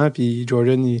récemment, puis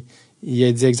Jordan, il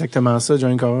a dit exactement ça.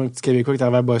 Jordan Caron, un petit Québécois qui est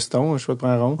arrivé à Boston, je sais pas de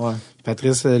prendre rond. Ouais.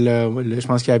 Patrice, je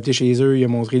pense qu'il a habité chez eux, il a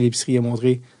montré l'épicerie, il a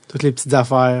montré toutes les petites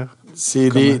affaires. C'est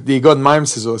des gars de même,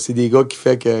 c'est ça. C'est des gars qui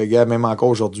fait que, gars, même encore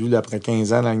aujourd'hui, là, après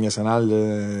 15 ans dans la Ligue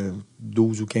nationale,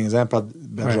 12 ou 15 ans, Pat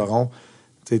Bergeron,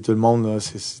 tu sais, tout le monde, là,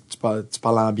 tu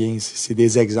parles en bien, c'est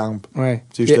des exemples. Ouais.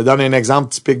 Tu sais, je te donne un exemple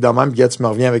typique de même, puis gars, tu me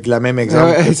reviens avec le même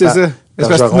exemple. Ouais, c'est ça. C'est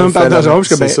parce que tu nommes Pat Bergeron,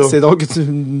 c'est drôle que tu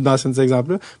mentionnes cet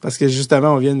exemple-là, parce que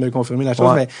justement, on vient de me confirmer la chose,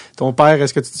 Ouais. mais ton père,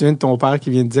 est-ce que tu te souviens de ton père qui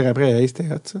vient de dire après, hey, c'était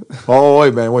hot, ça? Oh,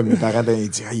 ouais, ben, ouais, mes parents, ils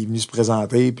disaient, il est venu se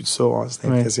présenter, puis tout ça, ouais, c'était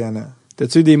impressionnant.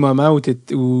 T'as-tu eu des moments où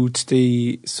tu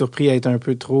t'es surpris à être un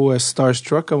peu trop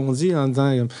starstruck, comme on dit, en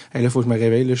disant, hey, là, faut que je me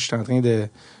réveille, là, je suis en train de...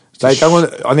 Ben,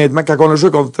 honnêtement, quand on a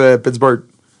joué contre Pittsburgh,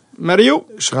 Mario!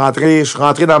 je suis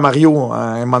rentré dans Mario,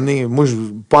 à un moment donné, moi,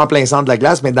 pas en plein centre de la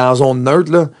glace, mais dans la zone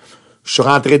neutre, là. Je suis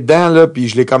rentré dedans, là, puis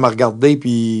je l'ai comme regardé,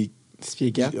 puis 6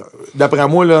 pieds 4. d'après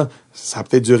moi, là, ça a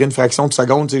peut-être duré une fraction de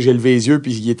seconde, tu sais, j'ai levé les yeux,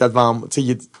 puis il était devant moi, tu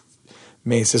sais,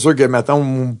 mais c'est sûr que,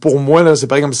 mettons, pour moi, là, c'est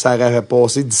pareil comme si ça aurait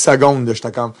passé 10 secondes, là,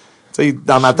 j'étais comme, tu sais,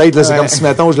 dans ma tête, là, c'est comme si,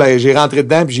 mettons, j'ai rentré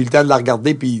dedans, puis j'ai eu le temps de la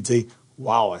regarder, puis, tu sais,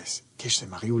 wow, c'est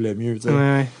Mario le mieux, tu sais.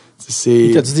 Ouais. C'est...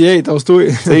 T'as-tu dit, hey, tosse-toi?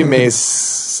 Tu sais, mais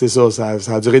c'est ça,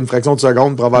 ça a duré une fraction de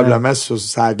seconde, probablement, sur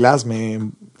la glace, mais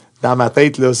dans ma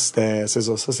tête, là, c'est ça.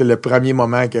 Ça, c'est le premier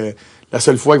moment la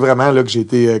seule fois que vraiment, là, que j'ai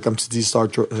été, comme tu dis,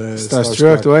 starstruck,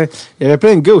 ouais. Il y avait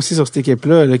plein de gars aussi sur cette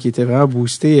équipe-là, là, qui étaient vraiment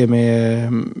boostés, mais,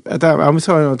 attends, avant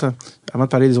de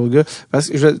parler des autres gars, parce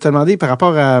que je vais te demander par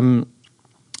rapport à,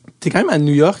 t'es quand même à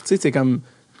New York, tu sais, c'est comme,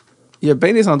 il y a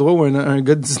bien des endroits où un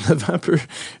gars de 19 ans peut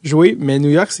jouer, mais New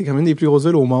York, c'est quand même une des plus grosses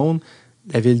villes au monde,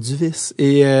 la ville du vice.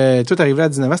 Et toi, t'es arrivé à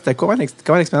 19 ans, c'était comment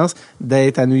l'expérience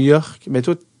d'être à New York? Mais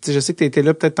toi, je sais que t'étais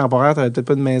là peut-être temporaire, t'avais peut-être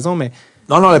pas de maison, mais...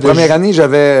 Non, la première année,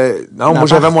 moi,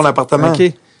 j'avais mon appartement.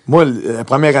 OK. Moi, la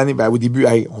première année, ben, au début,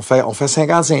 hey, on fait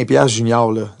 55$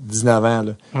 junior, là, 19 ans,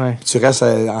 là. Ouais. Puis tu restes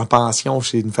en pension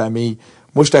chez une famille.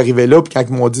 Moi, je suis arrivé là, puis quand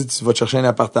ils m'ont dit, tu vas te chercher un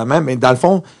appartement, mais dans le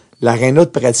fond, l'aréna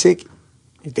de pratique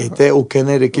était au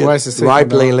Connecticut. Ouais, c'est ça. Rye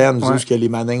Playland, Ouais. où il y a les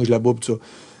manèges là-bas, pis tout ça.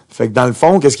 Fait que dans le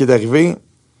fond, qu'est-ce qui est arrivé?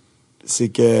 C'est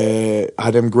que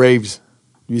Adam Graves,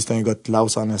 lui, c'était un gars de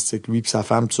classe en astique, lui puis sa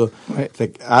femme, tout ça. Ouais. Fait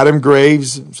que Adam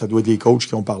Graves, ça doit être les coachs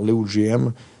qui ont parlé ou le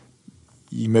GM,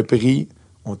 il m'a pris,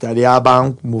 on est allé à la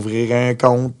banque, m'ouvrir un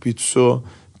compte, puis tout ça.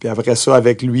 Puis après ça,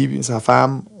 avec lui et sa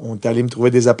femme, on est allé me trouver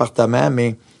des appartements,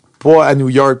 mais pas à New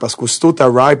York, parce qu'aussitôt t'as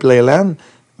Rye Playland,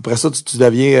 après ça, tu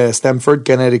deviens Stamford,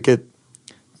 Connecticut.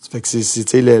 Fait que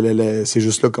c'est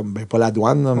juste là comme, ben, pas la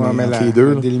douane, là, mais entre les deux.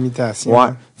 La là. délimitation. Ouais.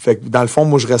 Fait que dans le fond,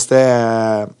 moi, je restais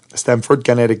à Stamford,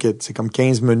 Connecticut. C'est comme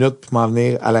 15 minutes pour m'en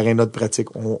venir à l'aréna de pratique.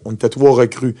 On était 3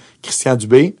 recrues. Christian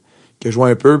Dubé, qui a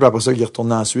joué un peu, puis après ça, il est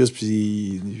retourné en Suisse,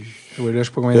 puis Joué là, je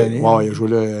sais pas combien d'années. ouais, il a joué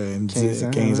là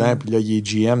 15 ans, puis là, il est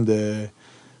GM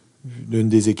d'une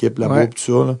des équipes là-bas, Ouais. puis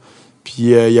tout ça, là. Puis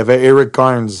il y avait Eric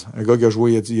Carnes, un gars qui a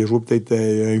joué peut-être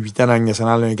 8 ans dans la Ligue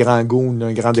nationale, un grand goon,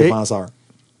 un grand défenseur.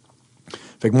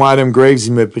 Fait que moi, Adam Graves,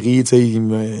 il m'a pris, tu sais, il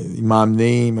m'a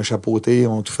amené, il m'a chapeauté,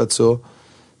 on a tout fait ça.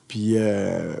 Puis,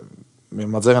 mais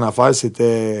m'a dire une affaire,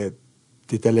 c'était,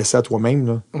 t'étais laissé à toi-même,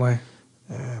 là. Ouais.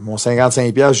 Mon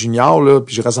 55$ junior, là,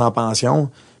 puis je reste en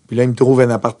pension. Puis là, il me trouve un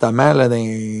appartement, là,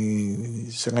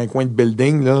 sur un coin de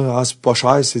building, là. Ah, c'est pas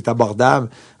cher, c'est abordable.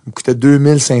 Il me coûtait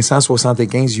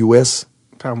 2575 US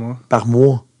Par mois. par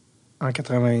mois. En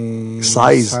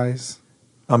 96. 16.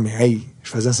 Ah, mais hey, je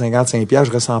faisais 55$,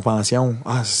 je reste en pension.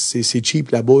 Ah, c'est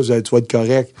cheap là-bas, tu vas être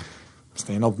correct.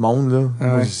 C'est un autre monde, là. Ah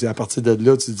ouais. Moi, c'est à partir de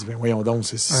là, tu te dis, ben voyons donc,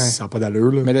 ça n'a pas d'allure,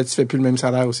 là. Mais là, tu fais plus le même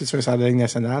salaire aussi. Tu fais un salaire de Ligue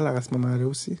nationale à ce moment-là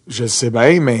aussi. Je le sais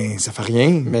bien, mais ça fait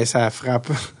rien. Mais ça frappe.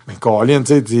 Mais Colin,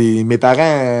 tu sais, mes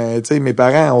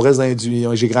parents, on reste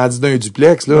j'ai grandi dans un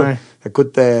duplex, là. Ouais. Ça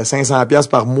coûte 500$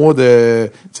 par mois de,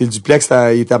 tu sais, le duplex,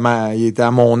 il était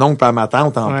à mon oncle et à ma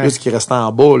tante, en Ouais. plus, qui restait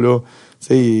en bas, là.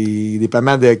 des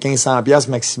paiements de 1500$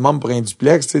 maximum pour un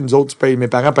duplex. T'sais, nous autres, mes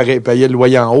parents payaient le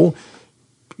loyer en haut.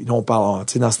 Puis là, on parle,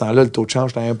 dans ce temps-là, le taux de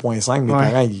change était à 1,5. Mes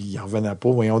parents, ils en revenaient pas.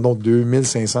 Voyons donc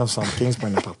 2575 pour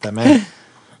un appartement.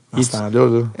 Dans ce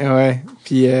temps-là. Là. Ouais.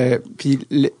 Puis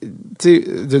tu sais,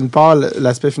 d'une part,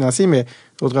 l'aspect financier, mais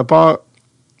d'autre part,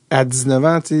 à 19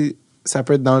 ans, tu sais, ça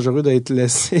peut être dangereux d'être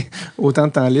laissé autant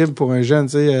de temps libre pour un jeune,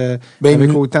 tu sais,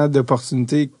 avec autant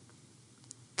d'opportunités.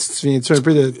 Tu te souviens-tu un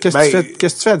peu de... Qu'est-ce que tu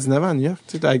fais à 19 ans à New York,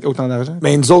 tu sais, avec autant d'argent?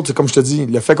 Ben, nous autres, comme je te dis,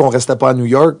 le fait qu'on restait pas à New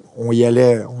York, on y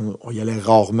allait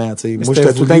rarement, tu sais. Moi,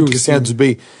 j'étais tout le temps avec Christian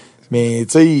Dubé. Mais,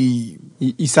 tu sais,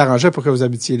 il s'arrangeait pour que vous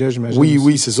habitiez là, j'imagine.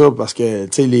 Oui, c'est ça, parce que,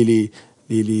 tu sais,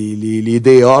 les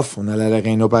day off, on allait à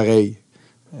l'aréna pareil.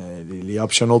 Les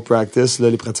optional practice, là,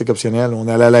 les pratiques optionnelles, on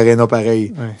allait à l'aréna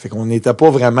pareil. Ouais. Fait qu'on n'était pas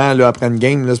vraiment, là, après une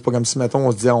game, là, c'est pas comme si, mettons,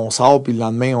 on se disait, on sort, puis le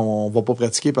lendemain, on va pas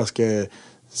pratiquer parce que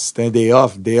c'était un day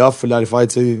off. Day off, il fallait aller faire,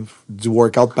 tu sais, du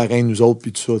workout pareil, nous autres,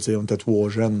 puis tout ça, tu sais, on était trois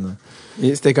jeunes.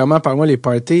 Et c'était comment, par moi, les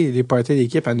parties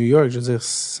d'équipe à New York, je veux dire?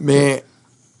 Mais,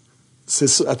 c'est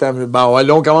sûr, attends, bon, ouais,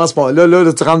 là, on commence pas. Là,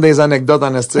 tu rentres dans des anecdotes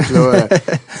en astique, là.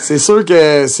 C'est sûr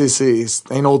que c'est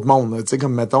un autre monde, tu sais,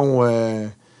 comme, mettons,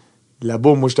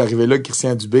 là-bas, moi, j'étais arrivé là,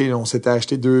 Christian Dubé, là, on s'était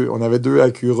acheté on avait 2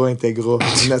 Acura Integra,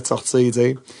 qui venaient de sortir, tu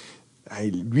sais.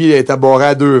 Lui, il était barré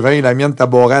à 2,20, la mienne était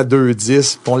barrée à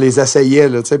 2,10, puis on les essayait,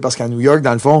 là, tu sais, parce qu'à New York,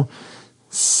 dans le fond,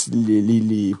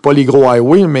 pas les gros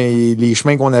highways, mais les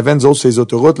chemins qu'on avait, nous autres, sur les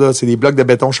autoroutes, là, c'est des blocs de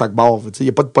béton chaque bord. Il n'y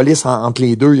a pas de police entre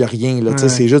les deux, il n'y a rien, là,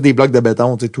 c'est juste des blocs de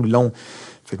béton, tout le long.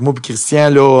 Fait que moi puis Christian,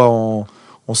 là,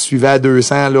 on se suivait à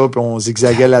 200, là, puis on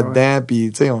zigzaguait là-dedans,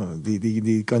 puis, tu sais,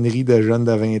 des conneries de jeunes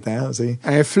de 20 ans, tu sais.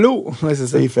 Un flow, ouais, c'est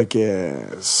ça. Fait que,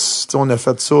 on a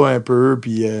fait ça un peu,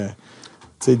 puis,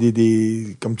 tu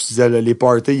sais, comme tu disais, là, les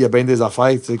parties, il y a bien des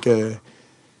affaires, tu sais, que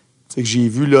j'ai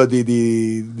vu, là,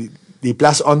 des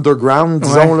places underground,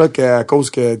 disons, là, qu'à cause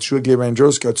que tu joues avec les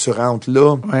Rangers, que tu rentres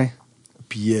là. Ouais.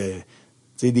 Puis,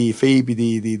 tu sais, des filles, puis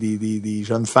des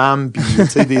jeunes femmes, puis, tu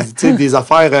sais, des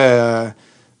affaires,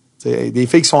 des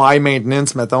filles qui sont high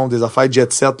maintenance, mettons, des affaires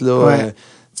jet set, là. Ouais.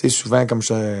 Tu sais, souvent, comme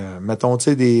mettons, tu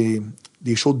sais,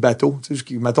 des shows de bateau. Tu sais,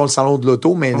 mettons le salon de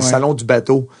l'auto, mais le salon du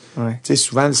bateau. Ouais. Tu sais,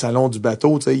 souvent, le salon du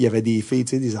bateau, tu sais, il y avait des filles,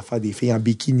 tu sais, des affaires, des filles en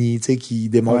bikini, tu sais, qui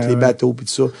démontent les bateaux, puis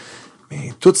tout ça.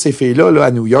 Mais toutes ces filles-là, là,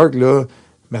 à New York, là,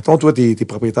 mettons, toi, t'es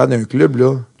propriétaire d'un club,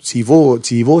 là, tu y vas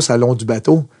au salon du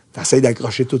bateau, t'essaies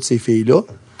d'accrocher toutes ces filles-là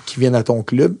qui viennent à ton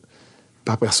club,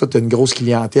 puis après ça, t'as une grosse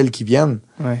clientèle qui viennent.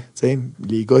 Ouais. Tu sais,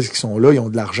 les gars qui sont là, ils ont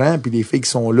de l'argent, puis les filles qui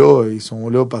sont là, ils sont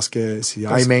là parce que c'est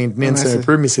high maintenance un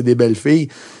peu, mais c'est des belles filles.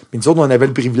 Mais nous autres, on avait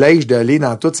le privilège d'aller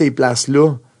dans toutes ces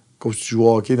places-là, quand tu joues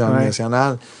au hockey dans le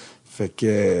national. Fait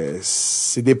que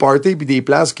c'est des parties puis des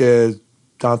places que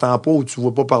t'entends pas ou tu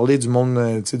vois pas parler du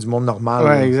monde, du monde normal.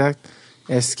 Ouais, exact.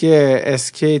 Est-ce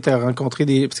que t'as rencontré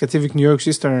parce que tu sais, vu que New York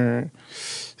aussi,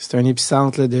 c'est un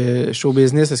épicentre là, de show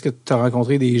business, est-ce que tu as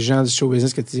rencontré des gens du show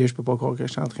business que tu disais, je peux pas croire que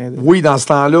je suis en train de... Oui, dans ce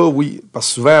temps-là, oui. Parce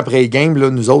que souvent, après les games, là,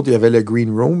 nous autres, il y avait le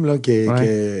Green Room, là,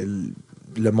 que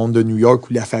le monde de New York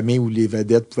ou la famille ou les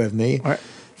vedettes pouvaient venir. Ouais.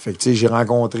 Fait que, tu sais, j'ai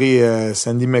rencontré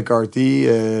Sandy McCarthy,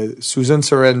 Susan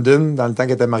Sarandon, dans le temps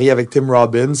qu'elle était mariée avec Tim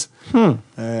Robbins.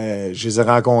 Je les ai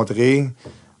rencontrés.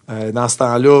 Dans ce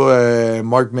temps-là,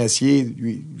 Marc Messier,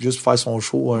 lui, juste pour faire son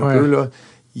show un peu, là,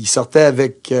 il sortait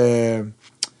avec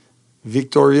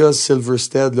Victoria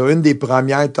Silverstead, là, une des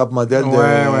premières top modèles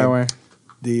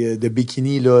de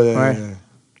bikini. Là,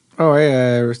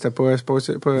 c'était pas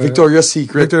Victoria's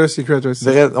Secret. Victoria's Secret aussi.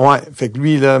 Ouais, fait que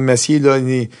lui, là, Messier, là,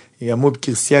 et moi et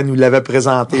Christian nous l'avait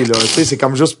présenté, là. Tu sais, c'est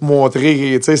comme juste pour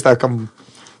montrer, tu sais, c'était comme...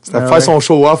 C'était pour faire son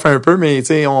show-off un peu, mais tu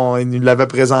sais, il nous l'avait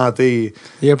présenté.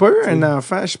 Il n'y a pas eu un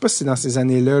enfant, je sais pas si c'est dans ces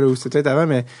années-là, là, ou c'était peut-être avant,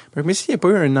 mais s'il n'y a pas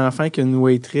eu un enfant qui a une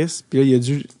waitress, puis là, il a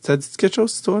dû... Ça dit quelque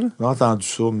chose, cette histoire-là? J'ai entendu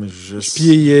ça, mais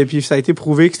Puis ça a été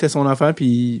prouvé que c'était son enfant,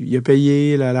 puis il a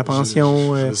payé la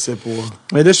pension. Je sais pas.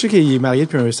 Mais là, je sais qu'il est marié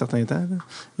depuis un certain temps,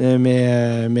 là.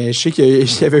 Mais je sais qu'il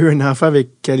y avait eu un enfant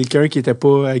avec quelqu'un qui était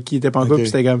pas en couple, puis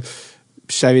c'était comme...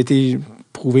 Puis ça avait été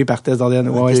prouvé par test d'ADN.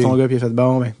 Ouais, c'est ton gars, puis il a fait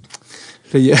bon, ben...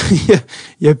 Il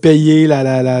a payé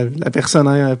la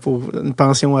personne pour une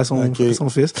pension à son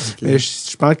fils. Okay. Mais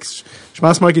je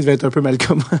pense moi qu'il devait être un peu mal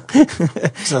comment.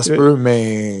 Ça se peut,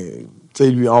 mais tu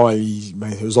sais, lui,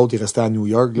 eux autres, ils restaient à New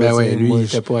York. Là, lui, il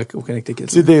était pas au Connecticut.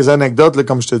 Tu sais, des anecdotes, là,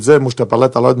 comme je te disais, moi, je te parlais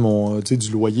tout à l'heure de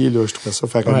du loyer, là, je trouvais ça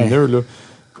faramineux, là.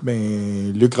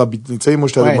 Ben, Luc Robitaille, tu sais, moi,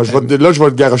 je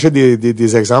vais te garocher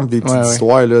des exemples, des petites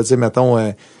histoires, là. Tu sais, mettons,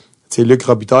 tu sais, Luc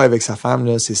Robitaille avec sa femme,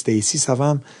 là, c'était ici, sa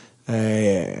femme.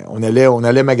 On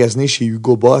allait magasiner chez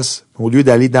Hugo Boss. Au lieu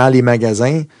d'aller dans les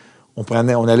magasins,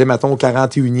 on allait, mettons, au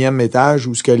 41e étage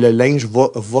où ce que le linge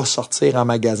va sortir en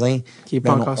magasin. Qui est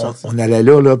pas encore sorti. On allait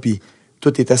là, puis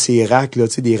tout était ces racks, là,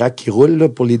 tu sais, des racks qui roulent, là,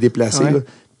 pour les déplacer, là.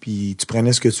 Puis tu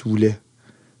prenais ce que tu voulais.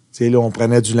 Tu sais, là, on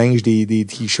prenait du linge, des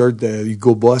t-shirts de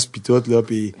Hugo Boss, puis tout, là,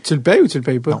 puis... Tu le payes ou tu le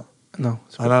payes pas? Non.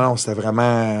 Non, c'était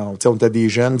vraiment... Tu sais, on était des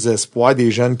jeunes espoirs, des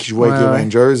jeunes qui jouaient avec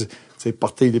les Rangers. Tu sais,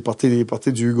 porter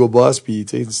du Hugo Boss, puis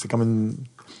tu sais, c'était comme une...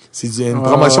 C'est une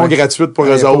promotion gratuite pour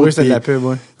eux autres. Oui, c'est de la pub,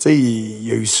 ouais. Tu sais, il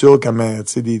y a eu ça comme,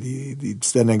 tu sais, des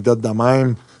petites anecdotes de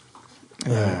même.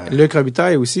 Luc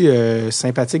Robitaille aussi,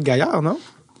 sympathique gaillard, non?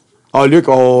 Ah, Luc,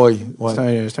 oui.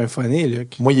 C'est un funny,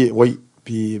 Luc. Oui.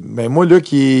 Puis, moi,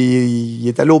 Luc, il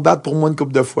est allé au bat pour moi une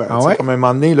couple de fois. Ah ouais? Comme un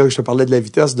moment donné, là, je te parlais de la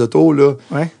vitesse d'auto, là.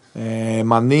 Ouais. Un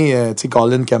moment donné, tu sais,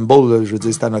 Colin Campbell, là, je veux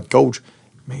dire, c'était notre coach.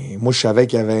 Mais moi, je savais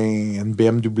qu'il y avait une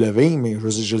BMW, mais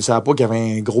je ne savais pas qu'il y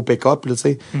avait un gros pick-up, là, tu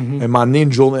sais. Un moment donné,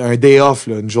 un day off,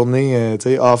 là, une journée, tu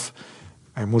sais, off.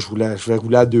 Moi, je vais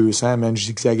rouler à 200, man. Je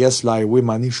zigzaguais sur l'highway. Un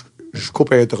moment donné, je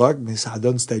coupe un truck, mais ça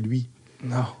donne, c'était lui.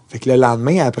 Non. Fait que le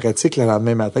lendemain, à la pratique, le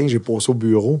lendemain matin, j'ai passé au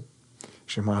bureau.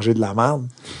 J'ai mangé de la merde.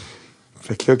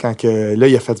 Fait que là,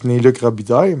 il a fait venir Luc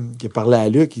Robitaille, il a parlé à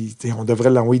Luc, on devrait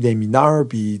l'envoyer des mineurs,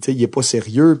 puis il est pas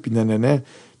sérieux, puis nanana.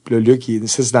 Puis là, Luc,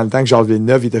 ça, c'est dans le temps que Jacques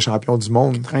Villeneuve, il était champion du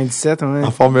monde. 97, ouais. En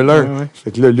Formule 1. Ouais.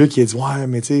 Fait que là, Luc, il a dit, ouais,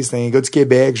 mais tu sais, c'est un gars du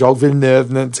Québec, Jacques Villeneuve.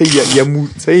 Tu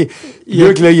sais,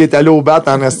 Luc, là, il est allé au bat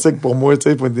en astique pour moi, tu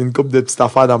sais, pour une couple de petites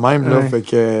affaires de même, là. Fait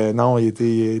que, non, il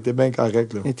était bien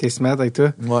correct, là. Il était smart avec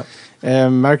toi. Ouais.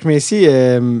 Marc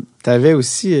Messier, t'avais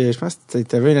aussi, je pense que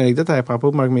t'avais une anecdote à propos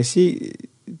de Marc Messier.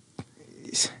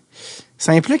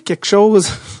 Ça implique quelque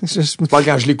chose. Tu parles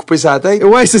quand je l'ai coupé sa tête?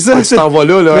 Ouais, c'est ça. Tu t'en vas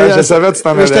là. Je savais que tu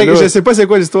t'en allais là. Je sais pas c'est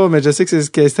quoi l'histoire, mais je sais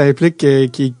que ça implique qu'il y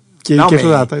ait quelque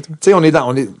chose dans la tête. Tu sais, on est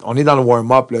dans le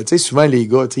warm-up, là. Tu sais, souvent, les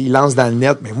gars, tu sais, ils lancent dans le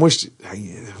net. Mais moi,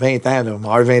 20 ans, là,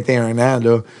 moi, 21 ans,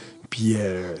 là. Puis,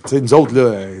 tu sais, nous autres,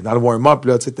 là, dans le warm-up,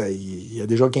 là, tu sais, il y a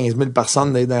déjà 15 000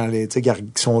 personnes, là, tu sais, qui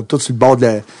sont toutes sur le bord de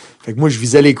la... Fait que moi, je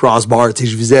visais les crossbars, tu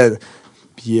sais, je visais...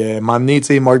 Puis, à un moment donné, tu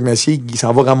sais, Marc Messier, il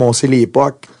s'en va ramasser les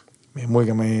pucks. Mais moi,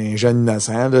 comme un jeune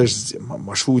innocent, là, je dis,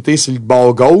 moi, je shootais sur le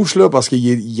bord gauche, là, parce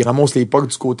qu'il ramasse les pucks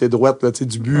du côté droit, là, tu sais,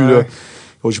 du but, là.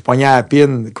 J'ai pogné à la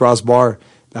pin, crossbar.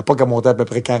 La puck a monté à peu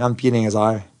près 40 pieds dans les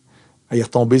airs. Il est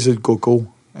retombé sur le coco.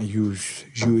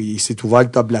 Il s'est ouvert le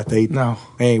top de la tête. Non.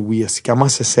 Ben oui, il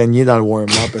commence à saigner dans le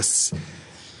warm-up. Ça,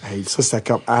 c'était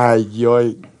comme, aïe,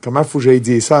 comment faut que j'aille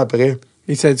dire ça après?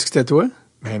 Et ça a dit que c'était toi?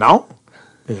 Ben non.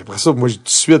 Et après ça, moi, tout de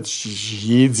suite,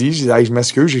 j'y ai dit, je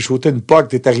m'excuse, j'ai shooté une puck,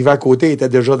 t'es arrivé à côté, il était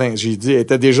déjà dans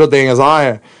les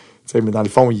airs. Tu sais, mais dans le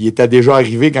fond, il était déjà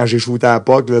arrivé quand j'ai shooté à la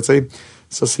puck, là, tu sais.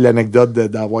 Ça, c'est l'anecdote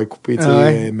d'avoir coupé, tu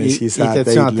sais, Messier sa tête.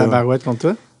 Était-tu en tabarouette contre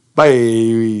toi?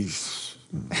 Ben,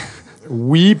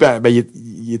 oui,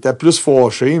 il était plus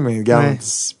fâché, mais regarde,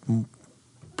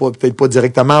 peut-être pas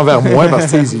directement envers moi, parce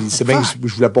que c'est bien que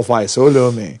je voulais pas faire ça,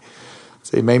 là, mais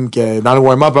c'est même que dans le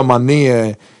warm-up, à un moment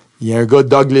donné, il y a un gars,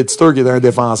 Doug Lidster, qui est un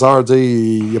défenseur, tu sais,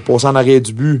 il a passé en arrière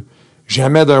du but.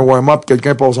 Jamais d'un warm-up,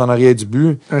 quelqu'un passe en arrière du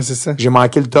but. Ah, c'est ça. J'ai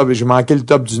manqué le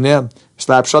top du net.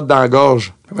 Slap shot dans la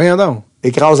gorge. Voyons donc.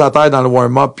 Écrase à terre dans le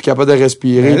warm-up, puis capable de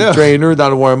respirer. Le trainer dans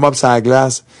le warm-up, ça la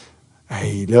glace.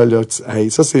 Hey,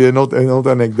 ça, c'est une autre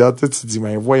anecdote. Tu te dis,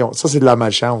 mais voyons, ça, c'est de la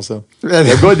malchance, ça.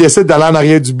 Le gars décide d'aller en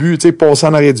arrière du but, tu sais, passer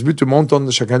en arrière du but, tout le monde tourne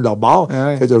chacun de leur bord.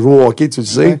 Tu joues au hockey, tu le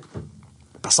sais.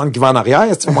 Personne qui va en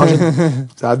arrière, tu manges.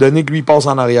 Ça a donné que lui, il passe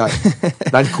en arrière.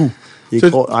 Dans le coup. Tu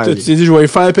t'es dit, je vais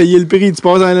faire payer le prix, tu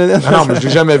passes dans la net. Non, mais je l'ai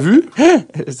jamais vu.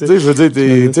 Tu sais, je veux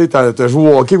dire, t'as joué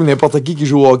au hockey ou n'importe qui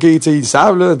joue au hockey, tu sais, ils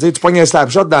savent, là. Tu pognes un slap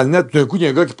shot dans le net, tout d'un coup, il y a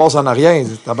un gars qui passe en arrière.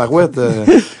 Tabarouette.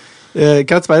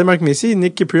 Quand tu parlais de Marc Messier,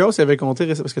 Nick Kyprios avait compté,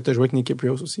 parce que t'as joué avec Nick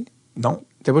Kyprios aussi. Non.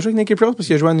 T'as pas joué avec Nick Kyprios parce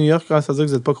qu'il a joué à New York, ça veut dire que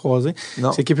vous n'êtes pas croisés.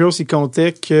 Non. C'est Kyprios, il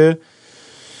comptait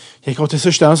ça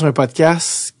justement sur un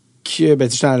podcast que,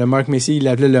 justement, le Marc Messier, il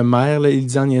l'appelait le maire, là, il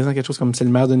disait en niaisant quelque chose comme c'est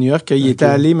le maire de New York, qu'il était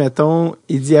allé, mettons,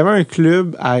 il dit, il y avait un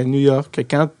club à New York que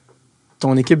quand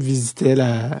ton équipe visitait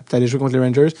t'allais jouer contre les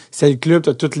Rangers, c'était le club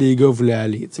que tous les gars voulaient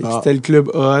aller, C'était le club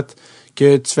hot,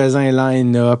 que tu faisais un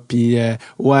line-up, puis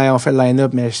on fait le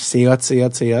line-up, mais c'est hot.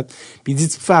 Puis il dit,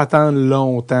 tu peux attendre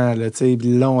longtemps, là,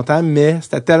 longtemps, mais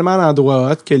c'était tellement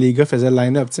l'endroit hot que les gars faisaient le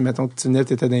line-up, mettons que tu venais,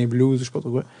 t'étais dans les Blues, je sais pas trop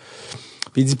quoi.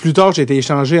 Puis il dit, plus tard, j'ai été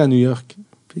échangé à New York.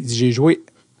 Puis il dit, j'ai joué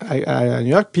à New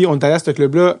York, puis on est allé à ce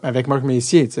club-là avec Marc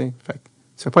Messier, tu sais. Fait que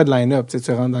tu fais pas de line-up,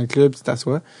 tu rentres dans le club, tu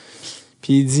t'assois.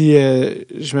 Puis il dit,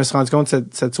 je me suis rendu compte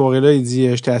cette soirée-là, il dit,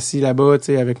 j'étais assis là-bas, tu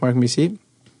sais, avec Marc Messier.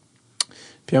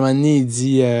 Puis à un moment donné, il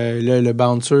dit, le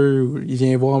bouncer, il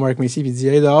vient voir Marc Messier, puis il dit,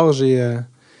 hey, dehors, j'ai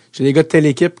des gars de telle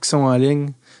équipe qui sont en ligne.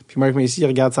 Puis Marc Messier, il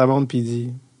regarde sa montre, puis il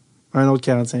dit, Un autre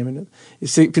 45 minutes.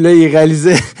 Puis là, il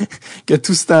réalisait que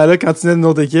tout ce temps-là, quand il venait de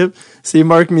notre équipe, c'est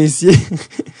Marc Messier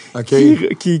OK.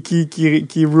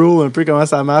 qui rule un peu comment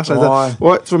ça marche.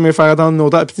 Ouais, tu vas me faire attendre une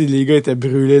autre heure. Puis les gars étaient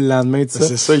brûlés le lendemain, tout ça.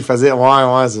 C'est ça, il faisait,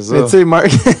 ouais, c'est ça. Mais tu sais, Marc...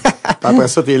 Puis après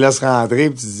ça, tu les laisses rentrer,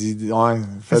 puis tu dis, ouais,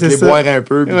 faites-les ça. boire un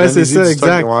peu. Puis Ouais, c'est ça,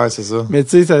 exact. Ouais, c'est ça. Mais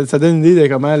tu sais, ça donne une idée de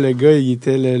comment le gars, il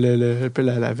était un peu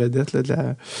la vedette là,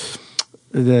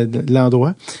 de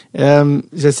l'endroit.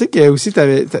 Je sais que aussi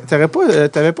t'avais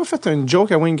pas fait une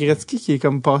joke à Wayne Gretzky qui est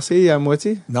comme passé à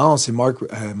moitié. Non, c'est Mark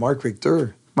Richter.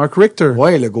 Mark Richter.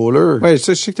 Ouais, le goaler. Ouais,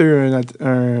 je sais que t'as eu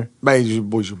un... Ben, j'ai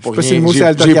pas pas si le mot c'est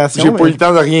altercation. J'ai pas eu le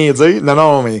temps de rien dire.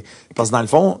 Non, mais parce que dans le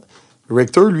fond,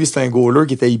 Richter, lui, c'était un goaler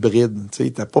qui était hybride. Tu sais, il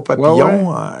était pas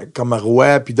papillon comme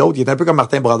Roy puis d'autres. Il était un peu comme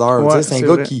Martin Brodeur. Ouais, c'est un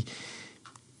gars qui... Tu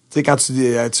sais, quand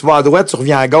tu vas à droite, tu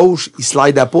reviens à gauche, il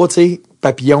slide à pas, tu sais,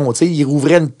 papillon. Tu sais, il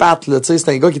rouvrait une patte, là. Tu sais,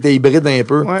 c'était un gars qui était hybride un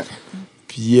peu. Ouais.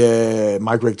 Puis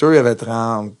Mike Richter, il avait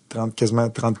quasiment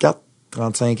 34,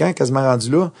 35 ans, quasiment rendu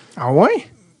là. Ah ouais?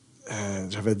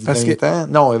 J'avais dit 20 ans.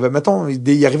 Non, mettons,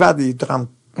 il arrivait à des 30.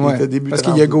 Ouais. Il était début Parce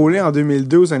 30. qu'il a gaulé en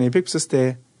 2002 aux Olympiques, puis ça,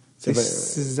 c'était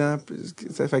 6 ans.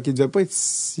 Ça fait qu'il devait pas être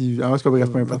si... En tout cas, bref,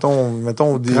 peu importe.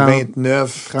 Mettons des 30,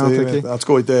 29. 30, okay. En tout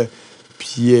cas, il était...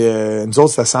 Puis nous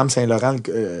autres, c'était Sam Saint-Laurent,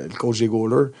 le coach des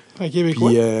goalers. Un Québécois?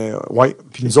 Puis, ouais.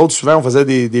 Puis nous autres, souvent, on faisait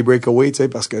des breakaways, tu sais,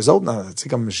 parce que les autres, tu sais,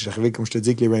 comme j'arrivais, comme je te dis,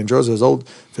 avec les Rangers, eux autres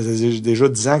faisaient déjà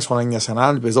 10 ans qu'ils sont en Ligue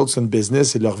nationale, puis les autres, c'est une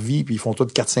business, c'est leur vie, puis ils font tous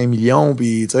 4-5 millions,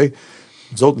 puis, tu sais,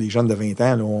 nous autres, les jeunes de 20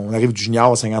 ans, là, on arrive du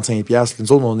junior à 55$.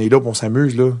 Nous autres, on est là, puis on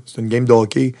s'amuse, là. C'est une game de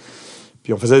hockey.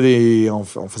 Puis on faisait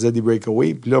des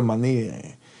breakaways, puis là, à un moment donné,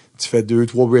 tu fais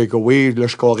 2-3 breakaways, là,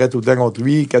 je courais tout le temps contre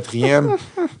lui, 4e.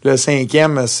 Le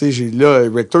 5e, là,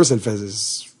 Richter, ça le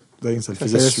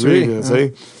faisait suer, tu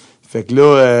sais. Fait que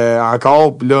là,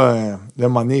 encore, puis là, à un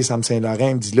moment donné, Sam Saint-Laurent,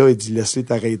 il me dit, laisse-les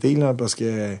t'arrêter, là, parce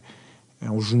que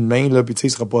on joue une main, là, puis tu sais,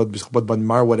 il sera pas de bonne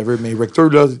humeur, whatever. Mais Richter,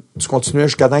 là, tu continuais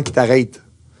jusqu'à temps qu'il t'arrête.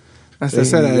 Ah, c'était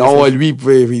ça, lui,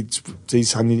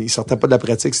 il sortait pas de la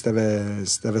pratique si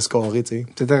t'avais scoré, tu sais.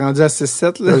 T'étais rendu à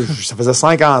 6-7, là? Ça faisait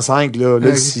 5-5, là. Là,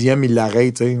 le 6e, il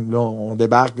l'arrête, tu sais. Là, on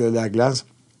débarque de la glace.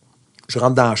 Je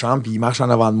rentre dans la chambre, puis il marche en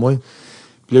avant de moi.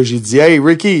 Puis là, j'ai dit, hey,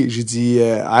 Ricky, j'ai dit,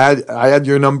 I had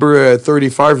your number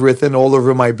 35 written all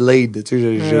over my blade.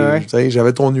 Tu sais,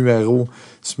 j'avais ton numéro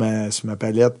sur ma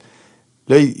palette.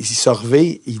 Là, il se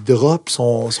revient, il drop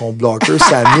son blocker,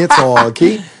 sa mythe, son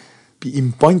hockey, puis il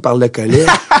me pogne par le collet.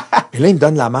 Et là, il me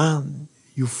donne la merde.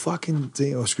 You fucking,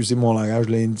 excusez mon langage,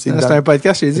 là. C'est un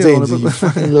podcast, j'ai dit. Il dit,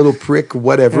 fucking little prick,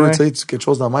 whatever, tu sais, quelque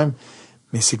chose de même.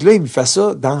 Mais c'est que là, il me fait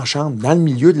ça dans la chambre, dans le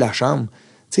milieu de la chambre.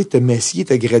 Tu sais, t'as Messier,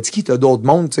 t'as Gretzky, t'as d'autres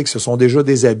mondes, tu sais, qui se sont déjà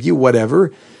déshabillés ou whatever.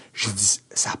 J'ai dit,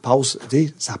 ça passe, tu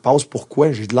sais, ça passe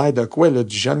pourquoi? J'ai de l'air de quoi, là,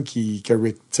 du jeune que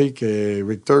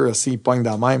Richter, aussi, il pogne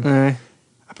dans le même. Ouais.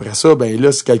 Après ça, ben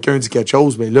là, si quelqu'un dit quelque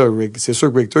chose, ben là, c'est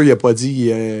sûr que Richter, il a pas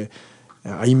dit,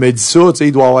 il m'a dit ça, tu sais,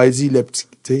 il doit avoir dit le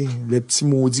petit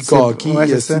maudit coquille. Ouais,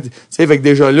 tu sais, fait que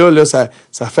déjà là, ça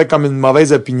fait comme une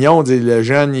mauvaise opinion. Le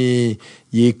jeune, il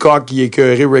est coq, il est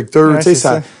écœuré Richter. Ouais, tu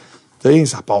sais,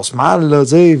 ça passe mal, là,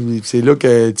 tu sais. C'est là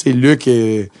que, tu sais, Luc,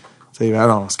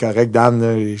 non, c'est correct, Dan,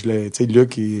 là,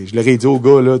 Luc, je l'aurais dit au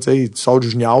gars, là, tu sais, tu sors du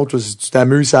junior, tu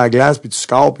t'amuses à la glace, puis tu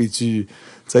scores, puis tu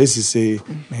sais,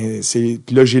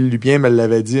 puis là, Gilles Lupien me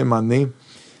l'avait dit à un moment donné.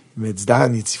 Il m'a dit,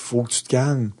 Dan, il faut que tu te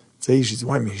calmes. Tu sais, j'ai dit,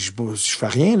 ouais, mais je fais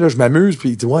rien, là, je m'amuse. Puis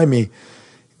il dit, ouais, mais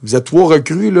vous êtes 3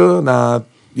 recrues, là,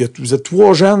 vous êtes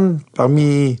 3 jeunes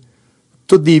parmi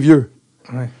tous des vieux.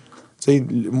 Ouais. Tu sais,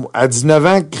 à 19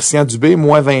 ans, Christian Dubé,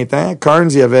 moi, 20 ans. Kearns,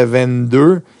 il avait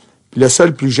 22. Puis le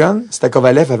seul plus jeune, c'était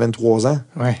Kovalev à 23 ans.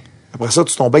 Ouais. Après ça,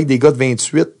 tu tombais avec des gars de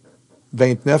 28,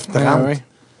 29, 30. Ouais.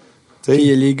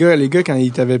 Puis les gars, quand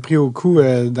ils t'avaient pris au cou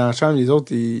dans la chambre, les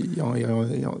autres,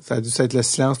 ça a dû être le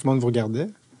silence, tout le monde vous regardait.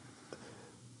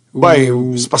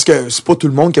 C'est parce que c'est pas tout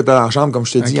le monde qui était dans la chambre, comme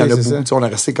je te dis. Il y en a beaucoup. On est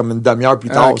resté comme une demi-heure plus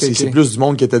tard. C'est plus du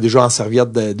monde qui était déjà en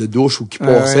serviette de douche ou qui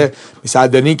passait. Mais ça a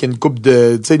donné qu'il y a une couple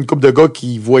de gars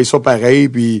qui voyaient ça pareil.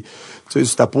 Puis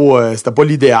c'était pas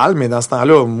l'idéal, mais dans ce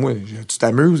temps-là, moi, tu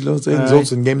t'amuses, là. Nous autres,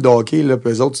 c'est une game de hockey, là.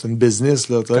 Puis eux autres, c'est une business,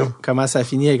 là. Comment ça a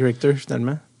fini avec Richter,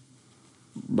 finalement?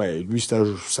 Ben, lui, ça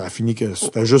a fini que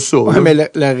c'était juste ça. Ouais, mais le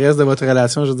reste de votre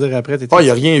relation, je veux dire, après, t'étais... il n'y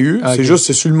a rien eu. Okay.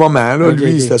 C'est sur le moment, là.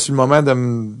 Lui, c'était sur le moment de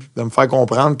me faire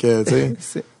comprendre que, tu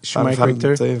sais, je suis Mike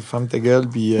Richter. Ferme ta gueule,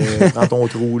 puis prends ton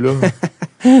trou, là.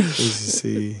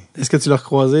 Est-ce que tu l'as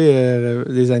recroisé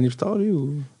des années plus tard, lui, ou?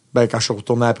 Ben, quand je suis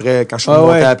retourné après, quand je suis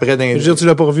monté après dans... Je veux dire, tu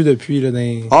l'as pas revu depuis, là,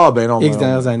 dans ben non. X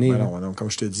dernières années. Ben non,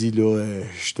 comme je te dis, là,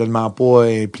 je suis tellement pas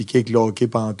impliqué avec le hockey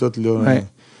pantoute, là. Ouais.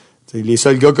 T'sais, les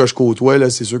seuls gars que je côtoie, là,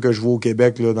 c'est ceux que je vois au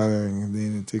Québec, là,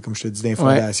 comme je te dis,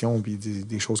 d'infondation, puis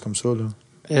des choses comme ça, là.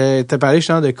 T'as parlé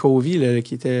justement de Covey, là,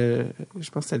 qui était, je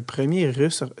pense que c'était le premier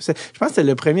Russe. Je pense que c'était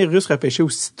le premier Russe repêché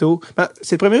aussitôt.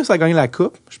 C'est le premier Russe à gagner la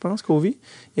Coupe, je pense, Covey.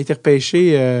 Il a été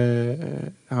repêché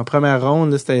en première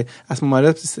ronde. Là, c'était à ce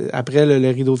moment-là, après le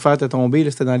rideau de fer était tombé,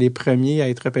 là, c'était dans les premiers à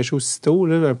être repêché aussitôt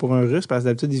là, pour un Russe, parce que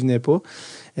d'habitude, il venait pas.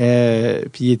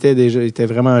 Puis il était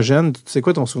vraiment jeune. Tu sais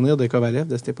quoi ton souvenir de Kovalev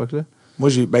de cette époque-là? Moi,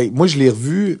 je l'ai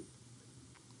revu.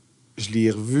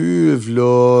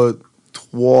 Là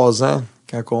 3 ans.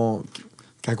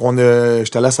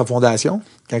 J'étais allé à sa fondation,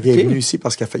 quand il est venu ici,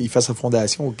 parce qu'il fait sa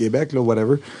fondation au Québec, là,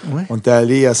 whatever. Ouais. On était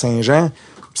allé à Saint-Jean,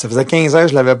 puis ça faisait 15 ans que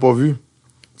je l'avais pas vu.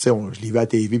 Tu sais, je l'ai vu à la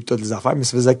TV et toutes les affaires, mais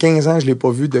ça faisait 15 ans que je l'ai pas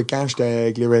vu de quand j'étais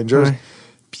avec les Rangers. Ouais.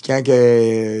 Puis quand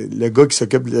le gars qui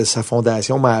s'occupe de sa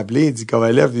fondation m'a appelé, il dit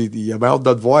Kovalev, il a bien hâte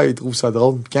de te voir, il trouve ça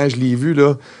drôle. Puis quand je l'ai vu,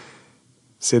 là,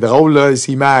 c'est drôle, là.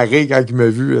 Il m'a arrêté quand il m'a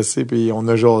vu, tu sais, puis on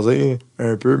a jasé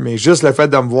un peu. Mais juste le fait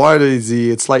de me voir, là, il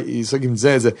dit, it's like, c'est ça qu'il me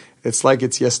disait, il dit, it's like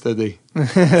it's yesterday.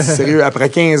 Sérieux,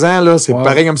 après 15 ans, là, c'est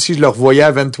pareil comme si je le revoyais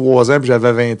à 23 ans puis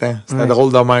j'avais 20 ans. C'était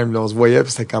drôle de même, là. On se voyait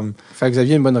puis c'était comme... Fait que vous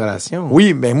aviez une bonne relation.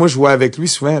 Oui, mais moi, je jouais avec lui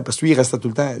souvent, parce que lui, il restait tout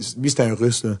le temps. Lui, c'était un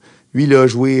Russe, là. Lui, il a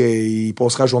joué, il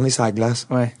passera la journée sur la glace.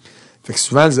 Ouais. Fait que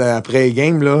souvent, après les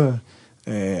games, là,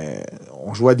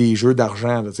 on jouait à des jeux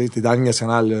d'argent. Tu sais, t'es dans la Ligue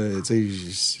nationale. Là,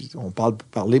 on parle pour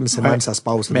parler, mais c'est même ça se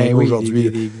passe. Mais oui,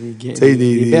 aujourd'hui.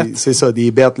 C'est ça,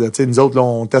 des bêtes. Là, nous autres, là,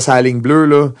 on était sur la ligne bleue.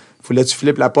 Là, fallait que tu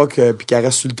flippes la puck puis qu'elle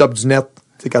reste sur le top du net.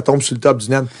 Qu'elle tombe sur le top du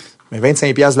net. Mais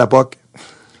 25$ la puck.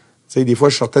 Des fois,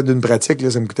 je sortais d'une pratique,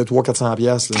 là, ça me coûtait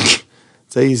 300-400$.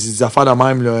 C'est des affaires de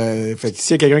même. Là, fait que,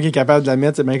 s'il y a quelqu'un qui est capable de la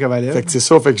mettre, c'est bien Kovalev. Fait que c'est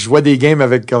ça. Fait que je vois des games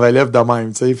avec Kovalev de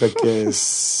même. Fait que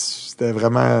c'était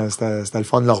vraiment... C'était le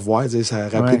fun de le revoir. Ça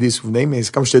rappelait des souvenirs. Mais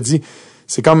c'est comme je te dis,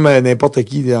 c'est comme n'importe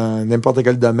qui dans n'importe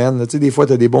quel domaine. Là. Des fois,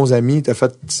 tu as des bons amis, tu as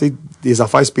fait des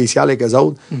affaires spéciales avec eux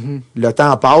autres. Mm-hmm. Le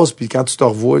temps passe, puis quand tu te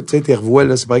revois, tu te revois,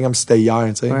 là, c'est pareil comme si c'était hier.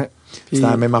 Ouais. C'était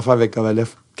la même affaire avec Kovalev.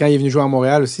 Quand il est venu jouer à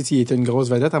Montréal aussi, il était une grosse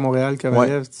vedette à Montréal,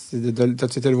 Kovalev. Ouais.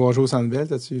 T'as-tu été le voir jouer au Centre Bell?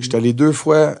 J'étais allé 2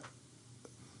 fois.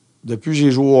 Depuis que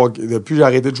j'ai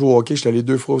arrêté de jouer au hockey, j'étais allé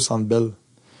 2 fois au Centre Bell.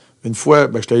 Une fois,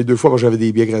 j'étais allé 2 fois parce que j'avais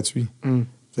des billets gratuits. Mm.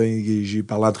 J'ai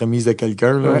par l'entremise de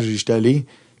quelqu'un, là, j'étais allé.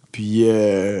 Puis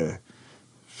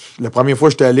la première fois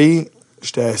que j'étais allé,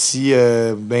 j'étais assis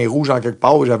bien rouge en quelque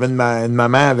part. J'avais une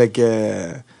maman avec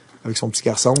son petit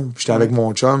garçon. Puis j'étais avec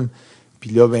mon chum. Puis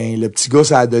là, le petit gars,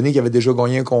 ça a donné qu'il avait déjà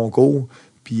gagné un concours.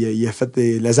 Puis il a fait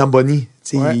la Zamboni.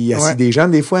 Il assit des gens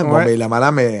des fois. Bon, la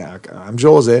madame, elle me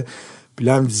jasait. Puis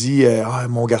là, elle me dit,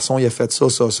 mon garçon, il a fait ça.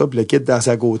 Puis le kid était assis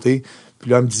à côté.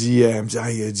 Puis là, elle me dit,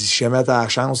 si jamais t'as la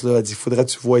chance, là, elle dit, faudrait que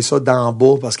tu vois ça d'en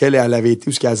bas. Parce qu'elle avait été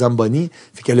jusqu'à Zamboni.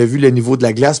 Fait qu'elle a vu le niveau de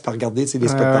la glace pour regarder, les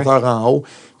spectateurs en haut.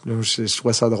 Puis là, je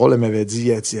trouvais ça drôle. Elle m'avait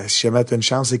dit, si jamais t'as une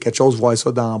chance, c'est quelque chose, voir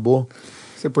ça d'en bas.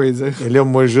 C'est pas y dire. Et là,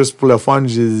 moi, juste pour le fun,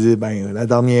 j'ai dit, la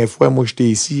dernière fois, moi, j'étais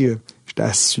ici, j'étais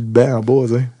assis sur le banc en bas,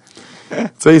 tu sais. Tu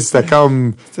sais, c'était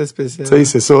comme... C'était spécial. Tu sais,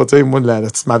 c'est ça. Tu sais, moi, la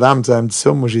petite madame, elle me dit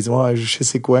ça. Moi, j'ai dit, je sais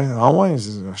c'est quoi. Ah ouais,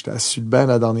 j'étais assis sur le banc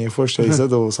la dernière fois. J'étais ça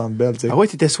au Centre Bell, tu sais. Ah ouais,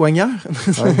 t'étais soigneur?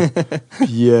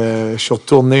 Puis, je suis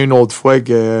retourné une autre fois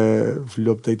que,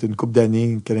 là, peut-être une couple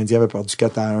d'années, le Canadien avait perdu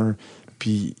 4-1.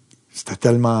 Puis, c'était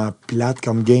tellement plate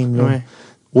comme game, là. Ouais.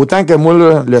 Autant que moi,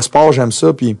 là, le sport, j'aime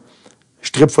ça. Puis,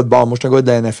 je trippe football. Moi, je suis un gars de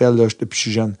la NFL, là, depuis que je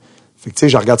suis jeune. Fait que, tu sais,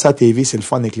 je regarde ça à la TV, c'est le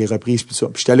fun avec les reprises, puis ça.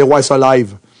 Puis, j'étais allé voir ça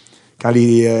live. Quand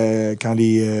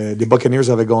les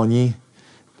Buccaneers avaient gagné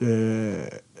le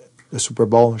Super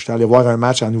Bowl, j'étais allé voir un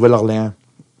match à Nouvelle-Orléans.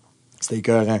 C'était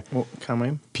écœurant. Oh, quand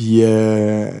même. Puis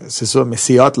c'est ça, mais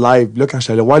c'est hot live. Là, quand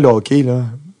j'étais allé voir le hockey, là,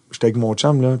 j'étais avec mon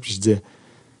chum, là, puis je disais,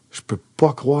 je peux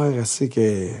pas croire assez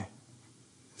que...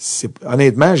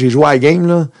 Honnêtement, j'ai joué à la game,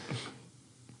 là,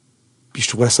 puis je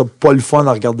trouvais ça pas le fun de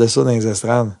regarder ça dans les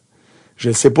estrades. Je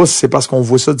ne sais pas si c'est parce qu'on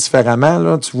voit ça différemment.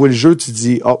 Là. Tu vois le jeu, tu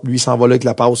dis, lui, il s'en va là avec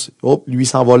la passe. Lui, il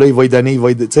s'en va là, il va y donner,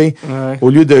 tu sais. Ouais.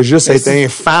 Au lieu de juste être un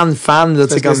fan, là,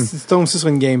 tu sais, comme. Si tu tombes aussi sur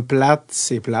une game plate,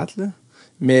 c'est plate, là.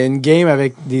 Mais une game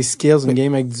avec des skills, une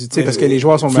game avec du, tu sais, parce que les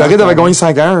joueurs sont meilleurs. Floride avait gagné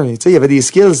 5-1. Tu sais, il y avait des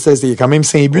skills, il y a quand même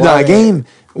 5 buts dans la game.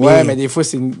 Ouais, mais des fois,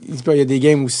 il y a des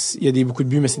games où il y a beaucoup de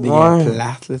buts, mais c'est des games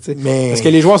plates, là, tu sais. Parce que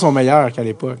les joueurs sont meilleurs qu'à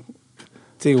l'époque.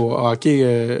 Tu sais, au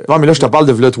hockey... Non, mais là, je te parle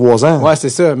de 3 ans. Ouais, c'est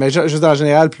ça. Mais juste en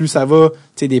général, plus ça va, tu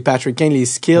sais, des Patrick Kane, les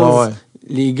skills,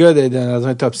 les gars dans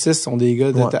un top 6 sont des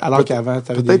gars, alors qu'avant,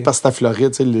 t'avais peut-être parce que c'était Floride,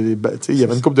 tu sais, il y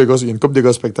avait une couple de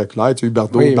gars, spectaculaires, tu sais,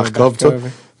 Huberdeau, Barkov, tout ça.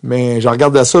 Mais je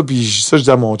regardais ça, puis je dis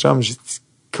à mon chum, j'ai dit,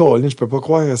 Colin, je peux pas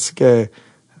croire que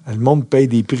Le monde paye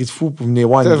des prix de fou pour venir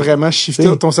voir. T'as vraiment shifté.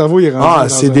 T'sais, Ton cerveau, il est rendu. Ah,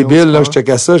 c'est débile, là. Je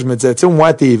checkais ça. Je me disais, tu sais, au moins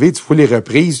à TV, tu vois les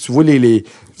reprises, tu vois les...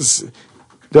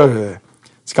 Là,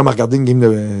 c'est comme à regarder une game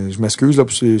de... Je m'excuse, là,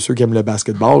 pour ceux qui aiment le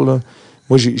basketball, là.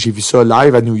 Moi, j'ai vu ça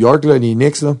live à New York, là, les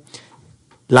Knicks, là.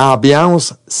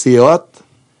 L'ambiance, c'est hot.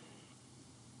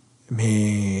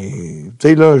 Mais, tu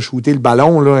sais, là, shooter le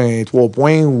ballon, là, un 3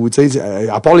 points, ou, tu sais,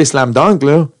 à part les slam dunk,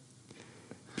 là.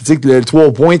 Puis, tu sais, que le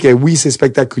 3 points, que oui, c'est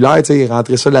spectaculaire, tu sais,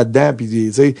 rentrer ça là-dedans, puis,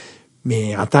 tu sais,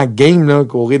 mais en tant que game, là,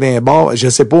 courir dans les bars, je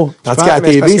sais pas. Tandis qu'à la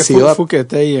TV, c'est hot. Il faut que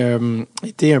tu aies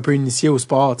été un peu initié au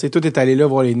sport. Tu sais, toi, t'es allé là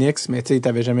voir les Knicks, mais tu sais,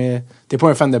 t'avais jamais... T'es pas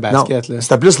un fan de basket, non, là.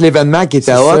 c'était plus l'événement qui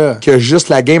était hot ça. que juste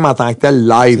la game en tant que telle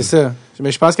live. C'est ça.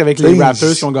 Mais je pense qu'avec les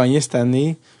Raptors qui ont gagné cette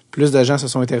année, plus de gens se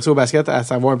sont intéressés au basket à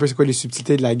savoir un peu c'est quoi les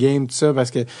subtilités de la game, tout ça,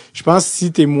 parce que je pense que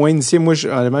si t'es moins initié, moi,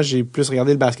 honnêtement, j'ai plus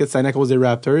regardé le basket cette année à cause des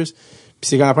Raptors, puis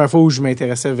c'est quand la première fois où je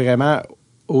m'intéressais vraiment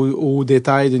aux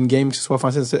détails d'une game, que ce soit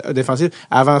offensive ou défensive.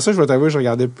 Avant ça, je vais t'avouer, je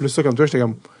regardais plus ça comme toi, j'étais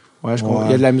comme, ouais, je comprends.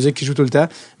 Il y a de la musique qui joue tout le temps,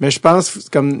 mais je pense,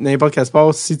 comme n'importe quel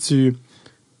sport, si tu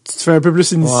te fais un peu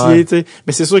plus initié, tu sais.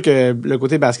 Mais c'est sûr que le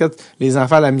côté basket, les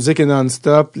enfants, la musique est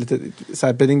non-stop,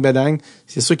 ça péding bedang.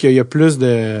 C'est sûr qu'il y a plus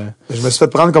de... Je me suis fait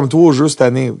prendre comme toi au jeu cette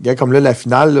année. Regarde, comme là, la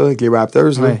finale, là, avec les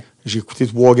Raptors, là, j'ai écouté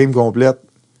 3 games complètes.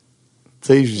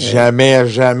 Tu sais, jamais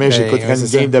j'écouterais une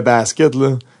game de basket,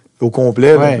 là, au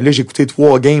complet. Là, j'ai écouté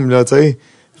 3 games, là, tu sais.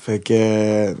 Fait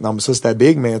que, non, mais ça, c'était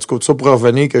big, mais en tout cas, tout ça pour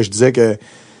revenir que je disais que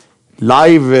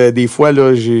live, des fois,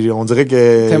 là, on dirait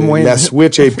que la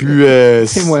Switch est plus...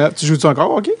 Tu joues-tu encore,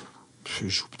 OK? Je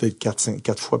joue peut-être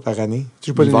 4 fois par année.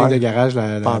 Tu joues pas une ligue de garage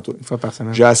une fois par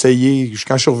semaine? J'ai essayé.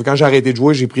 Quand j'ai arrêté de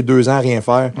jouer, j'ai pris 2 ans à rien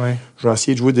faire. Ouais. J'ai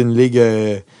essayé de jouer d'une ligue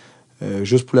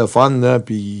juste pour le fun, là,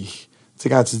 puis... Tu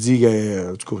sais, quand tu dis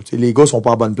que, en tout cas, les gars sont pas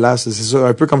en bonne place, c'est ça,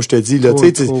 un peu comme je te dis, là,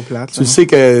 tu sais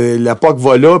que la POC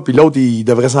va là, puis l'autre, il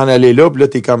devrait s'en aller là, puis là,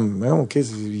 t'es comme, OK,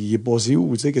 il est passé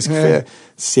où, tu sais, qu'est-ce qu'il fait?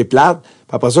 C'est plate.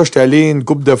 Puis après ça, j'étais allé une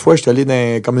couple de fois, j'étais allé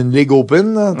dans comme une ligue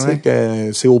open, là, tu sais,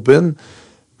 que c'est open.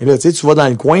 Mais là, tu sais, tu vas dans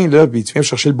le coin, là, puis tu viens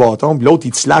chercher le bâton, puis l'autre,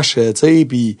 il te slash, tu sais,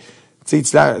 puis, tu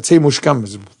sais, moi, je suis comme,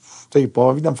 tu sais, pas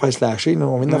envie de me faire slasher, là,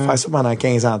 on vient de faire ça pendant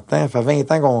 15 ans de temps, ça fait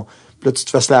 20 ans qu'on... Puis là, tu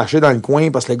te fais slasher dans le coin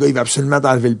parce que le gars, il va absolument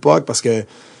t'enlever le puck parce que, tu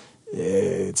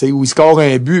sais, où il score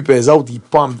un but, puis les autres, ils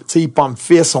pompent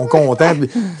fils, sont contents.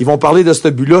 Ils vont parler de ce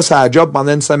but-là, ça a job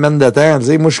pendant une semaine de temps. Tu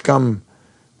sais, moi, je suis comme,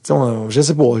 tu sais, je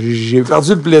sais pas, j'ai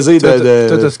perdu le plaisir de...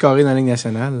 Toi, t'as scoré dans la Ligue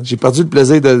nationale. J'ai perdu le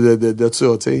plaisir de ça,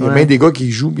 tu sais. Il y a même des gars qui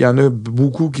jouent, puis il y en a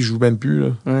beaucoup qui jouent même plus, là.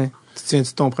 Ouais. Tu te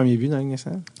souviens-tu de ton premier but dans la Ligue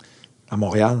nationale? À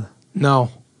Montréal. Non.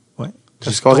 Ouais.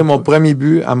 J'ai scoré mon premier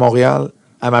but à Montréal.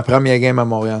 À ma première game à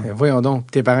Montréal. Voyons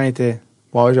donc, tes parents étaient...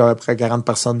 Ouais, j'avais près 40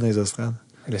 personnes dans les estrades.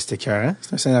 Là, c'était écœurant.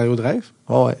 C'est un scénario de rêve.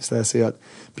 Ouais, c'était assez hot.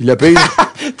 Puis le pire...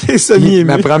 T'es semi-ému.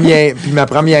 Ma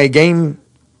première game,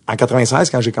 en 96,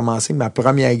 quand j'ai commencé, ma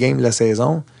première game de la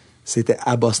saison, c'était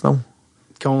à Boston.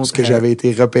 Parce que j'avais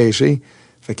été repêché.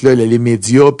 Fait que là, les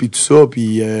médias, puis tout ça,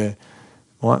 puis...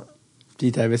 ouais.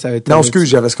 Puis ça avait été... Non, excuse,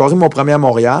 j'avais scoré mon premier à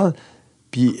Montréal.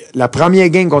 Puis la première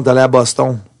game qu'on est allé à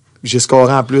Boston, j'ai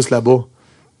scoré en plus là-bas.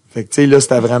 Fait que, tu sais, là,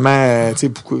 c'était vraiment,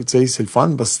 tu sais, c'est le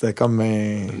fun parce que c'était comme,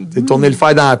 tourner le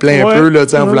fer dans la plein un peu, là,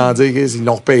 tu sais, en voulant dire qu'ils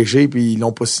l'ont repêché puis ils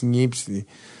l'ont pas signé puis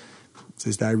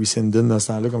c'était Harry Sindon dans ce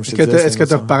temps-là, comme je te disais. Est-ce que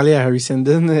tu as reparlé à Harry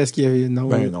Sindon? Est-ce qu'il y avait, non?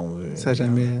 Ben, non. Ça n'a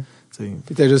jamais,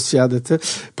 t'étais juste fier de ça.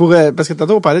 Parce que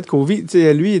tantôt, on parlait de Covey, tu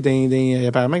sais, lui,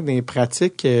 apparemment que dans les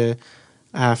pratiques,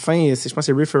 à la fin, je pense que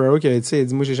c'est Ray Ferraro qui avait dit, il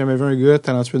dit, moi, j'ai jamais vu un gars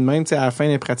talentueux de même, tu sais, à la fin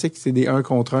des pratiques, c'est des 1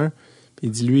 contre 1. Il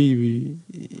dit, lui,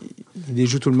 il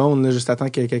déjoue tout le monde, là, juste attend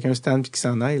que quelqu'un stand puis qu'il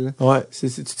s'en aille. Là. Ouais. Tu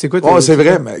sais quoi? Oh, c'est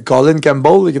vrai. Mais Colin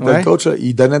Campbell, qui était le coach, là,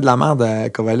 il donnait de la merde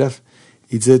à Kovalev.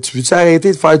 Il disait, tu veux-tu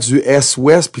arrêter de faire du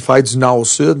Est-Ouest puis faire du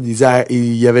Nord-Sud?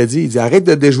 Il avait dit, arrête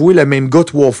de déjouer le même gars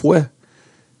 3 fois.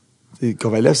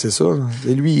 Kovalev, c'est ça.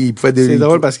 Et lui, il pouvait... C'est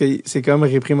drôle parce que c'est comme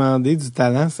réprimandé du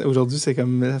talent. Aujourd'hui, ça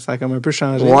a comme un peu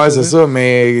changé. Ouais, c'est ça,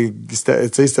 mais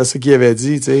c'était ça qu'il avait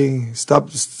dit, tu sais.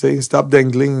 Stop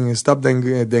dangling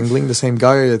the same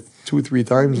guy 2-3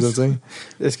 times, tu sais.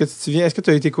 Est-ce que tu te souviens, est-ce que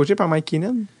tu as été coaché par Mike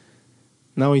Keenan?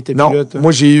 Non, il était plus là, toi.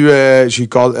 Moi, j'ai eu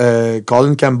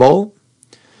Colin Campbell.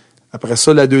 Après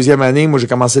ça, la deuxième année, moi, j'ai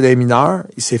commencé les mineurs.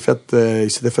 Il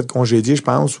s'était fait congédier, je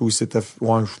pense, ou il s'était...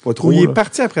 Ouais, je sais pas trop. Oui, il est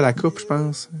parti après la coupe, je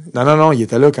pense. Non, il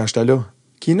était là quand j'étais là.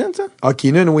 Keenan, ça? Ah,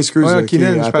 Keenan, oui, excuse. Ouais,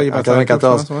 Keenan, je parle, il est parti en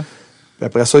 94. Puis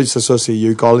après ça, c'est ça, il y a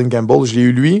eu Colin Campbell, je l'ai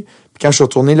eu lui. Puis quand je suis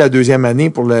retourné la deuxième année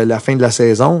pour la fin de la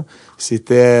saison,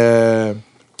 c'était...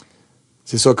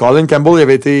 c'est ça, Colin Campbell,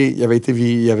 il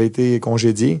avait été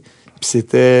congédié. Puis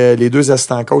c'était les 2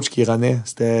 assistants coachs qui renaient.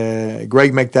 C'était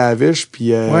Greg McTavish,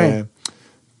 puis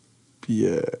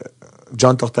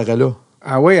John Tortorella.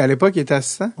 Ah oui, à l'époque, il était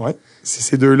assistant. Ouais. C'est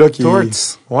ces deux-là qui... Torts.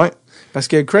 Ouais. Parce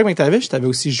que Craig McTavish, t'avais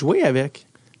aussi joué avec.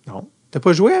 Non. T'as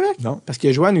pas joué avec? Non. Parce qu'il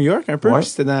a joué à New York un peu, Ouais. puis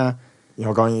c'était dans... Ils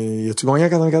ont gagné... As-tu gagné en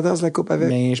 94 la Coupe avec?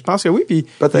 Mais je pense que oui, puis il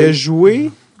Peut-être. a joué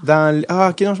dans... Ah,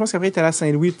 OK, non, je pense qu'après, il était allé à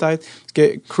Saint-Louis, peut-être. Parce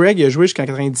que Craig, il a joué jusqu'en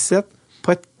 97,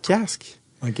 pas de casque.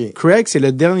 OK. Craig, c'est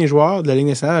le dernier joueur de la Ligue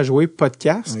nationale à jouer pas de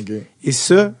casque. OK. Et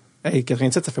ça,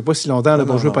 97, ça fait pas si longtemps là,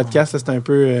 pour jouer pas de casque. C'est un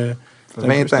peu... Ça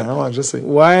fait 20 ans, ouais, je sais.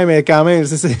 Ouais, mais quand même,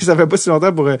 ça fait pas si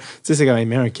longtemps pour... tu sais, c'est quand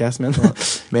même un casque, man.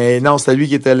 Mais non, c'était lui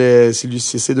qui était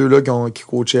c'est ces deux-là qui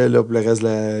coachaient là, pour le reste,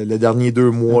 le dernier 2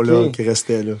 mois OK. là, qui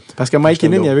restaient là. Parce que Mike J'étais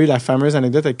Kinnan, là. il y avait eu la fameuse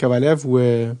anecdote avec Kovalev où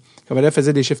Kovalev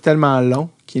faisait des chiffres tellement longs.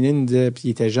 Kinnan disait, puis il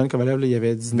était jeune, Kovalev, là, il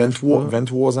avait 19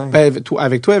 23 ans. Ben,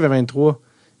 avec toi, il avait 23.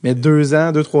 Mais 3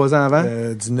 ans avant,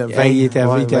 19, 20. il était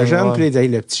jeune, ouais. puis là, il disait, hey,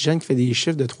 le petit jeune qui fait des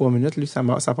chiffres de 3 minutes, lui, ça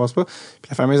passe pas. Puis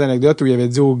la fameuse anecdote où il avait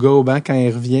dit au gars au banc, quand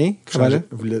il revient, Kovalev,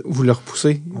 vous le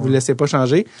repoussez, vous le laissez pas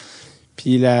changer.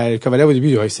 Puis le Kovalev, au début,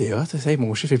 il dit, c'est hot, ça,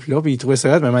 mon chiffre est plus là, puis il trouvait ça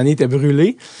hot, mais à un moment donné, il était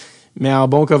brûlé. Mais en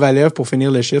bon Kovalev, pour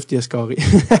finir le shift, il a scoré.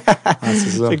 Ah,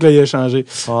 c'est ça. Fait que là, il a changé.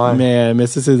 Ouais. Mais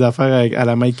ça, c'est des affaires à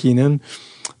la Mike Keenan.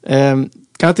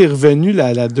 Quand t'es revenu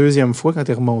la deuxième fois, quand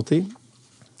t'es remonté,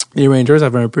 les Rangers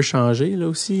avaient un peu changé, là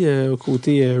aussi, au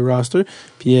côté roster.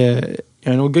 Puis, il y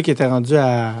a un autre gars qui était rendu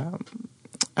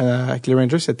avec les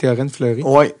Rangers, c'était Théorène Fleury.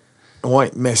 Ouais.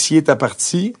 Ouais. Messier était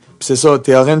parti. Puis c'est ça,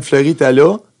 Théorène Fleury était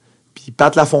là. Puis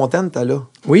Pat Lafontaine était là.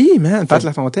 Oui, man, Pat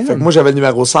Lafontaine. Fait que moi, j'avais le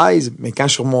numéro 16, mais quand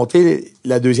je suis remonté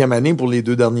la deuxième année pour les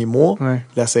 2 derniers mois, Ouais.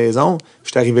 la saison, je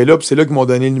suis arrivé là, puis c'est là qu'ils m'ont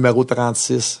donné le numéro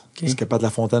 36. OK. Parce que Pat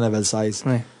Lafontaine avait le 16.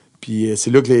 Ouais. Puis c'est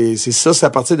là que c'est à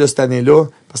partir de cette année-là.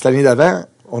 Parce que l'année d'avant,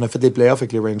 on a fait des playoffs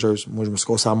avec les Rangers. Moi, je me suis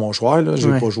cassé à mon choix, là. J'ai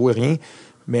Ouais. pas joué rien.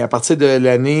 Mais à partir de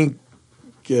l'année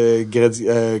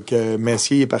que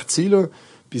Messier est parti, là,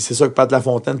 puis c'est ça que Pat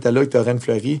Lafontaine était là, avec Théorène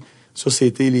Fleury. Ça,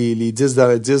 c'était les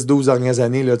 10-12 dernières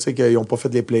années, là, tu sais, qu'ils n'ont pas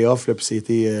fait les playoffs, là, puis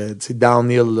c'était, tu sais,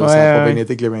 downhill, là, ça n'a pas bien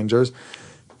été avec les Rangers.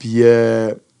 Puis,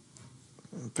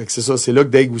 fait que c'est ça, c'est là que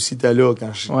Dave aussi était là,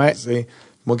 quand je, Ouais. tu sais,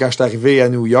 moi, quand je suis arrivé à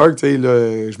New York, tu sais,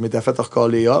 là, je m'étais fait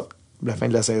recaller up, la fin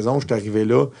de la saison, je suis arrivé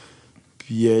là,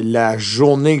 puis la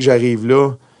journée que j'arrive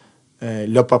là,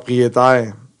 le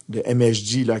propriétaire de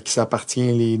MSG, là, qui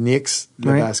s'appartient, les Knicks,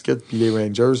 le Ouais. basket, puis les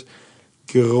Rangers,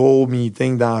 gros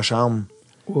meeting dans la chambre.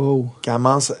 Wow.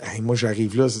 Commence, moi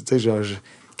j'arrive là, tu sais, je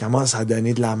commence à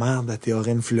donner de la merde à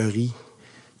Théorène Fleury.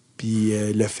 Puis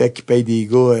le fait qu'il paye des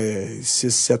gars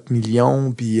 6-7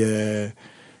 millions, puis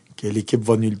que l'équipe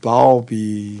va nulle part,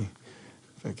 puis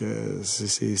fait que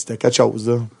c'était quelque chose,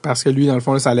 là. Parce que lui, dans le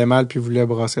fond, là, ça allait mal, puis il voulait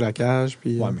brasser la cage,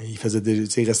 puis... Ouais, mais il faisait déjà,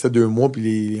 tu sais, il restait 2 mois,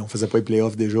 puis on faisait pas les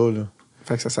playoffs déjà, là.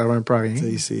 Fait que ça servait un peu à rien.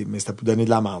 Tu sais, mais c'était pour donner de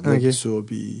la merde, là, Ok. tout ça,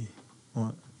 puis... Ouais.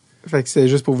 Fait que c'est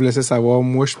juste pour vous laisser savoir,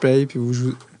 moi, je paye, puis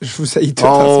je vous haïs tout.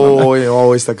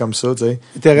 Oui, c'était comme ça, tu sais.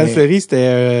 Théorène Mais- Fleury,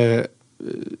 c'était...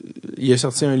 il a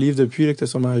sorti un livre depuis là, que tu as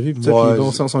sûrement vu, puis Ouais,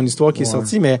 dont son histoire qui est ouais.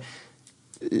 sortie, mais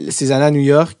ces années à New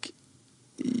York,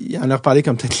 il en a reparlé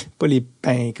comme peut-être pas les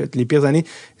pires années.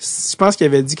 Je pense qu'il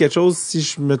avait dit quelque chose, si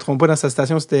je me trompe pas dans sa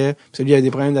citation, c'était... Parce que lui, il avait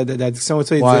des problèmes d'addiction, et tout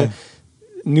ça, il Ouais. disait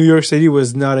 « New York City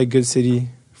was not a good city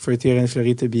for Théorène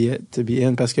Fleury to be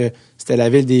in » parce que c'était la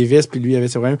ville des vices, puis lui, il avait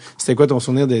ses problèmes. C'était quoi ton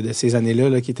souvenir de ces années-là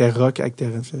là, qui étaient rock avec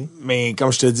Théorène Fleury? Mais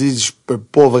comme je te dis, je peux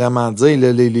pas vraiment dire. Là,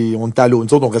 on était nous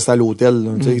autres, on restait à l'hôtel.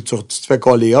 Là, tu sais, tu te fais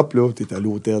coller up, là, t'es à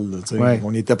l'hôtel. Là, tu sais. Ouais.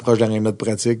 On était proche de l'aréna de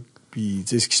pratique. Puis,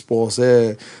 tu sais, ce qui se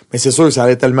passait. Mais c'est sûr, ça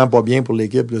allait tellement pas bien pour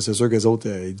l'équipe. Là, c'est sûr que les autres,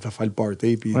 ils devaient faire le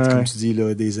party. Puis, Ouais. comme tu dis,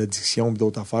 là, des addictions, puis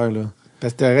d'autres affaires. Là.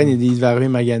 Parce que Théorène, il devait arriver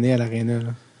magané à l'aréna, là.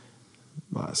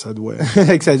 Ben, ça doit.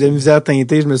 Avec sa misère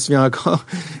teintée, je me souviens encore.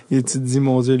 Et tu te dis,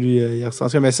 mon Dieu, lui, il ressent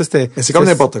ça. Mais ça, c'était... Mais c'est comme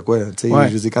n'importe quoi. Tu sais, Ouais.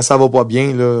 je veux dire, quand ça va pas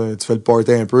bien, là, tu fais le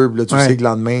party un peu. Puis là, tu Ouais. sais que le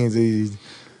lendemain, tu sais,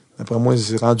 d'après moi,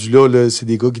 c'est rendu là, c'est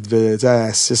des gars qui devaient, tu sais,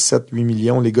 à 6, 7, 8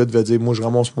 millions, les gars devaient dire, moi, je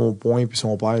ramasse mon point, puis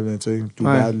son père, ben, tu sais, tout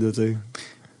Ouais. bad, là, tu sais.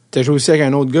 T'as joué aussi avec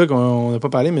un autre gars qu'on n'a pas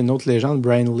parlé, mais une autre légende,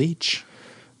 Brian Leach.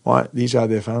 Ouais, déjà à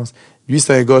la défense. Lui,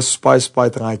 c'est un gars super,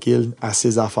 super tranquille à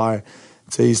ses affaires.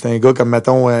 Tu sais, c'est un gars comme,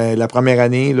 mettons, la première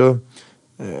année, là,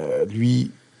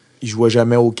 lui, il jouait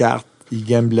jamais aux cartes, il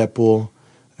gamblait pas.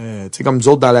 Tu sais, comme nous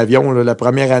autres dans l'avion, là, la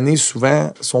première année,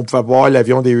 souvent, si on pouvait voir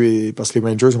l'avion parce que les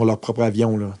Rangers ont leur propre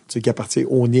avion, là, tu sais, qui appartient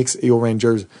aux Knicks et aux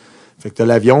Rangers. Fait que t'as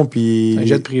l'avion, puis... Un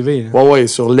jet privé, là. Ouais,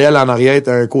 sur l'aile en arrière,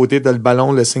 t'as un côté, t'as le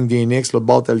ballon, le signe des Knicks, l'autre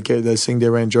bord, t'as le signe des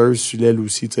Rangers, sur l'aile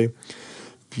aussi, tu sais.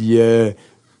 Puis, tu sais,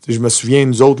 je me souviens,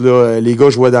 nous autres, là, les gars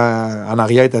jouaient en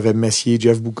arrière, t'avais Messier,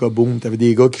 Jeff Boucaboum, t'avais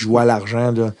des gars qui jouaient à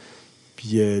l'argent, là.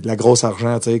 Puis, de la grosse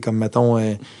argent, tu sais, comme, mettons,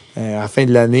 à la fin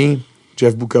de l'année,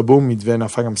 Jeff Boucaboum, il devait en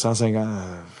faire comme 150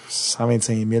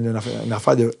 125 000, une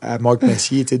affaire à Marc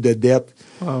Messier, tu sais, de dette.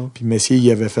 Wow. Puis Messier,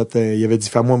 il avait dit,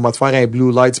 fais-moi, on va te faire un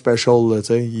Blue Light Special, là, tu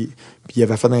sais. Puis il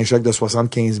avait fait un chèque de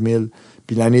 75 000.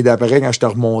 Puis l'année d'après, quand j'étais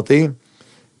remonté,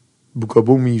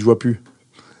 Boukaboum, il jouait plus.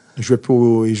 Il jouait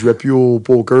plus au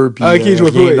poker. Puis, il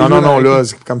jouait pas. Non, là,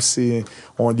 c'est comme si...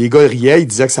 les gars riaient, ils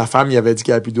disaient que sa femme, il avait dit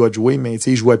qu'il avait plus le droit de jouer, mais tu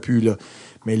sais, il jouait plus, là.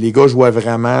 Mais les gars jouaient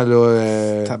vraiment,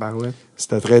 là... Tabarouette.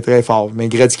 C'était très, très fort. Mais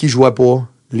Gretzky jouait pas.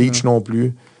 Leach non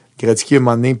plus. Gretzky, à un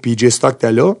moment donné, PJ Stock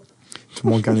était là. Tout le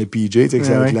monde connaît PJ, tu sais,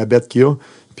 c'est avec la bête qu'il a.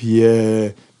 Puis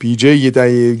PJ,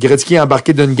 Gretzky a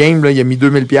embarqué d'une game, là, il a mis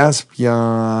 2000$, puis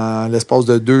en l'espace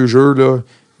de 2 jeux, là,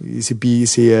 c'est PJ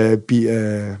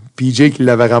qui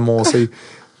l'avait ramassé.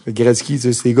 Gretzky,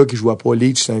 c'est des gars qui jouaient pas.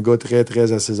 Leach, c'est un gars très,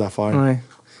 très à ses affaires. Ouais.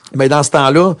 Mais dans ce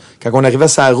temps-là, quand on arrivait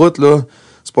sur la route, là,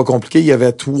 c'est pas compliqué, il y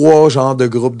avait 3 genres de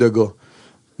groupes de gars.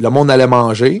 Le monde allait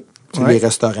manger, les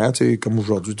restaurants, comme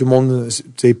aujourd'hui. Tout le monde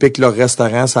pique leur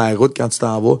restaurant sur la route quand tu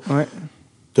t'en vas. Ouais.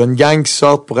 T'as une gang qui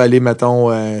sort pour aller, mettons,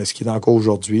 ce qui est encore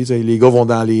aujourd'hui. Les gars vont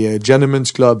dans les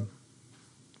Gentlemen's Club.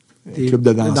 Des club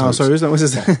de danseuses. Oui, c'est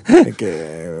ça. Fait que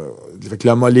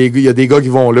là, il y a des gars qui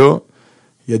vont là.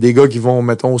 Il y a des gars qui vont,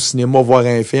 mettons, au cinéma voir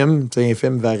un film. Un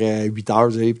film vers 8 heures,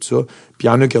 tout ça. Puis il y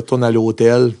en a qui retournent à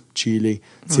l'hôtel, chiller.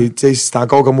 C'est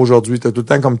encore comme aujourd'hui. T'as tout le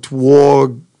temps comme 3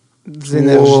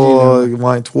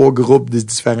 groupes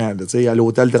différents. À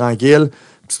l'hôtel tranquille,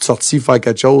 petite sortie, faire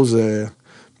quelque chose.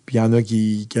 Puis il y en a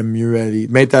qui aiment mieux aller.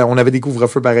 Mais on avait des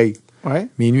couvre-feux pareil. Ouais.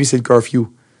 Minuit, c'est le curfew.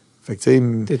 Fait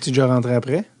que, t'es-tu déjà rentré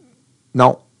après?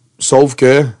 Non. Sauf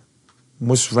que,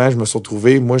 moi, souvent, je me suis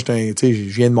retrouvé. Moi, je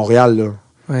viens de Montréal, là.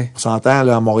 Ouais. On s'entend,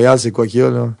 là, à Montréal, c'est quoi qu'il y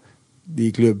a, là?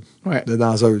 Des clubs de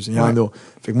danseuses. Il y en a.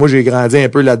 Fait que moi, j'ai grandi un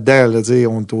peu là-dedans, là,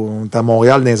 on est à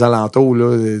Montréal, dans les alentours,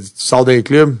 là. Tu sors d'un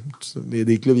club,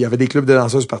 il y avait des clubs de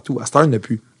danseuses partout. À cette heure, il n'y en a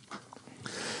plus.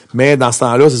 Mais dans ce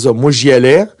temps-là, c'est ça. Moi, j'y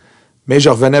allais, mais je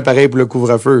revenais pareil pour le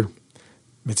couvre-feu.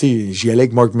 Mais tu sais, j'y allais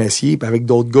avec Marc Messier, puis avec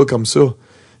d'autres gars comme ça.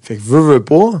 Fait que veux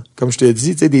pas, comme je te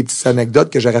dis, tu sais, des petites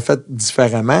anecdotes que j'aurais faites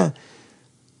différemment.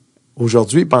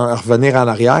 Aujourd'hui, pour en revenir en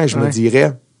arrière, je me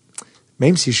dirais,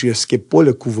 même si je skip pas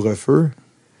le couvre-feu,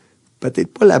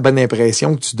 peut-être pas la bonne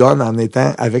impression que tu donnes en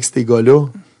étant avec ces gars-là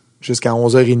jusqu'à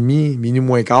 11h30, minuit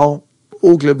moins quart,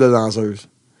 au club de danseuses.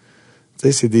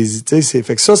 Tu sais,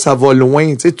 fait que ça va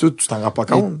loin, tu sais, tu t'en rends pas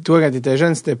compte. Et toi, quand t'étais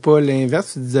jeune, c'était pas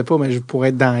l'inverse, tu te disais pas, mais pour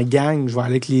être dans la gang, je vais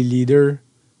aller avec les leaders,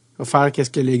 faire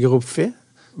qu'est-ce que les groupes font.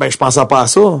 Ben, je pensais pas à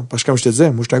ça, parce que comme je te disais,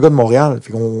 moi, j'étais un gars de Montréal,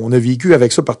 fait qu'on a vécu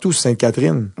avec ça partout sur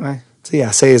Sainte-Catherine. Ouais. Tu sais,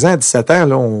 à 16 ans, 17 ans,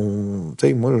 là, on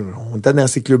était dans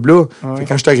ces clubs-là. Ouais. Fait que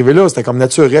quand je suis arrivé là, c'était comme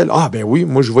naturel. Ah, ben oui,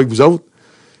 moi, je vois avec vous autres.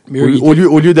 Mais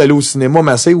Au lieu d'aller au cinéma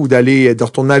massé ou de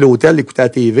retourner à l'hôtel, écouter la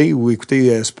TV ou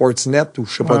écouter Sportsnet ou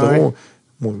je sais pas trop,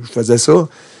 moi, je faisais ça.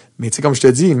 Mais tu sais, comme je te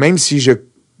dis, même si je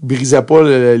brisais pas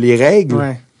les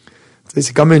règles,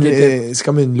 c'est comme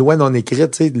une loi non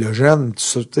écrite, tu sais, le jeune,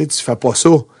 tu fais pas ça.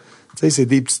 Tu sais, c'est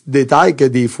des petits détails que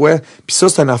des fois, puis ça,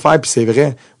 c'est une affaire, puis c'est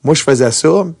vrai. Moi, je faisais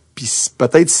ça, puis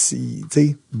peut-être, tu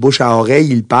sais, bouche à oreille,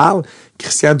 il parle.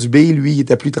 Christian Dubé, lui, il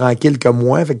était plus tranquille que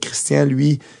moi. Fait que Christian,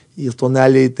 lui, il retournait à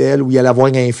l'hôtel ou il allait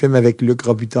voir un film avec Luc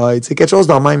Robitaille. Tu sais, quelque chose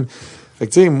de même. Fait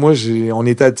que, tu sais, moi, on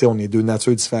est deux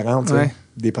natures différentes,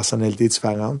 des personnalités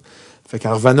différentes. Fait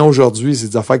qu'en revenant aujourd'hui, c'est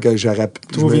des affaires que j'aurais...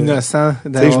 Trouve innocent.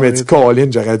 Tu sais, je me dis, Colin,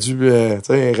 j'aurais dû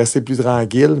rester plus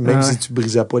tranquille, même si tu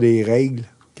brisais pas les règles.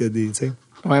 Que des, tu sais.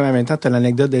 Ouais, mais en même temps, t'as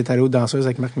l'anecdote d'être allé aux danseuses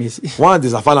avec Marc Messier. Ouais,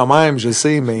 des affaires la même, je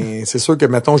sais, mais c'est sûr que,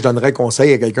 mettons, je donnerais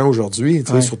conseil à quelqu'un aujourd'hui,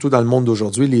 tu sais, surtout dans le monde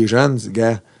d'aujourd'hui, les jeunes,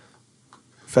 gars,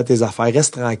 fais tes affaires,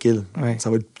 reste tranquille. Ouais. Ça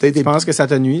va peut-être... Tu penses que ça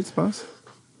te nuit, tu penses?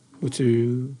 Ou tu...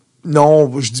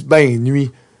 Non, je dis, nuit.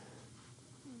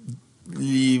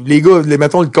 Les gars,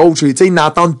 mettons le coach, tu sais, ils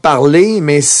n'entendent parler,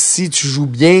 mais si tu joues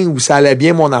bien ou ça allait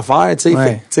bien mon affaire, tu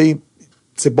sais,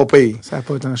 c'est pas pire. Ça n'a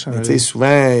pas tant changé. Tu sais,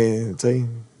 souvent, tu sais,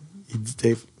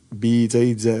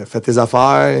 il disait, fais tes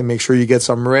affaires, make sure you get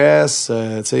some rest, tu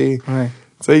sais. Ouais.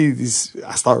 Tu sais,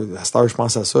 à cette heure, je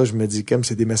pense à ça, je me dis, comme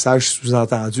c'est des messages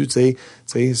sous-entendus, tu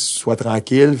sais, sois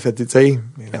tranquille, tu sais,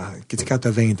 quand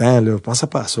t'as 20 ans, là, pense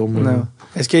pas à ça, moi. Non.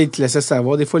 Est-ce qu'ils te laissaient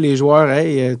savoir, des fois, les joueurs,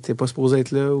 hey, t'es pas supposé être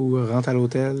là, ou rentre à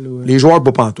l'hôtel, ou... Les joueurs,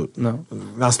 pas pantoute. Non.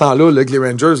 Dans ce temps-là, là, les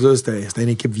Rangers, là, c'était une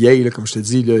équipe vieille, là, comme je te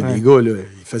dis, là, les gars, là,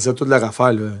 ils faisaient toute leur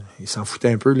affaire, là. Ils s'en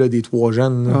foutaient un peu, là, des 3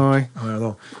 jeunes, là. Ouais.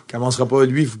 Non. Il commencera pas,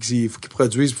 lui, il faut qu'il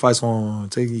produise pour faire son,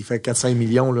 tu sais, il fait 4-5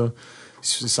 millions, là.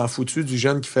 Il s'en foutu du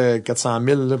jeune qui fait 400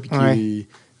 000, là, puis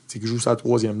qui joue sa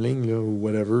 3e ligne, là, ou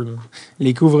whatever, là.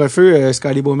 Les couvre-feux,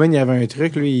 Scotty Bowman, il y avait un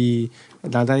truc, lui,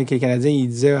 dans le temps des Canadiens, il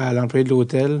disait à l'employé de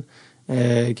l'hôtel,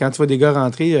 quand tu vois des gars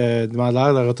rentrer,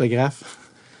 demande-leur leur autographe.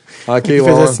 OK, Il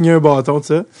ouais. faisait signer un bâton, tout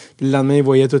ça. Puis le lendemain, il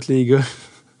voyait tous les gars.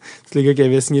 Tous les gars qui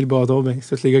avaient signé le bâton, ben,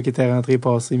 c'est tous les gars qui étaient rentrés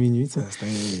passé minuit, tu sais.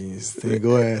 C'était un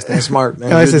gars, c'était un smart.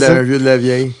 Ouais, Un vieux de la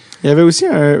vieille. Il y avait aussi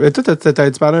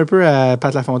toi, tu parlais un peu à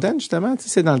Pat Lafontaine, justement. Tu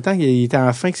sais, dans le temps, il était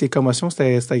en fin que ses commotions,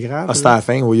 c'était grave. Ah, c'était à la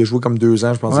fin. Ouais, il a joué comme 2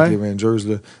 ans, je pense, Ouais. avec les Rangers,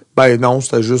 là. Ben, non,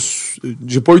 c'était juste,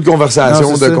 j'ai pas eu de conversation,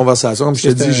 Non, c'est ça. Comme je te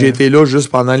C'était- dis, j'ai été là juste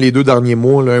pendant les 2 derniers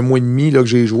mois, là, 1 mois et demi, là, que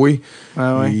j'ai joué.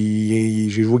 Ouais. J'ai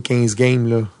joué 15 games,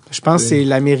 là. Je pense que c'est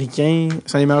l'Américain,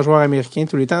 c'est un des meilleurs joueurs américains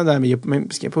tous les temps, mais il a, même,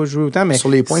 parce qu'il n'a pas joué autant, mais. Sur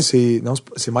les points, c'est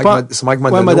Mike, Pas- c'est Mike Ouais,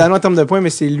 Modano. Modano en termes de points, mais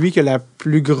c'est lui qui a la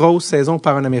plus grosse saison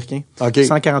par un Américain. OK.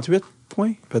 148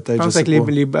 points. Je Peut-être, je pense sais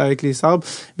avec pas. avec les Sabres.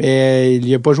 Mais il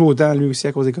n'a pas joué autant, lui aussi,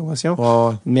 à cause des commotions.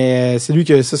 Ouais. Mais c'est lui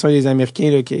que ce sont les Américains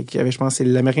là, qui avait, je pense, c'est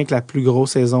l'Américain qui a la plus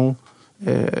grosse saison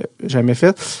jamais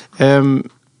faite. Un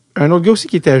autre gars aussi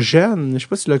qui était jeune, je sais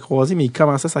pas si tu l'as croisé, mais il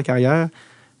commençait sa carrière,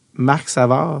 Marc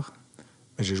Savard.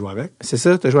 Mais j'ai joué avec. C'est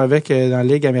ça, tu as joué avec dans la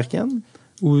Ligue américaine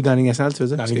ou dans la Ligue nationale, tu veux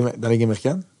dire? Dans la Ligue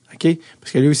américaine. OK.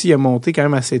 Parce que lui aussi, il a monté quand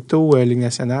même assez tôt Ligue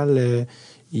nationale.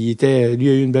 Lui, il a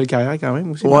eu une belle carrière quand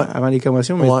même aussi, Ouais. avant les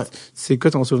commotions. Mais Ouais. c'est quoi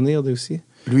ton souvenir de aussi?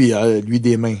 Lui,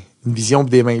 des mains. Une vision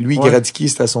des mains. Lui, Ouais. Gretzky,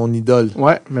 c'était son idole.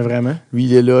 Ouais, mais vraiment. Lui,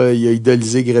 il est là, il a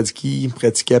idolisé Gretzky, il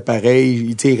pratiquait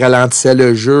pareil, il ralentissait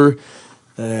le jeu.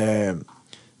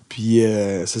 Puis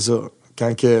c'est ça.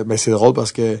 Ben, c'est drôle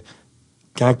parce que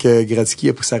quand que Gretzky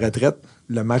a pris sa retraite,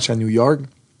 le match à New York,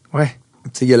 Ouais.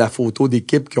 il y a la photo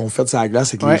d'équipe qui ont fait sa glace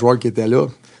avec Ouais. les joueurs qui étaient là.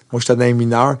 Moi, j'étais dans les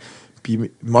mineurs. Puis,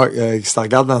 si tu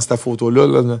regardes dans cette photo-là,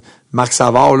 là, Marc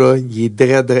Savard, là, il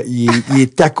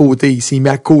est à côté. Il s'est mis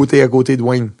à côté de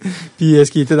Wayne. Puis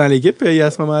est-ce qu'il était dans l'équipe à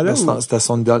ce moment-là? ou- C'était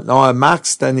son idole. Non, Marc,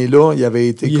 cette année-là, il avait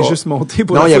été... Il est juste monté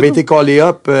pour Non, la il avait photo? été callé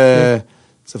up.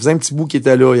 Ça faisait un petit bout qu'il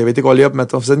était là. Il avait été callé up,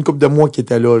 mettons. Ça faisait une couple de mois qu'il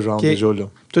était là, genre, Ok. déjà, là.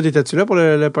 Toi, étais-tu là pour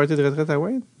le party de retraite à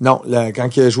Wayne? Non,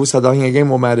 quand il a joué sa dernière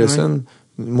game au Madison,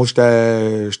 moi,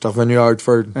 j'étais revenu à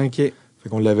Hartford. OK. Fait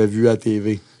qu'on l'avait vu à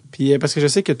TV. Puis parce que je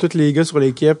sais que tous les gars sur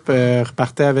l'équipe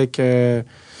repartaient avec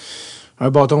un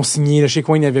bâton signé. Là, je sais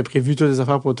que Wayne avait prévu toutes les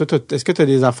affaires pour toi. Est-ce que tu as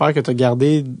des affaires que tu as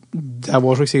gardées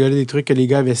d'avoir joué avec ces gars-là, des trucs que les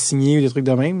gars avaient signés ou des trucs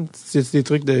de même? C'est des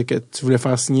trucs que tu voulais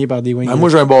faire signer par des Wayne? Ben, moi,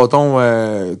 j'ai un bâton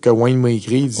que Wayne m'a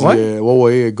écrit. Il dit, Ouais?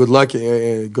 ouais, good luck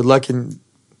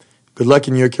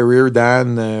in your career,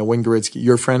 Dan, Wayne Gretzky.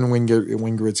 Your friend, Wayne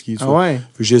Gretzky. Ah ouais?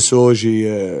 J'ai ça,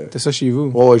 j'ai... T'as ça chez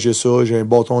vous? Ouais, j'ai ça. J'ai un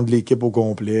bâton de l'équipe au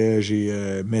complet. J'ai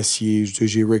Messier,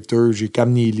 j'ai Richter, j'ai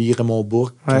Cam Neely, Raymond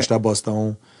Bourque, quand Ouais. j'étais à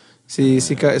Boston. C'est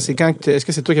quand est-ce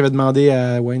que c'est toi qui avais demandé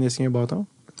à Wayne de signer un bâton?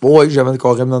 Ouais, j'avais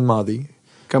carrément demandé.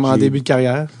 Comme en J'ai- début de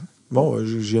carrière? Bon,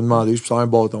 j'ai demandé, je un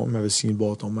bâton. Il m'avait signé le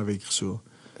bâton, il m'avait écrit ça.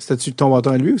 C'était-tu ton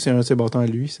bâton à lui ou c'est un de ses bâtons à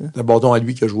lui, ça? Le bâton à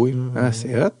lui qui a joué. Là. Ah,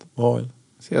 c'est hot. Ouais.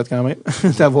 C'est hot quand même.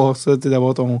 D'avoir ça,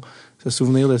 d'avoir ce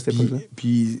souvenir de cette époque-là.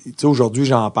 Puis tu sais, aujourd'hui,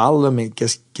 j'en parle, là, mais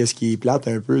qu'est-ce qui est plate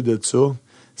un peu de ça,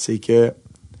 c'est que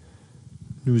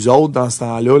nous autres, dans ce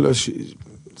temps-là, là,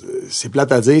 c'est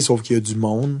plate à dire, sauf qu'il y a du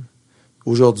monde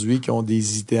aujourd'hui qui ont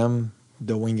des items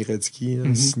de Wayne Gretzky là,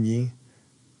 Mhm. signés.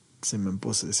 C'est même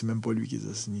pas lui qui les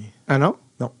a signés. Ah non?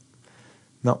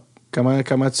 Non. Comment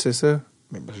tu sais ça?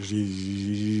 Mais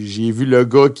j'ai vu le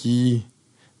gars qui...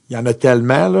 Il y en a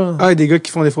tellement, là. Ah, il y a des gars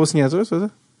qui font des fausses signatures, c'est ça?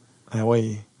 Ah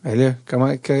ouais. Ben là,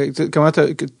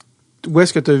 où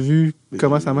est-ce que tu as vu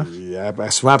comment ça marche?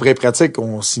 Souvent, après pratique,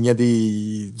 on signait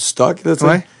du stock, là, tu sais.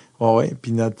 Ouais. Ouais.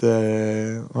 Puis notre...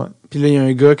 ouais. Puis là, il y a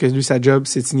un gars que lui, sa job,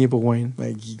 c'est de signer pour Wayne.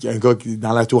 Ben, un gars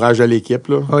dans l'entourage de l'équipe,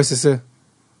 là. Ouais, c'est ça.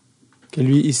 Que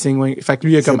lui, il signe Wayne. Fait que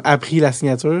lui, il a comme appris la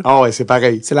signature. Ah ouais, c'est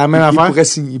pareil. C'est la même affaire.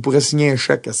 Il pourrait signer un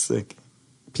chèque à ce...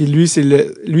 Puis lui,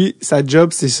 sa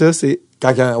job, c'est ça, c'est...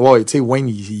 Ouais, tu sais, Wayne,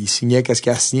 il signait qu'est-ce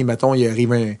qu'il a signé. Mettons, il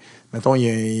arrive il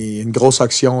y a une grosse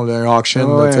auction, là, un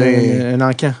auction, là, tu sais. un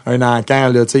encan. Un encan,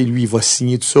 là, tu sais, lui, il va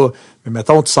signer tout ça. Mais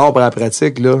mettons, tu sors pour la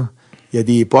pratique, là, il y a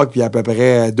des époques, puis il y a à peu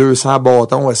près 200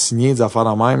 bâtons à signer, des affaires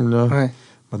de même, là. Ouais.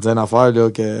 On va dire une affaire,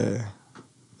 là, que...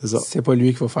 C'est ça. C'est pas lui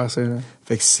qu'il faut faire ça, là.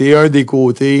 Fait que c'est un des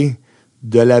côtés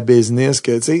de la business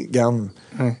que, tu sais, regarde...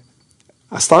 Ouais.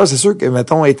 À cette heure, c'est sûr que,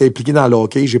 mettons, être impliqué dans le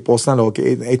hockey, j'ai passé dans le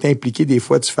hockey, être impliqué, des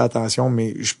fois, tu fais attention,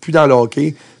 mais je suis plus dans le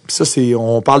hockey. Puis ça,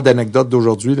 on parle d'anecdotes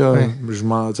d'aujourd'hui, là. Ouais. Tu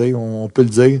sais, on peut le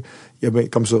dire. Il y a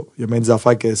comme ça. Il y a bien des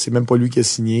affaires que c'est même pas lui qui a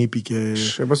signé, puis que...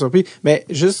 Je suis pas surpris. Mais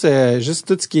juste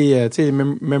tout ce qui est, tu sais,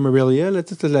 memorabilia, là,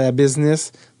 toute la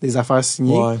business des affaires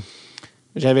signées. Ouais.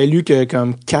 J'avais lu que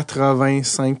comme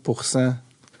 85%,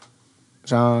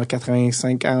 genre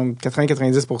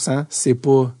 80-90%, c'est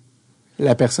pas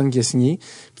la personne qui a signé. Puis,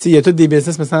 tu sais, il y a toutes des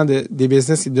business maintenant, des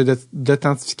business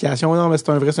d'authentification. Non, mais c'est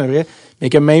un vrai. Mais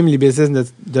que même les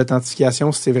business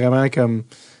d'authentification, c'est vraiment comme...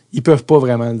 ils peuvent pas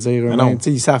vraiment le dire eux-mêmes. non. Tu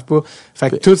sais, ils savent pas. Fait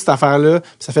que toute cette affaire-là,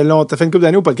 ça fait longtemps, ça fait une couple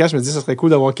d'années au podcast, je me dis, ça serait cool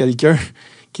d'avoir quelqu'un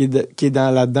qui est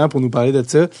dans là-dedans pour nous parler de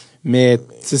ça. Mais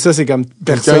c'est ça, c'est comme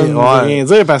personne ne veut rien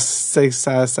dire parce que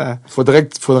ça. Faudrait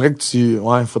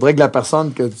que la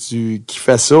personne qui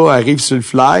fait ça arrive sur le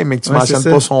fly, mais que tu mentionnes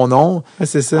pas son nom. Ouais,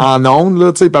 c'est ça. En ondes,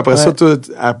 là, tu sais, puis après ça, tu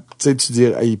sais, tu dis,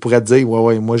 il pourrait te dire,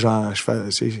 moi,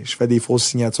 je fais des fausses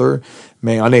signatures.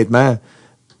 Mais honnêtement,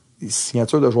 les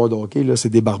signatures de joueurs de hockey, là, c'est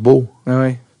des barbeaux.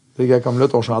 Ouais. Tu sais, comme là,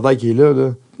 ton chandail qui est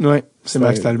là. Ouais. C'est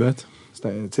Max Talbot.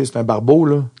 C'est un barbeau,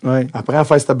 là. Ouais. Après, à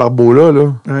faire ce barbeau-là,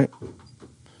 là. Ouais.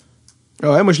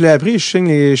 Ouais, moi, je l'ai appris.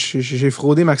 J'ai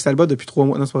fraudé Max Talbot depuis 3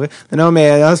 mois. Non, c'est pas vrai. Non,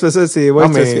 mais non, c'est pas ça. C'est, ouais,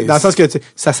 c'est dans le sens que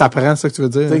ça s'apprend, ça que tu veux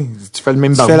dire. Tu fais le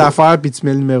même tu barbeau. fais l'affaire puis tu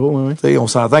mets le numéro. Ouais. Tu sais, on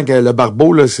s'entend que le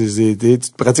barbeau, là, tu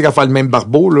te pratiques à faire le même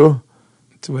barbeau, là.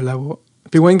 Tu vas l'avoir.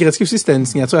 Puis Wayne Gretzky aussi, c'était une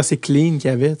signature assez clean qu'il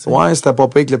y avait. Tu sais. Ouais, c'était pas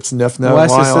pire avec le petit 9-9. Ouais,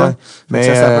 c'est ça. Mais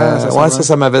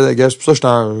ça m'avait. C'est pour ça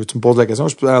que tu me poses la question. En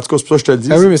tout cas, c'est pour ça que je te le dis.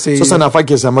 Ah oui, mais ça, c'est une affaire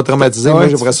que ça m'a traumatisé. Ouais,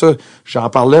 moi, après ça, j'en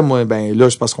parlais, moi, ben là,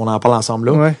 c'est parce qu'on en parle ensemble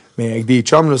là. Ouais. Mais avec des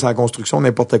chums, là, sur la construction,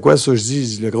 n'importe quoi, ça, je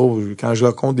dis, le gros, quand je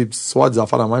raconte des petites histoires, des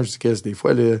affaires de même, je dis que des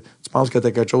fois, là, tu penses que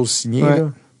t'as quelque chose signé, là.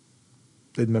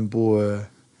 Peut-être même pas.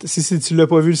 Si tu l'as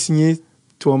pas vu le signer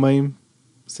toi-même.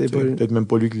 C'est peut-être même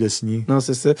pas lui qui l'a signé. Non,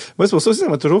 c'est ça. Moi, c'est pour ça aussi, ça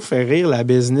m'a toujours fait rire la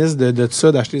business de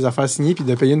ça, d'acheter des affaires signées puis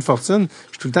de payer une fortune.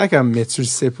 Je suis tout le temps comme, mais tu le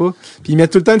sais pas. Puis ils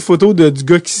mettent tout le temps une photo du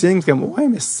gars qui signe, comme, ouais,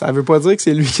 mais ça veut pas dire que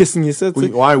c'est lui qui a signé ça, tu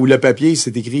sais. Ouais, ou le papier,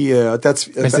 c'est écrit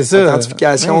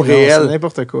authentification non, réelle. C'est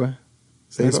n'importe quoi.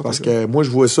 C'est parce que moi, je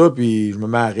vois ça, puis je me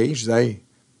mets à rire. Je dis, hey,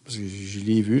 parce que je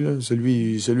l'ai vu, là.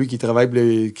 Celui qui travaille avec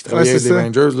les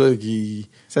Rangers, là, qui. Il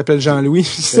s'appelle Jean-Louis.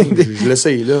 Je le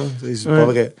sais, là. C'est pas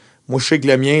vrai. Moi, je sais que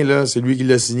le mien, là, c'est lui qui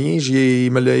l'a signé.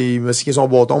 Il m'a signé son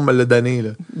bâton, il me l'a donné, là.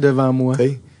 Devant moi.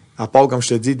 T'sais, à part, comme je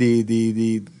te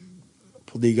dis,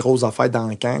 pour des grosses affaires dans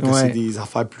le camp, que c'est des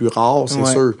affaires plus rares, c'est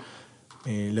sûr.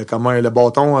 Mais le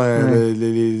bâton,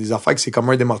 les affaires que c'est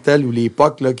commun des mortels ou les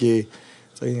pucks, là, qui,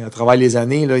 à travers les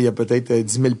années, là, il y a peut-être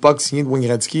 10 000 pucks signés de Wayne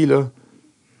Gretzky, là.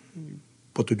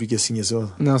 Pas tout lui qui a signé ça.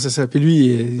 Non, c'est ça. Puis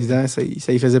lui, ça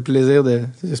lui faisait plaisir de.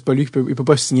 C'est pas lui qui peut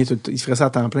pas signer tout. Il ferait ça à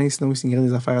temps plein, sinon il signerait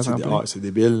des affaires à temps plein. C'est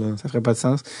débile, là. Ça ferait pas de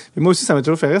sens. Mais moi aussi, ça m'a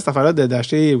toujours fait rire, cette affaire-là,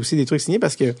 d'acheter aussi des trucs signés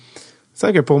parce que c'est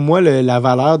vrai que pour moi, la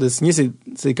valeur de signer,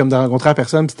 c'est comme de rencontrer la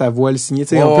personne puis ta voix le signer.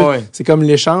 C'est comme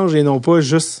l'échange et non pas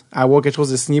juste avoir quelque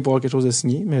chose de signé pour avoir quelque chose de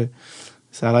signé. Mais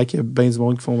ça a l'air qu'il y a bien du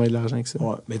monde qui font bien de l'argent avec ça.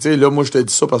 Ouais. Mais tu sais, là, moi, je te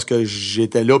dis ça parce que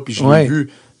j'étais là puis je l'ai vu.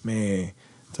 Mais.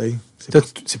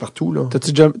 C'est partout, là.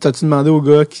 T'as-tu demandé au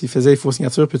gars qui faisait les fausses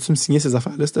signatures, peux-tu me signer ces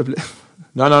affaires-là, s'il te plaît?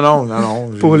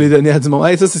 Non. Pour les donner à du monde.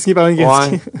 Hey, ça, c'est signé par un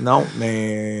Gretzky. Ouais, non,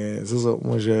 mais c'est ça.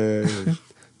 Moi,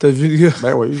 T'as vu le gars?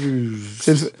 Ben oui.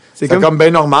 C'est comme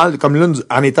bien normal. Comme là,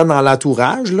 en étant dans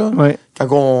l'entourage, là, quand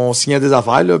on signait des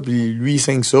affaires, là, puis lui, il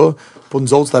signe ça, pour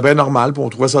nous autres, c'était bien normal, puis on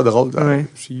trouvait ça drôle. Ouais.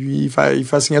 Puis lui, il fait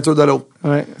la signature de l'autre.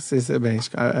 Ouais, c'est ça. Ben,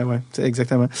 c'est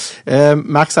exactement.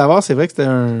 Marc Savard, c'est vrai que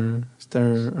c'était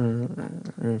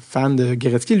un fan de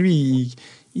Gretzky. Lui,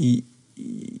 il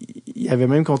avait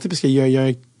même compté, parce qu'il y a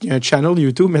un channel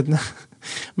YouTube maintenant.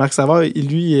 Marc Savard,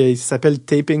 lui, il s'appelle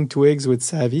Taping Twigs with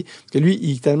Savvy. Parce que lui,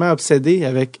 il est tellement obsédé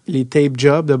avec les tape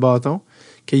jobs de bâton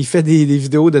qu'il fait des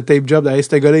vidéos de tape jobs. Hey,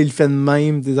 ce gars-là, il le fait de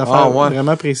même, des affaires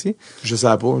vraiment précises. Je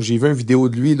sais pas. J'ai vu une vidéo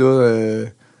de lui, là.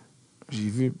 J'ai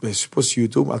vu, je sais pas sur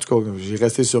YouTube. En tout cas, j'ai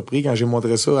resté surpris quand j'ai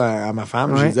montré ça à ma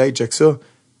femme. J'ai dit, hey, check ça.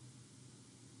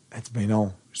 Elle dit, ben non.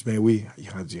 Je dis, ben oui. Il est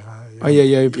rendu.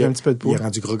 Il a pris un petit peu de poids. Il est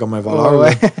rendu gros comme un voleur.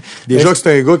 Déjà que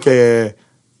c'était un gars qui.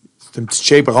 C'était une petite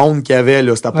shape ronde qu'il avait,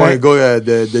 là. C'était pas un gars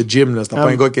de gym, là. C'était pas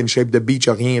un gars qui a une shape de beach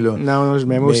ou rien, là. Non,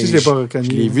 mais moi aussi, je l'ai pas reconnu.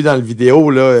 Je l'ai vu dans la vidéo,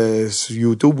 là, sur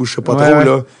YouTube, ou je sais pas trop,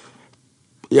 là.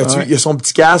 Il a son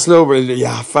petit casque, là, il a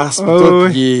la face, pis tout,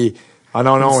 pis il est... Ah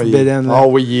non, il est... Ah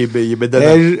oui, il est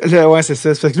bédane. Ouais, c'est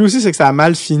ça. Fait que lui aussi, c'est que ça a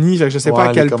mal fini. Fait que je sais pas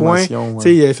à quel point. Tu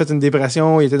sais, il a fait une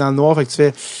dépression, il était dans le noir. Fait que tu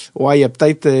fais, il y a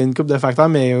peut-être une couple de facteurs,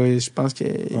 mais je pense que,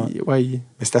 Mais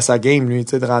c'était sa game, lui,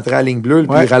 tu sais, de rentrer à la ligne bleue,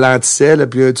 puis il ralentissait, là,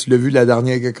 puis là, tu l'as vu la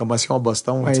dernière commotion à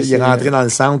Boston. Tu sais, il est rentré dans le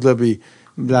centre, là, puis.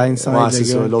 Blindside. Ouais, c'est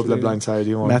ça, l'autre, le blindside.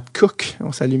 Ouais. Matt Cook.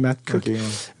 On salue Matt Cook. Okay,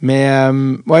 Mais,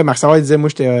 Marc Savard, il disait, moi,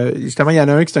 justement, il y en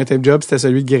a un qui c'était un tape job, c'était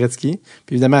celui de Gretzky.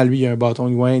 Puis évidemment, lui, il y a un bâton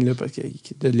de Wayne, là, parce que,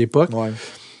 de l'époque. Ouais.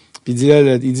 Puis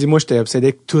il dit, moi, j'étais obsédé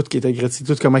avec tout qui était Gretzky,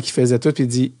 tout comment il faisait tout. Puis il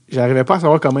dit, j'arrivais pas à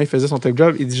savoir comment il faisait son tape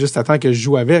job. Il dit juste, attends que je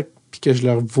joue avec, puis que je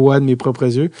le vois de mes propres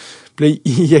yeux. Puis là,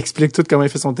 il explique tout comment il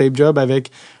fait son tape job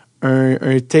avec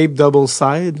un tape double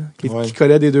side qui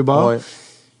collait des deux bords. Ouais.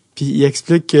 Puis il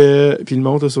explique que, puis il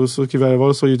montre sur qu'il va aller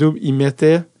voir sur YouTube, il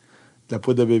mettait La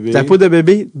poudre de bébé. La poudre de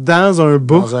bébé dans un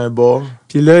bas. Dans un bas.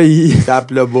 Puis là, il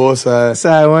Tape le bas, ça.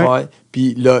 ouais.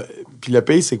 Puis le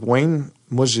pays, c'est que Wayne,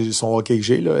 moi, j'ai son hockey que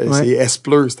j'ai, là, Ouais. c'est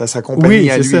Espler. C'était sa compagnie Oui,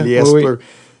 à c'est lui, ça. les Oui, Espler. oui.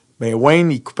 Mais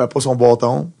Wayne, il coupait pas son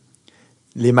bâton.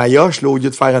 Les maillotches, là, au lieu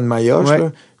de faire une maillotche, Ouais.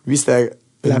 là, lui, c'était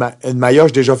une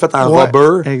maillotche déjà faite en Ouais,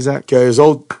 rubber. exact. Que eux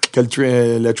autres, que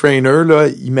le trainer, là,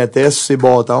 il mettait sur ses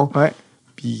bâtons. Ouais.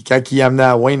 Puis quand il amenait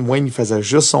à Wayne, il faisait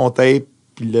juste son tape,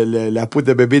 puis la poudre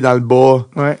de bébé dans le bas.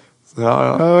 Ouais.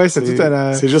 Ah, ouais, c'est tout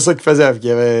à C'est juste ça qu'il faisait. Il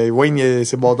y avait Wayne, il avait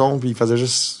ses bâtons, puis il faisait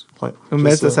juste. Ouais, Mettre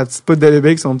juste ça. sa petite poudre de bébé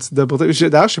avec son petit double tape.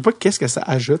 D'ailleurs, je sais pas qu'est-ce que ça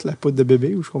ajoute, la poudre de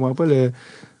bébé, ou je comprends pas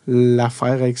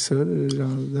l'affaire avec ça, genre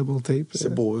double tape.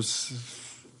 C'est beau. c'est-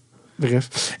 Bref.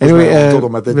 Moi, Anyway, je me retourne dans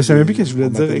ma tête, je me souviens même plus puis ce que je voulais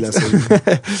on dire. mettait de la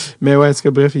avec ça. Mais ouais, en tout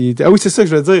cas, bref, il était... Ah oui, c'est ça que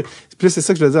je voulais dire. Plus c'est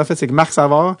ça que je voulais dire, en fait, c'est que Marc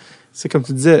Savard, c'est comme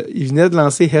tu disais, il venait de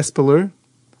lancer Hespeler,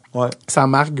 Ouais. sans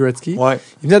Marc Gretzky. Ouais.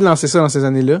 Il venait de lancer ça dans ces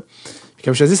années-là. Puis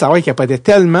comme je te dis, Savard, il capotait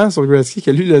tellement sur Gretzky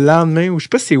que lui, le lendemain, ou je sais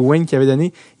pas si c'est Wayne qui avait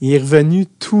donné, il est revenu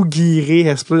tout guiré,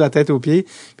 Hespeler, la tête aux pieds.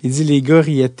 Puis il dit, les gars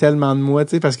riaient tellement de moi,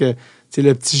 tu sais, parce que c'est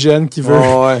le petit jeune qui veut,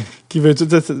 Ouais. qui veut tout,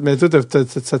 mais toi, tu te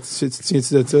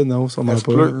souviens-tu de ça? Non, sûrement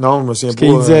pas. Non, je me souviens Parce pas.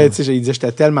 qu'il disait, tu sais, il disait,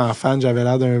 j'étais tellement fan, j'avais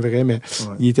l'air d'un vrai, mais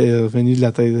il était revenu de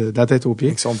la tête aux pieds.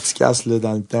 Avec son petit casque, là,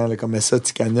 dans le temps, là, comme ça,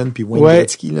 Tikanen, puis Wayne Ouais.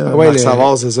 Gretzky, là. Ouais, Marc le-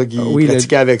 Savard, c'est ça, qui oui,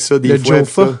 pratiquait avec ça, des le fois.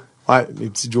 Jofa. tout ça. Ouais, les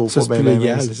petits Jofa, Ça, c'est plus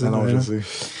légal, minces. ça, Non, ouais, je non.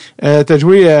 sais. T'as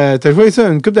joué ça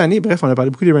une couple d'années. Bref, on a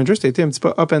parlé beaucoup des Rangers. T'as été un petit peu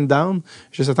up and down.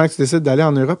 Juste le temps que tu décides d'aller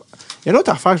en Europe. Il y a une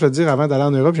autre affaire, je dois te dire, avant d'aller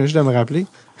en Europe, j'ai juste de me rappeler.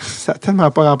 Ça a tellement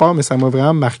pas rapport, mais ça m'a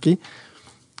vraiment marqué.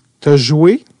 T'as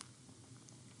joué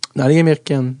dans la Ligue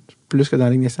américaine, plus que dans la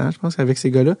Ligue nationale, je pense, avec ces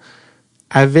gars-là,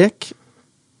 avec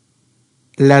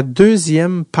la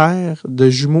deuxième paire de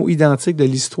jumeaux identiques de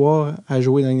l'histoire à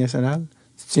jouer dans la Ligue nationale.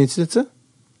 Tu te souviens-tu de ça?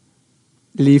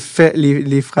 Les frères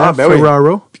Ah, ben oui.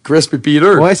 Ferraro. Puis Chris puis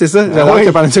Peter. Ouais, c'est ça. J'adore oui. que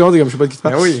pendant une seconde, comme je sais pas de qui tu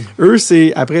parles. Ben oui. Eux,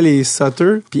 c'est après les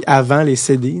Sutter, puis avant les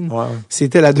Sedin. Ouais.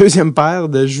 C'était la deuxième paire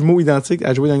de jumeaux identiques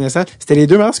à jouer dans la nationale. C'était les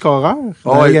deux meilleurs scoreurs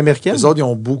dans la Ouais, Ligue américaine. Les autres, ils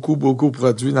ont beaucoup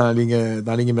produit dans la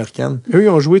Ligue américaine. Eux, ils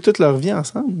ont joué toute leur vie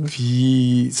ensemble.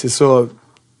 Puis, c'est ça.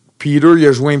 Peter, il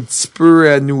a joué un petit peu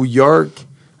à New York.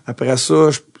 Après ça,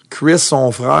 Chris, son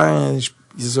frère,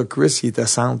 c'est ça, Chris, il était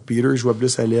centre. Peter, il jouait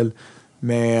plus à l'aile.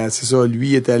 Mais c'est ça, lui,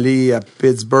 il est allé à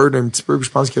Pittsburgh un petit peu, puis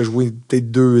je pense qu'il a joué peut-être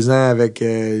 2 ans avec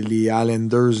les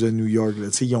Islanders de New York. Là.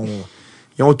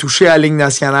 Ils ont touché à la Ligue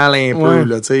nationale un peu. Ouais.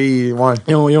 Là, ouais.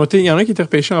 Il y en a un qui était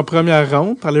repêché en première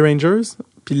ronde par les Rangers,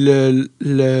 puis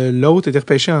l'autre était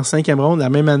repêché en 5e ronde la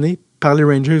même année par les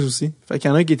Rangers aussi. Fait qu'il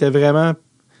y en a un qui était vraiment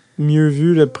mieux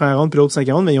vu le première ronde puis l'autre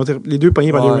 5e ronde, mais ils ont été les deux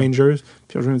pognés par les Rangers,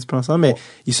 puis ils ont joué un petit peu ensemble. Mais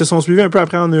ils se sont suivis un peu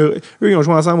après en Europe. Eux, ils ont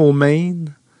joué ensemble au Maine.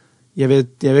 Il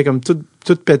y avait comme tout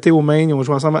pété au Maine. Ils ont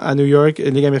joué ensemble à New York,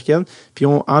 Ligue américaine. Puis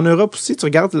en Europe aussi, tu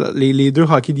regardes les deux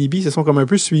hockey DB, ils se sont comme un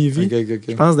peu suivis. Okay.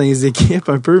 Je pense dans les équipes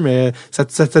un peu, mais tu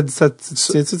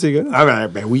tiens-tu de ces gars-là? Ah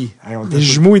ben oui. Hey, Des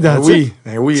jumeaux identiques.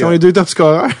 Ben oui. Ils sont les deux top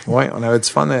scoreurs. Ouais, on avait du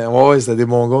fun. Ouais, c'était des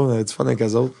bons gars. On avait du fun avec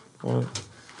eux autres. Ouais.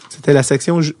 C'était la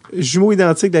section jumeaux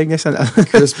identiques de la Ligue nationale.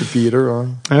 Chris et Peter, hein.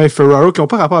 Avec Ferraro, qui n'ont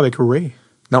pas rapport avec Ray.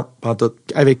 Non, pas en tout.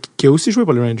 Qui a aussi joué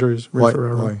pour les Rangers, Ray Ouais,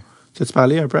 Ferraro. ouais. T'as-tu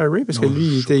parlé un peu à Ray? Parce que Non, lui,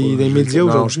 il je sais était pas, dans les je médias sais- non,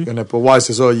 aujourd'hui. je connais pas. Ouais,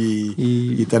 c'est ça.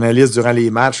 Il est analyste durant les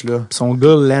matchs, là. Son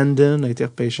gars, Landon, a été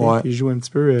repêché. Ouais. Il joue un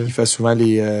petit peu. Il fait souvent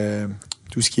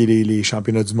tout ce qui est les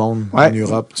championnats du monde Ouais. en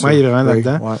Europe. tout Ouais, ça. il est vraiment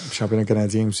là-dedans. Ouais, championnat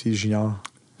canadien aussi, junior.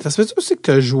 Ça se fait aussi que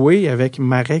tu as joué avec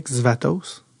Marek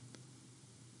Zvatos?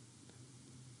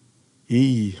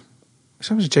 Et Je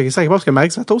sais pas, j'ai checké ça quelque part parce que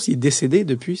Marek Zvatos, il est décédé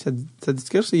depuis. Ça dit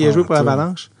quelque chose? Il a joué pour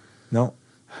l'Avalanche? non,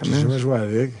 j'ai man. jamais joué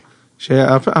avec.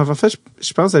 En fait,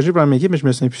 je pense que j'ai joué pour la même équipe, mais je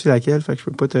me souviens plus c'est laquelle, fait que je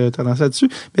peux pas te lancer là-dessus.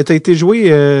 Mais t'as été joué,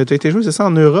 c'est ça,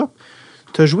 en Europe.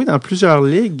 T'as joué dans plusieurs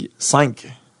ligues 5.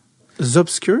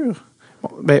 obscures. Bon,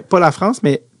 ben, pas la France,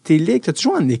 mais tes ligues, t'as-tu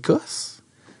joué en Écosse?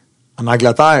 En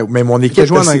Angleterre, mais mon équipe... T'as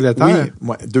joué en Angleterre? Oui,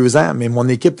 moi, 2 ans, mais mon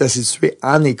équipe était située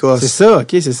en Écosse. C'est ça, ok,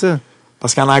 c'est ça.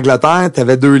 Parce qu'en Angleterre,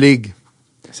 t'avais 2 ligues.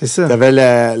 C'est ça. T'avais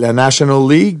la National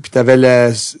League, puis t'avais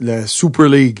la Super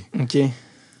League. Ok.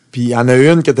 Puis il y en a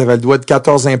une que t'avais le droit de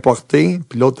 14 importés,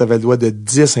 puis l'autre t'avais le droit de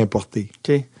 10 importés.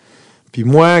 Ok. Puis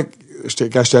moi,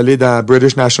 quand j'étais allé dans la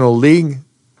British National League,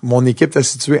 mon équipe était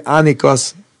située en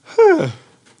Écosse.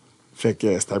 Fait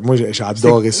que moi, j'ai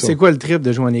adoré ça. C'est quoi le trip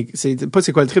de jouer en Écosse?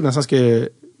 C'est quoi le trip dans le sens que...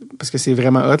 Parce que c'est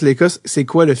vraiment hot, l'Écosse. C'est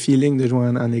quoi le feeling de jouer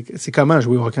en Écosse? C'est comment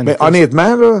jouer au hockey en Mais Écosse?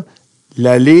 honnêtement, là,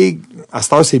 la Ligue, à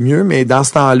cette heure, c'est mieux, mais dans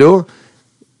ce temps-là,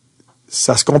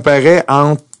 ça se comparait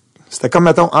entre... C'était comme,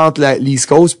 mettons, entre l'East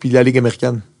Coast puis la Ligue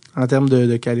américaine. En termes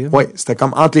de calibre? Oui, c'était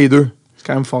comme entre les deux. C'est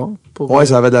quand même fort. Oui,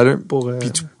 ça avait d'allure. Pour, Puis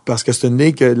parce que c'est une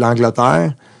ligue,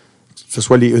 l'Angleterre, ce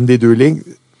soit une des deux ligues,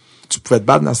 tu pouvais te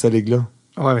battre dans cette ligue-là.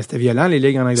 Ouais, mais c'était violent, les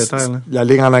ligues en Angleterre, là. La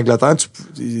ligue en Angleterre,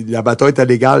 la bataille était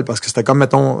légale parce que c'était comme,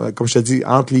 mettons, comme je te dis,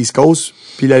 entre l'East Coast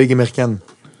puis la Ligue américaine.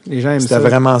 Les gens aiment C'était ça.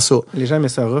 vraiment ça. Les gens aimaient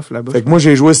ça rough, là-bas. Fait que moi,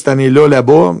 j'ai joué cette année-là,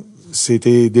 là-bas.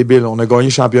 C'était débile. On a gagné le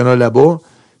championnat là-bas.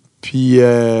 Puis,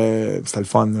 c'était le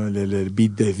fun, là, le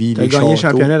beat de vie, T'as les gagné le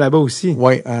châteaux. championnat là-bas aussi.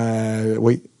 Oui,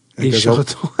 oui. Les Avec eux autres.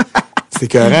 châteaux. C'était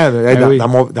écœurant. Là. Hey, Ah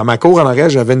oui. dans ma cour en arrière,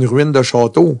 j'avais une ruine de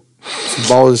château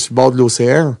sur le bord de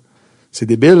l'océan. C'est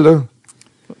débile, là.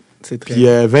 C'est très... Puis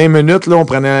 20 minutes, là, on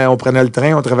prenait le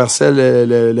train, on traversait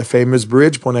le famous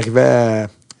bridge, puis on arrivait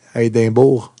à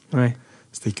Édimbourg. Ouais.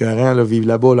 C'était écœurant, là, vivre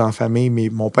là-bas, là, en famille. Mais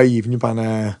mon père, il est venu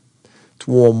pendant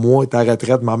 3 mois, il était à la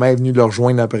retraite. Ma mère est venue le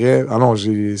rejoindre après. Ah non,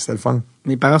 c'était le fun.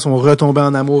 Mes parents sont retombés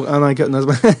en amour en Angleterre. Non,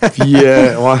 c'est pas- Puis,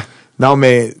 ouais. Non,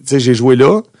 mais, tu sais, j'ai joué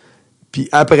là. Puis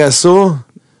après ça,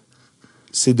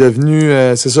 c'est devenu...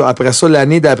 c'est ça, après ça,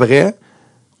 l'année d'après,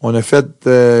 on a fait...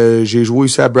 j'ai joué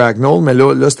aussi à Bracknell, mais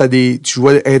là c'était tu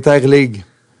jouais interligue.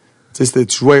 Tu sais,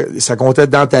 ça comptait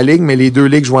dans ta ligue, mais les deux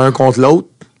ligues jouaient un contre l'autre.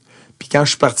 Puis quand je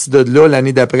suis parti de là,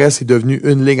 l'année d'après, c'est devenu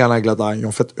une ligue en Angleterre. Ils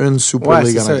ont fait une Super Ouais,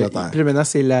 League c'est en ça. Angleterre. Puis là, maintenant,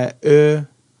 c'est la E.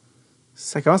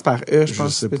 Ça commence par E, je Je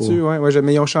pense. sais Peux-tu? pas. Ouais,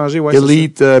 mais ils ont changé. Ouais, c'est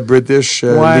Elite British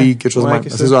Ouais. League, quelque chose de Ouais, même.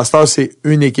 que C'est ça. ça. À Star, c'est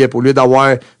une équipe. Au lieu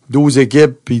d'avoir 12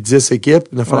 équipes puis 10 équipes,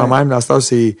 ils font la Ouais. même. Dans Star,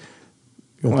 ils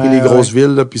ont pris Ouais, les grosses ouais.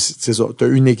 villes, là, puis c'est ça. T'as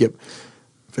une équipe.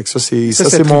 Fait que ça, c'est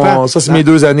trippant. mes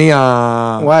 2 années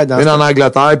en, Ouais, dans une ce- en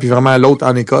Angleterre, puis vraiment l'autre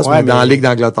en Écosse, Ouais, mais dans mais- la Ligue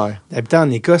d'Angleterre. Habiter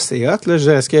en Écosse, c'est hot, là.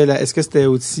 Est-ce que c'était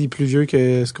aussi pluvieux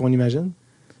que ce qu'on imagine?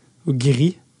 Ou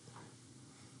gris?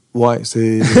 Ouais,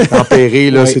 c'est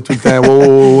tempéré, là, Ouais. c'est tout le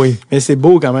temps. Oui. Mais c'est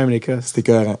beau quand même, l'Écosse. C'était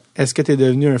écœurant. Est-ce que tu es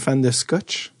devenu un fan de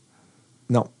scotch?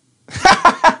 Non.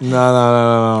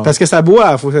 non. Parce que ça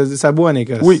boit, ça boit en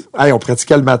Écosse. Oui. Hey, on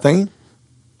pratiquait le matin.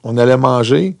 On allait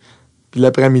manger. Puis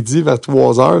l'après-midi, vers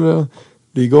 3 heures, là,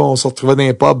 les gars, on se retrouvait dans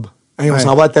un pub. Hey, on Ouais.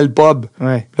 s'en va à tel pub.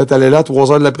 Ouais. Puis là, t'allais là à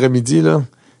 3 heures de l'après-midi, là.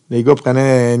 Les gars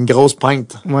prenaient une grosse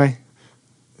pinte. Ouais.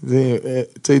 Tu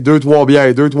sais, 2-3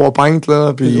 bières, 2-3 pintes,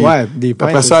 là. Puis Ouais, des pintes.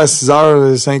 après ça, à 6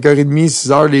 heures, 5h30,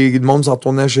 6 heures, le monde s'en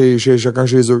retournait chez chacun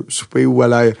chez eux, souper ou à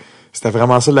l'air. C'était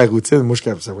vraiment ça la routine. Moi,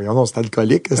 voyons, non, c'est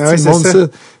alcoolique. Ah ouais, le c'est monde, ça.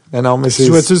 Mais non, mais Tu c'est.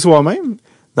 jouais-tu le soir même?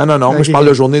 Non, moi, Ok, je parle ok.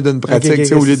 de journée d'une pratique, Ok, tu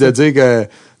sais, ok, au lieu c'est de dire que, tu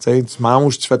sais, tu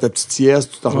manges, tu fais ta petite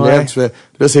sieste, tu te relèves, Ouais. tu fais,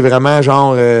 là, c'est vraiment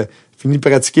genre, fini de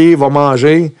pratiquer, va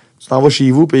manger, tu t'en vas chez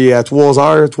vous, puis à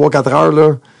 3-4 heures,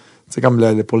 là, c'est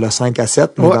comme pour le 5 à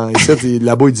 7, mais Ouais. ici,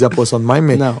 là-bas, ils disaient pas ça de même,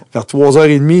 mais Non. vers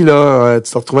 3h30, là, tu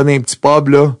te retrouvais dans un petit pub,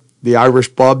 là, des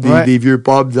Irish pubs, Ouais. des vieux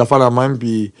pubs, des affaires la même,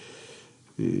 puis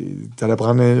t'allais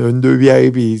prendre une, 2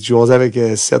 bières, puis tu jouais avec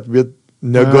 7, 8,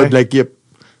 9 Ouais. gars de l'équipe.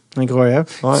 Incroyable.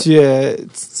 Ouais.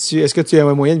 Est-ce que tu as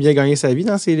un moyen de bien gagner sa vie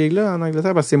dans ces ligues-là en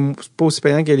Angleterre? Parce que c'est pas aussi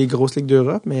payant que les grosses ligues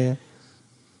d'Europe, mais...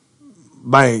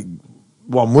 Ben,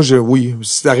 bon, oui.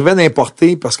 Si t'arrivais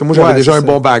d'importer, parce que moi, Ouais, j'avais déjà c'est un ça.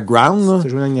 bon background, là, Tu as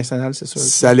joué dans la Ligue nationale, c'est sûr.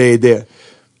 ça l'aidait.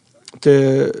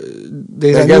 Des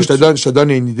Ben, années regarde, où je te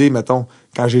donne une idée, mettons.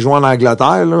 Quand j'ai joué en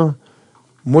Angleterre, là,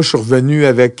 moi, je suis revenu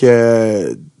avec,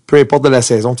 peu importe de la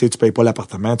saison, tu sais, tu payes pas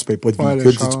l'appartement, tu payes pas de Ouais,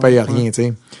 véhicule, le tu char, payes ouais. rien, tu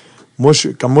sais. Moi,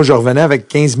 je revenais avec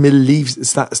 15 000 livres.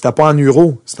 C'était pas en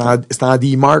euros, c'était en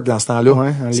D-Mark dans ce temps-là. Ouais,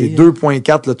 en c'est livres.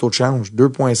 2,4 le taux de change,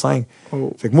 2,5.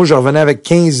 Oh. Fait que moi, je revenais avec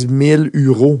 15 000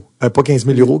 euros. Pas 15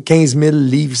 000 euros, 15 000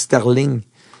 livres sterling.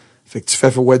 Fait que tu fais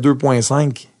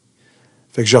 2,5.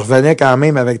 Fait que je revenais quand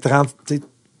même avec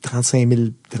 35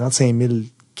 000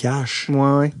 cash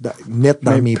Ouais. net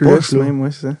dans Même mes plus, poches. Là. même, ouais,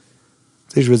 c'est ça. Tu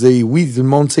sais, je veux dire, oui, tout le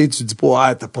monde, tu sais, tu dis pas,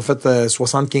 ah, t'as pas fait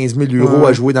 75 000 euros Ouais.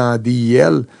 à jouer dans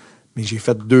DIL, mais j'ai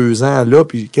fait 2 ans là,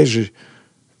 puis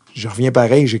je reviens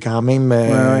pareil, j'ai quand même,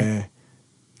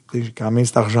 tu sais, j'ai quand même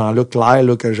cet argent-là clair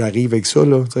là, que j'arrive avec ça.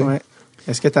 Là, tu sais. Ouais.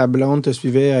 Est-ce que ta blonde te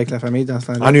suivait avec la famille dans ce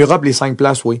temps-là? En Europe, les 5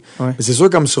 places, oui. Ouais. Mais c'est sûr,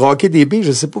 comme sur Hockey DB,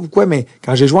 je sais pas pourquoi, mais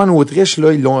quand j'ai joué en Autriche,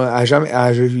 là, ils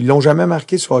l'ont jamais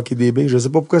marqué sur Hockey DB. Je sais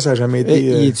pas pourquoi ça a jamais été.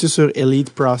 Et es-tu sur Elite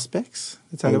Prospects?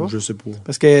 Es-tu allé voir? je sais pas.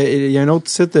 Parce qu'il y a un autre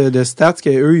site de stats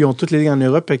qu'eux, ils ont toutes les ligues en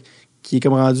Europe, fait que- qui est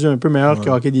comme rendu un peu meilleur que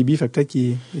Hockey DB, fait que peut-être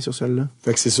qu'il est sur celle-là.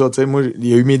 Fait que c'est ça, tu sais, moi, il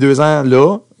y a eu mes 2 ans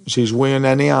là. J'ai joué une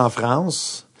année en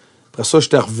France. Après ça,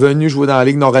 j'étais revenu jouer dans la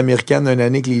Ligue nord-américaine une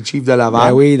année avec les Chiefs de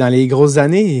Laval. Ben oui, dans les grosses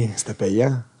années. C'était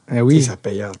payant. Ben Tu oui. sais, ça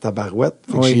payait en tabarouette.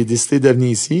 Fait que Oui. j'ai décidé de venir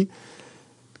ici.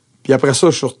 Puis après ça,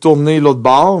 je suis retourné l'autre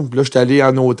bord. Puis là, j'étais allé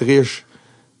en Autriche.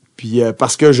 Puis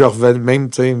parce que je revenais, même,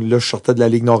 tu sais, là, je sortais de la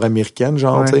Ligue nord-américaine,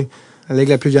 genre, Ouais. tu sais. La ligue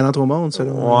la plus violente au monde, ça.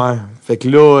 Là. Ouais. Fait que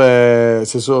là,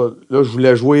 c'est ça. Là, je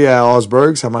voulais jouer à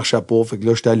Augsburg, ça marchait pas. Fait que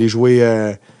là, j'étais allé jouer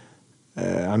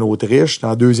en Autriche,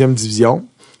 en 2e division.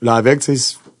 Là, avec, tu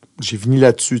sais, j'ai fini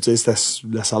là-dessus. Tu sais,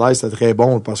 le salaire, c'était très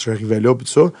bon parce que j'arrivais là, puis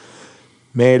tout ça.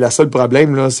 Mais le seul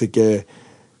problème, là, c'est que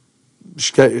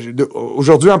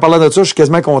aujourd'hui, en parlant de ça, je suis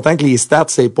quasiment content que les stats,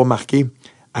 ça n'ait pas marqué.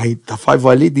 Hey, t'as fait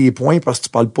voler des points parce que tu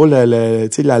parles pas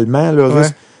l'allemand, là,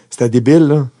 russe. C'était débile,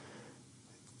 là.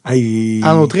 Hey,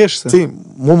 en Autriche, ça.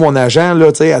 Moi, mon agent,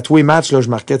 là, à tous les matchs, là, je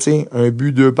marquais, un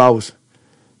but, 2 passes.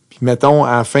 Puis, mettons,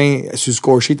 à la fin, sur le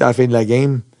score sheet, à la fin de la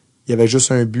game, il y avait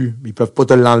juste un but. Ils peuvent pas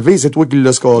te l'enlever, c'est toi qui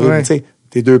l'as scoré. Ouais. Mais,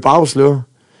 tes 2 passes, là,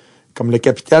 comme le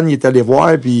capitaine, il est allé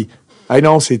voir, puis, hey,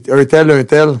 non, c'est un tel.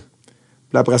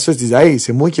 Puis après ça, je disais, hey,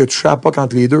 c'est moi qui ai touché à la puck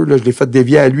entre les deux, là, je l'ai fait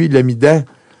dévier à lui, il l'a mis dedans.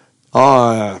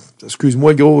 Ah,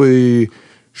 excuse-moi, gros,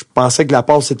 je pensais que la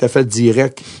passe s'était faite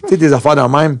direct. Tu sais, des affaires de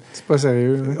même. C'est pas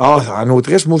sérieux. Hein? Ah, en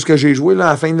Autriche, moi, ce que j'ai joué, là,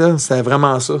 à la fin, là, c'était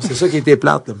vraiment ça. C'est ça qui était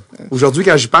plate, là. Aujourd'hui,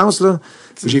 quand j'y pense, là,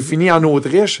 j'ai fini en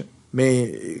Autriche,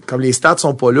 mais comme les stats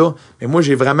sont pas là, mais moi,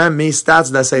 j'ai vraiment mes stats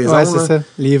de la saison. Ouais, c'est là. ça.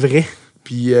 Les vrais.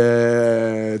 Puis,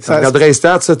 tu regarderais les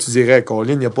stats, ça, tu dirais,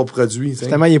 Colin, il n'a pas produit.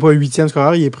 Justement, il n'est pas 8e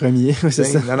scoreur, il est premier. C'est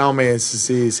ça. Non, mais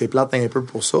c'est plate un peu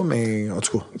pour ça, mais en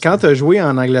tout cas. Quand tu as joué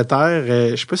en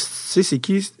Angleterre, je sais pas si tu sais c'est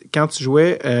qui, quand tu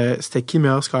jouais, c'était qui le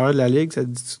meilleur scoreur de la Ligue? Ça te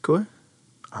dit de quoi?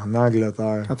 En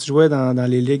Angleterre. Quand tu jouais dans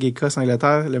les ligues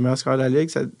Écosse-Angleterre, le meilleur scoreur de la Ligue,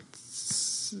 ça...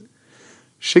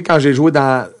 Je sais quand j'ai joué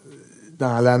dans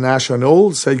la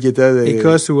National, celle qui était...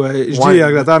 Écosse ou... je dis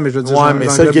Angleterre, mais je veux dire... Ouais, mais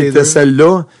celle qui était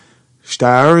celle-là, j'étais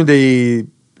à un des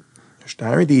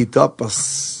tops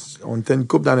parce qu'on était une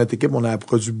couple dans notre équipe, on a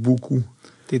produit beaucoup.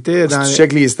 T'étais dans... Si tu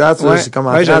checkes les stats, là, Ouais. c'est comme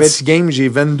en Ouais, 36 games, j'ai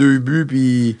 22 buts,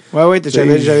 puis... Ouais,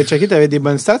 j'avais checké, t'avais des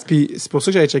bonnes stats, puis c'est pour ça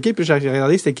que j'avais checké, puis j'ai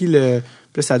regardé c'était qui le...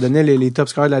 Puis ça donnait les top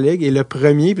scoreurs de la Ligue, et le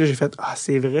premier, puis là, j'ai fait, ah,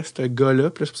 c'est vrai, ce gars-là,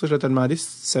 puis là, c'est pour ça que je te demandé si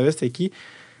tu savais c'était qui.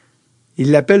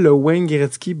 Il l'appelle le Wayne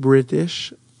Gretzky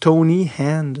British, Tony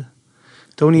Hand.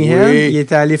 Tony Oui. Hand, il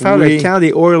était allé faire Oui. le camp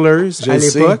des Oilers Je à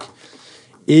sais. l'époque,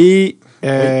 et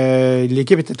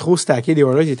l'équipe était trop stackée, les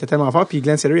Oilers, il était tellement fort, puis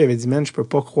Glenn Seller, il avait dit, man, je peux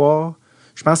pas croire...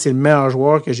 Je pense que c'est le meilleur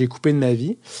joueur que j'ai coupé de ma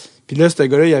vie. Puis là, ce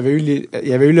gars-là, il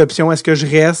avait eu l'option, est-ce que je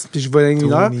reste, puis je vais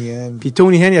dans mineur. Puis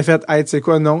Tony Hand, il a fait, hey, tu sais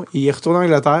quoi, non. Il est retourné en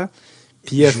Angleterre.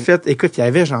 Puis il a fait, écoute, il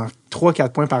avait genre 3-4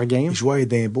 points par game. Il jouait à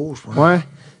Edimbourg, je pense. Ouais.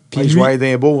 Puis Il jouait à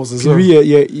Edimbourg, c'est puis ça. lui,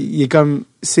 il est comme,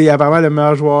 c'est apparemment le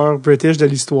meilleur joueur british de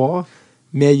l'histoire,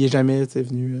 mais il est jamais, tu sais,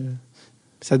 venu.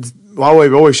 Ça dit, Ouais,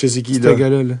 je sais c'est qui, ce là.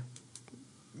 gars-là, là.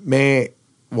 Mais,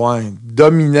 ouais,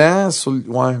 dominant sur...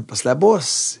 Ouais, parce que là-bas,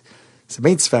 c'est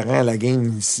bien différent, la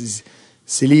game.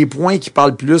 C'est les points qui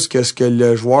parlent plus que ce que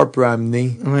le joueur peut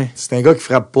amener. Ouais. C'est un gars qui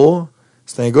frappe pas.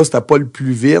 C'est un gars, c'était pas le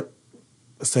plus vite.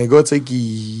 C'est un gars, tu sais,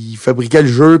 qui fabriquait le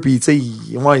jeu, puis, tu sais,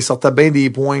 il sortait bien des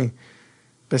points.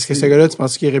 Parce que ce gars-là, tu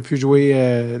penses qu'il aurait pu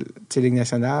jouer, tu sais, Ligue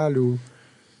nationale ou.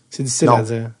 C'est difficile Non. à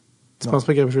dire. Tu Non. penses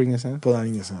pas qu'il aurait pu jouer Ligue nationale? Pas dans la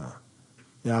Ligue nationale.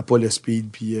 Il n'a pas le speed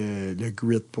puis le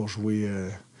grit pour jouer.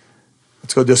 En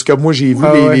tout cas, de ce que moi j'ai vu,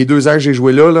 les 2 ans que j'ai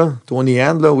joué là, Tony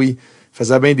Hand, là, oui,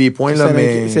 faisait bien des points, là,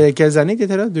 mais... C'est quelles années que tu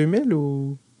étais là? 2000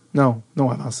 ou... Non,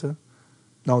 avant ça.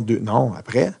 Non,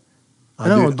 après. En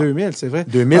Non, 2000, c'est vrai.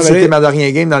 2000, Ah, ben c'était là- ma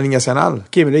dernière game dans la Ligue nationale.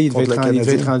 OK, mais là, il devait, Contre être, le il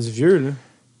devait être Canadien. rendu vieux, là.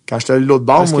 Quand j'étais allé de l'autre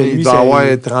bord, Parce moi, que il lui, devait c'est- avoir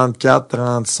 34,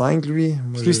 35, lui.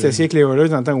 Puis lui, c'était assis avec les Oilers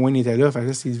dans le temps où Wayne était là. Fait que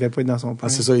là, il devait pas être dans son point. Ah,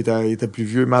 c'est ça, il était plus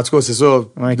vieux. Mais en tout cas, c'est ça.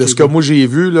 Ouais, de ok, ce que bon. moi j'ai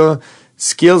vu, là,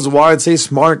 skills, ouais, tu sais,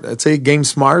 smart, tu sais, game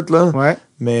smart, là. Ouais.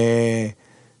 Mais,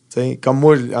 tu sais, comme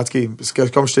moi, en tout cas, parce que,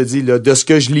 comme je te dis, là, de ce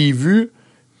que je l'ai vu,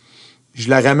 je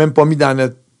l'aurais même pas mis dans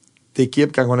notre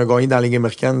équipe quand on a gagné dans la Ligue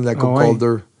américaine la Coupe Ah ouais.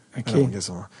 Calder. OK. Alors, qu'est-ce que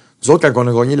ça va? Nous autres, quand on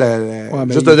a gagné Ouais,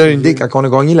 ben, juste te donner une idée, quand on a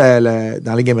gagné dans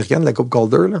la Ligue américaine, la Coupe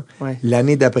Calder, là, Ouais.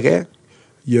 l'année d'après,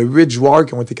 il y a 8 joueurs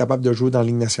qui ont été capables de jouer dans la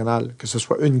Ligue nationale, que ce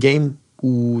soit une game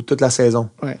ou toute la saison.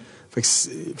 Ouais.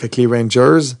 Fait que les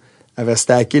Rangers avaient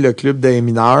stacké le club des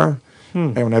mineurs.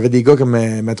 Et on avait des gars comme,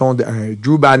 mettons, un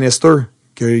Drew Bannister,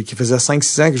 qui faisait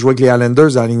 5-6 ans, qui jouait avec les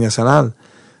Islanders dans la Ligue nationale.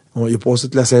 Il a passé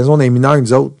toute la saison dans les mineurs avec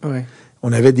nous autres. Ouais.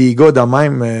 On avait des gars de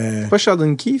même... Pas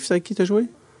Sheldon Keefe, c'est avec qui t'as joué?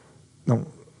 non.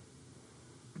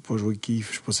 Pas joué Keefe,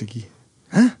 je sais pas c'est qui.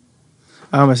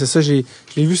 Ah, mais c'est ça, je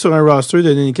l'ai vu sur un roster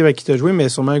d'une équipe avec qui t'as joué, mais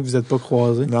sûrement que vous n'êtes pas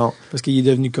croisés. Non. Parce qu'il est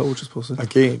devenu coach, c'est pour ça.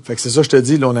 OK. Fait que c'est ça, je te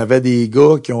dis, là, on avait des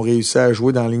gars qui ont réussi à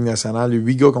jouer dans la Ligue nationale.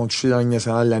 8 gars qui ont touché dans la Ligue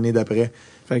nationale l'année d'après.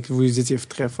 Fait que vous étiez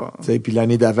très fort. Tu sais, puis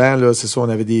l'année d'avant, là, c'est ça, on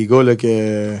avait des gars là, tu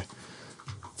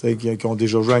sais, qui ont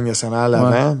déjà joué à la Ligue nationale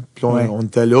avant. Puis là, on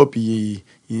était là, puis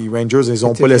les Rangers, ils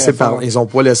ont pas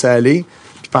laissé aller.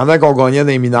 Puis pendant qu'on gagnait dans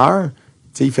les mineurs,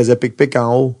 tu sais, ils faisaient pic-pic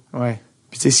en haut. Ouais.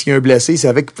 Puis tu sais, s'il y a un blessé, il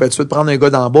savait qu'il pouvait tout de suite prendre un gars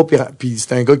d'en bas, puis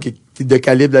c'était un gars qui étaient de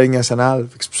calibre de la Ligue nationale.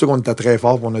 Fait que c'est pour ça qu'on était très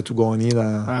fort, on a tout gagné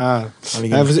dans Ah. la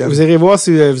Ligue Vous, américaine. vous irez voir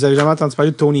si vous avez jamais entendu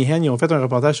parler de Tony Henn. Ils ont fait un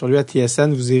reportage sur lui à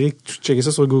TSN. Vous irez checker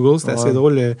ça sur Google. C'est assez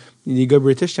drôle. Les gars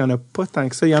British, il n'y en a pas tant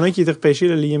que ça. Il y en a un qui a été repêché,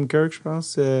 le Liam Kirk, je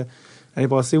pense, l'année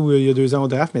passée ou il y a 2 ans au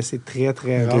draft, mais c'est très,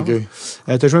 très rare. Ok.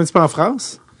 T'as joué un petit peu en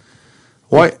France?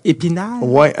 Ouais. Épinal?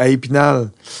 Ouais, à Épinal.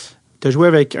 T'as joué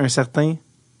avec un certain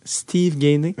Steve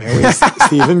Gainey? Ben oui,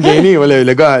 Steven Gainey, ouais,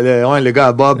 le gars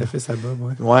à Bob. Il a fait sa bob,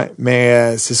 ouais. Ouais,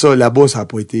 mais c'est ça, là-bas, ça n'a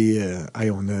pas été...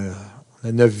 on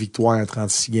a 9 victoires en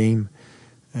 36 games.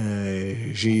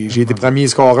 J'ai été premier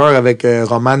scoreur avec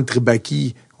Roman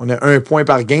Tribaki. On a 1 point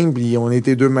par game, puis on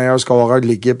était 2 meilleurs scoreurs de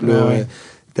l'équipe. Là. Ouais.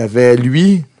 T'avais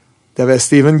lui, t'avais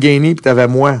Steven Gainey, puis t'avais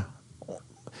moi.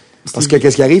 Parce que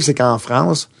qu'est-ce qui arrive, c'est qu'en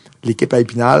France, l'équipe à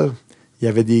Épinal, il y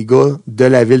avait des gars de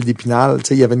la ville d'Épinal. Tu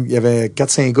sais, il y avait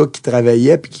 4-5 gars qui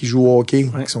travaillaient puis qui jouent au hockey,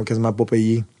 qui sont quasiment pas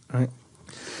payés. Ouais.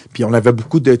 Puis on avait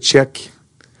beaucoup de Tchèques.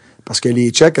 Parce que les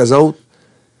Tchèques, eux autres,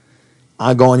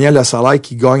 en gagnant le salaire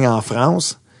qu'ils gagnent en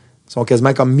France, sont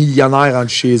quasiment comme millionnaires en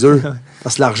chez eux.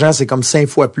 Parce que l'argent, c'est comme 5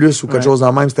 fois plus ou quelque chose de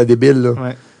même. C'était débile, là.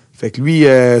 Ouais. Fait que lui,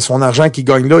 son argent qu'il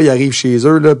gagne là, il arrive chez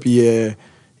eux, là, puis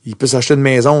il peut s'acheter une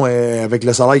maison avec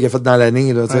le salaire qu'il a fait dans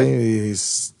l'année, là, tu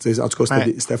sais. En tout cas,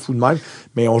 c'était fou de même.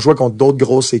 Mais on jouait contre d'autres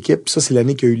grosses équipes. Puis ça, c'est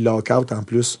l'année qu'il y a eu le lockout en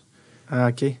plus. Ah,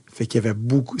 OK. Fait qu'il y avait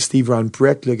beaucoup... Steve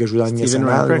Runprecht, là, qui a joué dans la Ligue Steven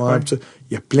nationale. Runprecht, Puis ça.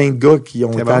 Il y a plein de gars qui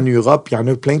ont C'est été bon. en Europe, puis il y en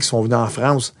a plein qui sont venus en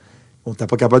France. On n'était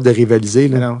pas capable de rivaliser,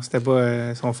 là. Mais non, c'était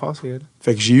pas son fort, c'est elle.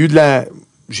 Fait que j'ai eu de la...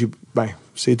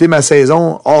 c'était ma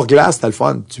saison hors glace, c'était le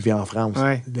fun. Tu vis en France.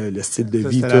 Ouais. Le style de Ça,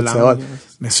 vie, c'était tout la ça. langue.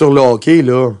 Mais sur le hockey,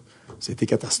 là, c'était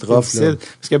catastrophe. C'est Là. difficile.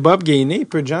 Parce que Bob Gainey,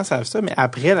 peu de gens savent ça, mais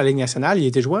après la Ligue nationale, il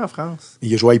était joué en France.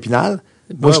 Il a joué à Épinal.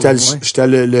 Moi, Bob, j'étais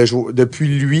le joueur.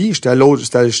 Depuis lui, j'étais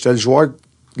le joueur,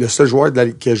 le seul joueur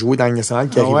qui a joué dans la Ligue nationale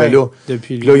qui arrivait là.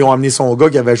 Depuis Puis là, ils ont amené son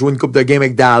gars qui avait joué une coupe de game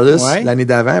avec Dallas l'année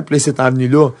d'avant. Puis là, il s'est emmené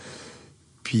là.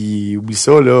 Puis, oublie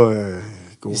ça, là.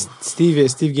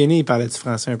 Steve Gainey, il parlait du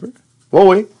français un peu.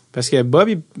 Oui. Parce que Bob,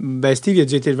 Steve, il a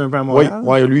dû être élevé un peu à Montréal.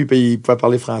 Oui, lui, puis il pouvait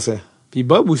parler français. Puis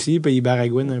Bob aussi, puis il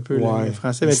baragouine un peu le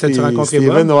français. Mais t'as-tu rencontré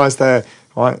Steven, Bob?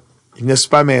 Ouais, il venait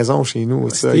super à la maison chez nous,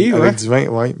 ça, Steve, avec du vin,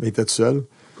 mais il était tout seul.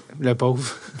 Le pauvre.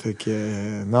 Fait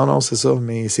que, non, c'est ça.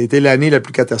 Mais c'était l'année la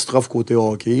plus catastrophe côté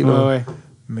hockey, là. Ouais.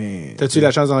 Mais. T'as-tu eu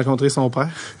la chance de rencontrer son père?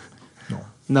 Non.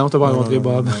 Non, t'as pas rencontré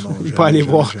Bob. Non, Il est pas allé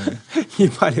voir. Il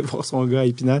est pas allé voir son gars à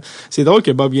Épinal. C'est drôle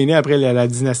que Bob Gainey, après la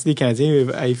dynastie des Canadiens,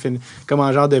 aille comme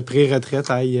en genre de pré-retraite,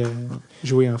 aille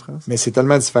jouer en France. Mais c'est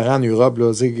tellement différent en Europe,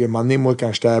 là. Tu sais, à un moment donné, moi,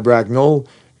 quand j'étais à Bracknell,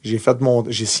 j'ai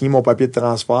signé mon papier de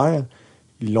transfert.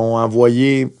 Ils l'ont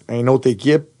envoyé à une autre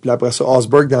équipe. Puis après ça,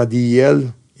 Augsburg dans DEL.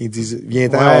 Ils disent,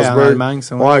 viens-t'en à Augsburg. En Allemagne,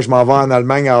 ça. Ouais, je m'en vais en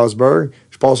Allemagne à Augsburg.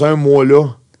 Je passe un mois là.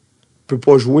 Je peux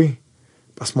pas jouer.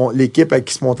 Parce que l'équipe à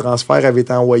qui mon transfert avait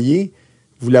été envoyé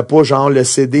voulait pas, genre, le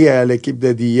céder à l'équipe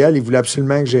de DEL. Ils voulaient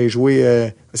absolument que j'aille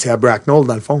jouer... c'est à Bracknell,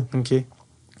 dans le fond. OK.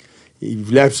 Il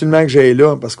voulait absolument que j'aille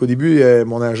là. Parce qu'au début,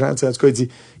 mon agent, en tout cas, il dit,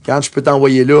 quand je peux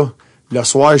t'envoyer là, le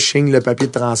soir, je signe le papier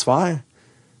de transfert.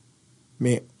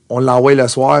 Mais on l'envoie le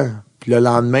soir. Puis le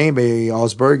lendemain,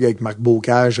 Augsburg, avec Marc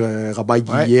Bocage, Robert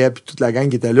Guillet, puis toute la gang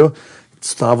qui était là,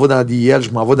 tu t'en vas dans DL,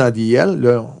 je m'en vais dans DL.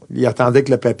 Là, il attendait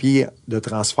que le papier de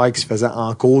transfert qui se faisait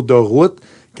en cours de route,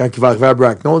 quand il va arriver à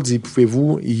Bracknell, il dit,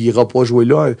 pouvez-vous, il ira pas jouer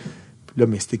là. Puis là,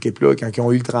 mais cette équipe-là, quand ils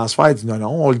ont eu le transfert, il dit, non,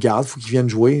 on le garde, faut qu'il vienne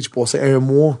jouer. J'ai passé un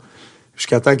mois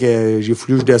jusqu'à temps que j'ai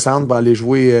voulu que je descende pour aller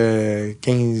jouer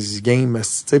 15 games, tu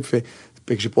sais, puis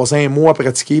que j'ai passé un mois à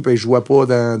pratiquer, puis je jouais pas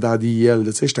dans DL.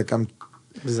 Tu sais, j'étais comme...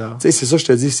 Bizarre. Tu sais, c'est ça, je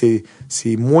te dis,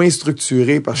 c'est moins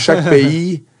structuré parce que chaque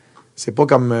pays, c'est pas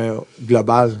comme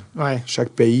global. Ouais. Chaque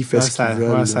pays fait ce qu'il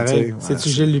veut. Ouais, ça règle. C'est-tu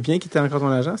Gilles Lupien qui était encore ton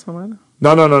agent à ce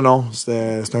moment-là? Non.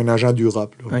 C'était un agent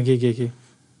d'Europe. Là. OK.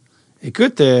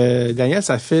 Écoute, Daniel,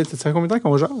 ça fait combien de temps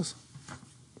qu'on jase?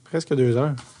 Presque 2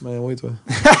 heures. Ben oui, toi.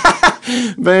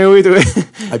 Ben oui, toi.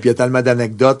 Et puis il y a tellement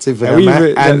d'anecdotes, tu sais, vraiment,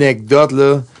 anecdotes,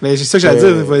 là. Mais c'est ça que j'allais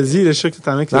dire, vas-y, je suis sûr que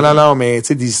t'en as. Non, mais tu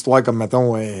sais, des histoires comme,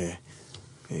 mettons,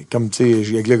 comme, tu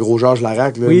sais, avec le gros Georges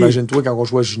Larac, là, oui. Imagine-toi quand on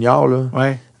jouait junior, là,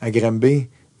 ouais. à Granby,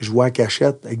 je jouais à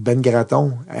cachette avec Ben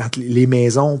Gratton, entre les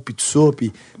maisons, puis tout ça,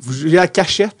 puis... Vous jouez à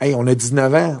cachette? Hey, on a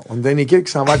 19 ans, on est dans une équipe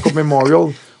qui s'en va à la Coupe Memorial,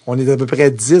 on est à peu près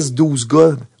 10-12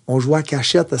 gars, on jouait à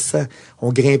cachette, ça,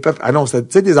 on grimpait... Ah non, c'était,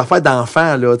 tu sais, des affaires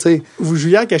d'enfants, là, tu sais. Vous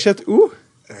jouiez à cachette où?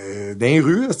 Dans les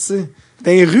rues, tu sais.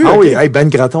 Dans les rues? Ah okay. oui, hey, Ben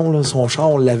Gratton, là, son char,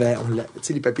 on l'avait, tu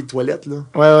sais, les papiers de toilette, là.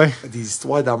 Ouais. Des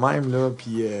histoires de même, là,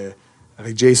 puis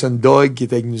avec Jason Dogg qui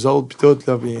était avec nous autres, puis tout,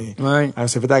 là, puis on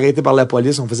s'est fait arrêter par la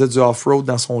police, on faisait du off-road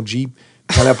dans son Jeep.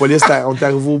 Quand la police, on est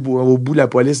arrivé au bout, la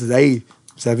police disait, hey,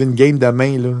 vous avez une game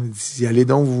demain, là. Il dit, allez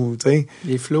donc, vous, tu sais.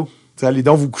 Les flots. sais, allez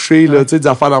donc vous coucher, là, tu sais, des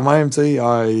affaires de même, tu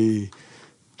sais.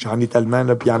 J'en ai tellement,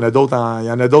 là. Puis il y en a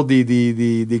d'autres,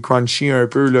 des crunchy un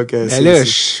peu, là, que Ben là,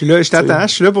 je t'attends,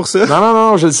 je suis là pour ça.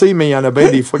 Non, je le sais, mais il y en a bien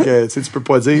des fois que, tu sais, tu peux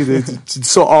pas dire, tu dis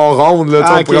ça hors ronde, là, tu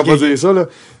sais, on pourrait pas dire ça, là.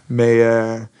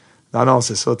 Mais, non,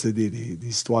 c'est ça, tu sais, des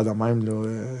histoires de même, là.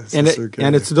 C'est sûr que... Y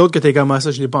en a-tu d'autres que t'es comme ça,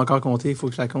 je l'ai pas encore compté, il faut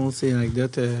que je la compte, c'est une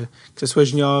anecdote, que ce soit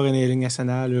junior, Ligue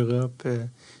nationale, Europe,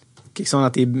 quelles sont dans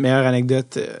tes meilleures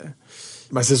anecdotes?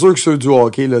 Ben, c'est sûr que ceux du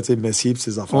hockey, là, tu sais, Messier pis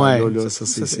ces affaires-là, là, ça,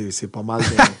 c'est pas mal,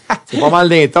 c'est pas mal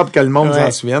d'un top que le monde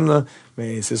s'en souvienne, là.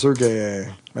 Mais c'est sûr que,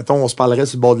 mettons, on se parlerait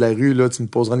sur le bord de la rue, là, tu me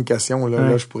poserais une question,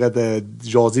 là, je pourrais te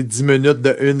jaser 10 minutes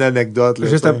de une anecdote, là.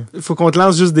 Faut qu'on te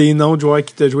lance juste des noms de joueurs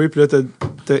qui t'ont joué, puis là,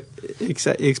 t'as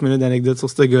X minutes d'anecdotes sur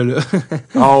ce gars-là.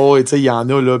 Ah ouais, tu sais, il y en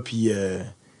a, là, puis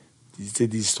tu sais,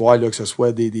 des histoires, là, que ce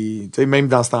soit tu sais, même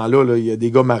dans ce temps-là, là, il y a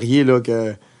des gars mariés, là,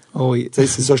 que... Oh oui. Tu sais,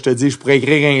 c'est ça, je te dis, je pourrais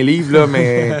écrire un livre, là,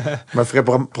 mais je me ferais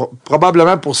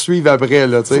probablement poursuivre après,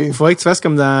 là, tu sais. Faudrait que tu fasses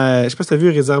comme dans, je sais pas si t'as vu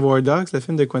Reservoir Dogs, le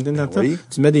film de Quentin Tarantino. Oui.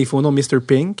 Tu mets des faux noms Mr.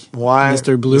 Pink, Ouais.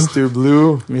 Mr. Blue, Mr.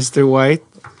 Blue. Mr. White.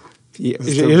 Puis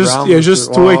il Brown, y a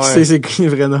juste toi qui sais c'est qui les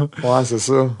vrais noms. Ouais, c'est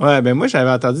ça. Ouais, ben moi j'avais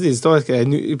entendu des histoires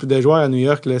de joueurs à New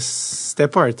York, là, c'était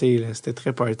party, là, c'était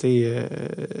très party.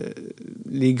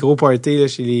 Les gros parties là,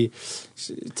 chez les,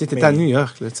 tu sais, t'étais à New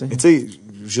York, là, tu sais. Mais tu sais,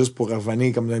 juste pour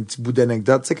revenir comme un petit bout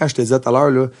d'anecdote, tu sais, quand je te disais tout à l'heure,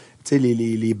 là, tu sais,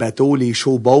 les bateaux, les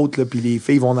showboats, là, puis les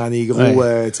filles vont dans les gros,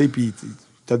 tu sais, puis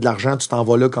t'as de l'argent, tu t'en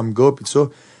vas là comme gars, puis tout ça.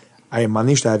 À un moment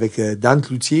donné, j'étais avec Dan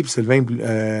Cloutier, puis Sylvain,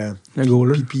 le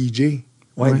goaler. puis PJ.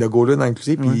 Ouais, le goaler dans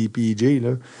Cloutier, puis PJ,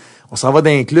 là. On s'en va dans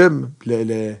un club,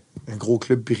 un gros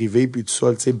club privé, puis tout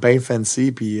ça, tu sais, bien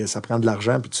fancy, puis ça prend de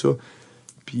l'argent, puis tout ça.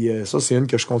 Puis ça, c'est une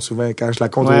que je compte souvent. Quand je la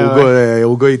compte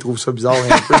au gars, il trouve ça bizarre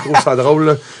un peu, il trouve ça drôle,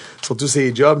 là. Surtout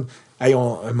ses jobs. Hey, un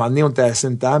moment donné, on était assis à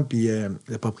une table, puis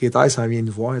le propriétaire s'en vient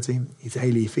nous voir, tu sais. Il dit,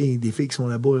 hey, des filles qui sont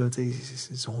là-bas, là, tu sais,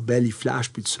 elles sont belles, ils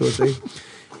flashent, puis tout ça, tu sais.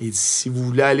 Il dit, si vous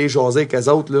voulez aller jaser avec eux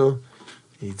autres, là,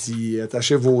 il dit,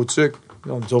 attachez vos trucs.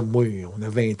 Là, on dit, oh, moi, on a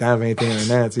 20 ans,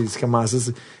 21 ans, tu sais, comment ça?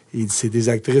 Il dit, c'est des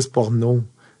actrices porno.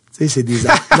 Tu sais, c'est des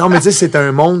non, mais tu sais, c'est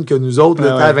un monde que nous autres,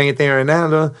 là, à 21 ans,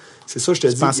 là, c'est ça, je te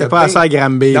dis. Je pensais pas à ça à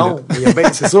Granby. Non,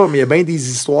 c'est ça, mais il y a bien des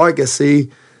histoires que c'est,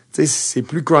 tu sais, c'est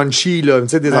plus crunchy, là. Tu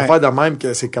sais, des affaires de même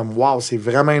que c'est comme, wow, c'est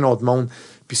vraiment un autre monde.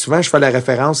 Puis souvent, je fais la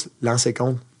référence, Lancez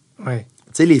compte. Ouais.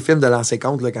 Tu sais, les films de Lancez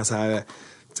compte, là, quand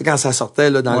ça sortait,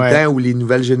 là, dans le temps où les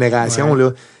nouvelles générations,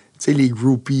 là, tu sais, les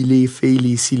groupies, les filles,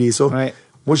 les ci, les ça. Ouais.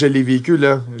 Moi, je l'ai vécu,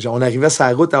 là. On arrivait sur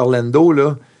la route à Orlando,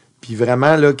 là, puis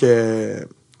vraiment, là, que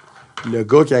le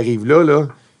gars qui arrive là,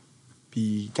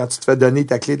 puis quand tu te fais donner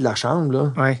ta clé de la chambre,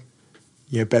 là,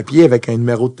 il y a un papier avec un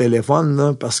numéro de téléphone,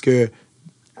 là, parce que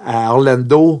à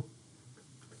Orlando,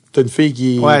 t'as une fille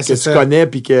que tu connais,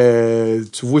 puis que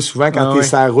tu vois souvent quand t'es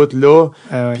sur la route, là,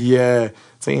 puis...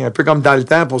 T'sais, un peu comme dans le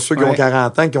temps, pour ceux qui ont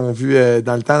 40 ans, qui ont vu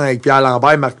dans le temps avec Pierre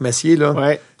Lambert, Marc Messier,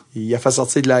 là, il fait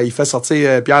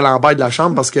sortir Pierre Lambert de la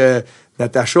chambre parce que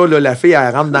Natacha, là, la fille,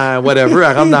 elle rentre dans whatever,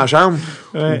 elle rentre dans la chambre.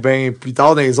 Ou bien plus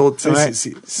tard dans les autres.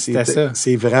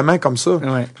 C'est vraiment comme ça.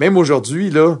 Même aujourd'hui,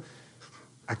 là,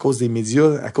 à cause des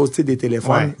médias, à cause des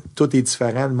téléphones, tout est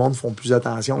différent. Le monde font plus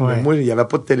attention. Mais moi, il n'y avait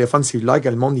pas de téléphone cellulaire que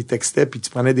le monde il textait, puis tu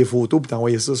prenais des photos, puis tu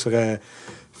envoyais ça sur...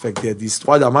 Fait qu'il y a des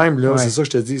histoires de même, là. C'est ça, je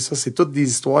te dis. Ça, c'est toutes des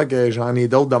histoires que j'en ai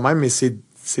d'autres de même, mais c'est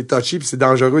touchy puis c'est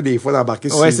dangereux des fois d'embarquer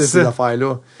sur ces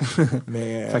affaires-là.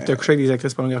 Mais, fait que t'as couché avec des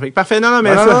actrices pornographiques. Parfait, non,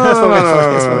 mais non,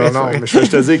 mais je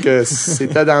te dis que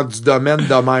c'était dans du domaine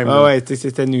de même. Ah ouais,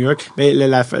 c'était New York. Mais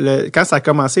quand ça a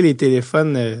commencé, les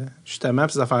téléphones, justement,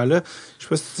 pis ces affaires-là, je sais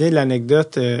pas si tu te souviens de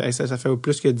l'anecdote, ça fait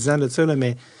plus que 10 ans de ça, là,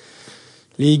 mais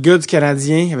les gars du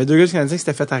Canadien, il y avait 2 gars du Canadien qui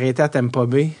s'étaient fait arrêter à Tampa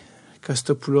Bay,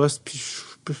 Kostopoulos puis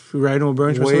Ryan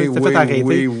O'Byrne, je me souviens, s'était fait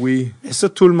arrêter. Oui. Et ça,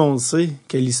 tout le monde sait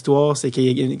que l'histoire, c'est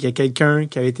qu'il y a quelqu'un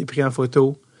qui avait été pris en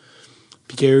photo,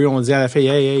 puis qu'eux ont dit à la fille,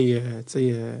 hey, tu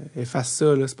sais, efface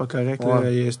ça, là, c'est pas correct, là,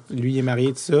 lui, il est marié,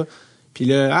 tout ça. Puis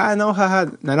là,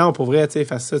 non, pour vrai, tu sais,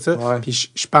 efface ça. Puis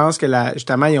je pense que,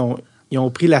 justement, ils ont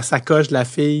pris la sacoche de la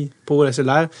fille pour le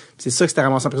cellulaire, puis c'est ça que c'était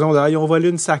ramassé en prison. Ils ont volé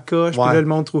une sacoche, puis là, le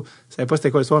monde trouve. Je savais pas c'était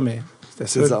quoi l'histoire, mais.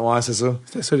 C'est ça. Ouais, c'est ça.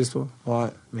 C'était ça l'histoire. Ouais,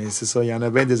 mais c'est ça. Il y en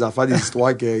a bien des affaires, des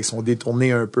histoires qui sont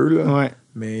détournées un peu, là. Ouais.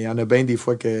 Mais il y en a bien des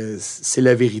fois que c'est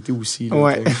la vérité aussi. Là,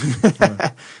 ouais.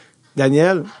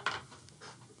 Daniel,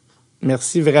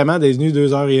 merci vraiment d'être venu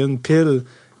 2h01 pile.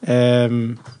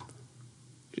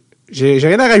 J'ai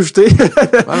rien à rajouter.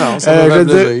 Non, ça me fait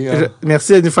plaisir.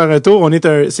 Merci de nous faire un tour.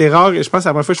 C'est rare. Je pense que c'est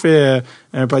la première fois que je fais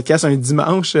un podcast un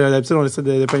dimanche. D'habitude, on essaie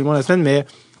de pas le monde la semaine, mais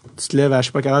tu te lèves à je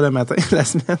sais pas quelle heure le matin la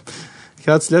semaine.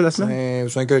 Quand tu te lèves la semaine?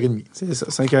 5h30. C'est ça,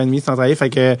 5h30, c'est en travail. Fait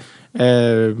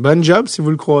que, bonne job si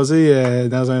vous le croisez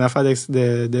dans une affaire de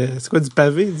c'est quoi, du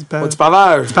pavé? Du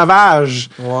pavage. Du pavage.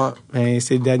 Ouais. Ben,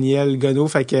 c'est Daniel Gonneau.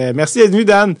 Fait que, merci d'être venu,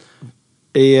 Dan.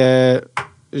 Et,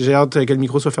 j'ai hâte que le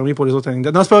micro soit fermé pour les autres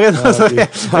anecdotes. Non, c'est pas vrai, non, c'est vrai.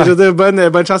 Je veux dire,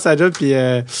 bonne chance à la job, puis,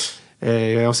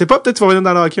 on sait pas, peut-être tu vas revenir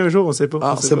dans le hockey un jour, on sait pas.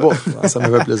 Ah, c'est bon. Ça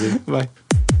me fait plaisir. Ouais.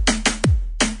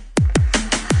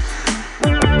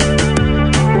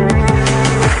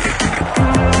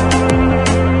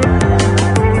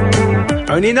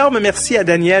 Un énorme merci à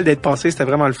Daniel d'être passé, c'était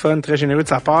vraiment le fun, très généreux de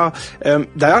sa part.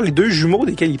 D'ailleurs, les deux jumeaux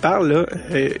desquels il parle, là,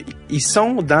 ils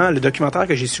sont dans le documentaire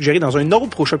que j'ai suggéré dans un autre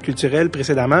Pro Shop culturel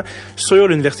précédemment sur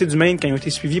l'Université du Maine quand ils ont été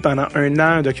suivis pendant un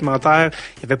an, un documentaire.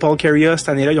 Il y avait Paul Carrier cette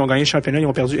année-là, ils ont gagné le championnat, ils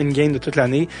ont perdu une game de toute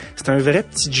l'année. C'est un vrai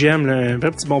petit gem, là, un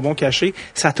vrai petit bonbon caché.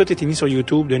 Ça a tout été mis sur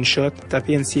YouTube d'une shot.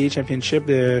 Tapez NCAA Championship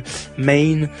de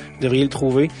Maine, vous devriez le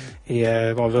trouver. Et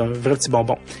bon, un vrai petit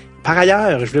bonbon. Par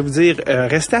ailleurs, je voulais vous dire,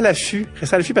 restez à l'affût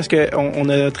parce que on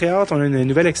a très hâte, on a une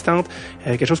nouvelle excitante,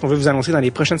 quelque chose qu'on veut vous annoncer dans les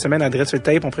prochaines semaines à Dread sur le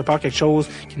Tape. On prépare quelque chose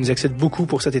qui nous excite beaucoup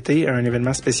pour cet été, un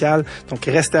événement spécial. Donc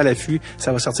restez à l'affût,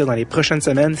 ça va sortir dans les prochaines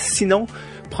semaines. Sinon,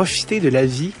 profitez de la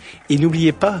vie et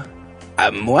n'oubliez pas,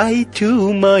 à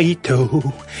mojito,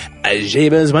 j'ai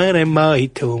besoin d'un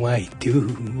mojito.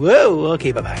 Wow, ok,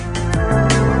 bye bye.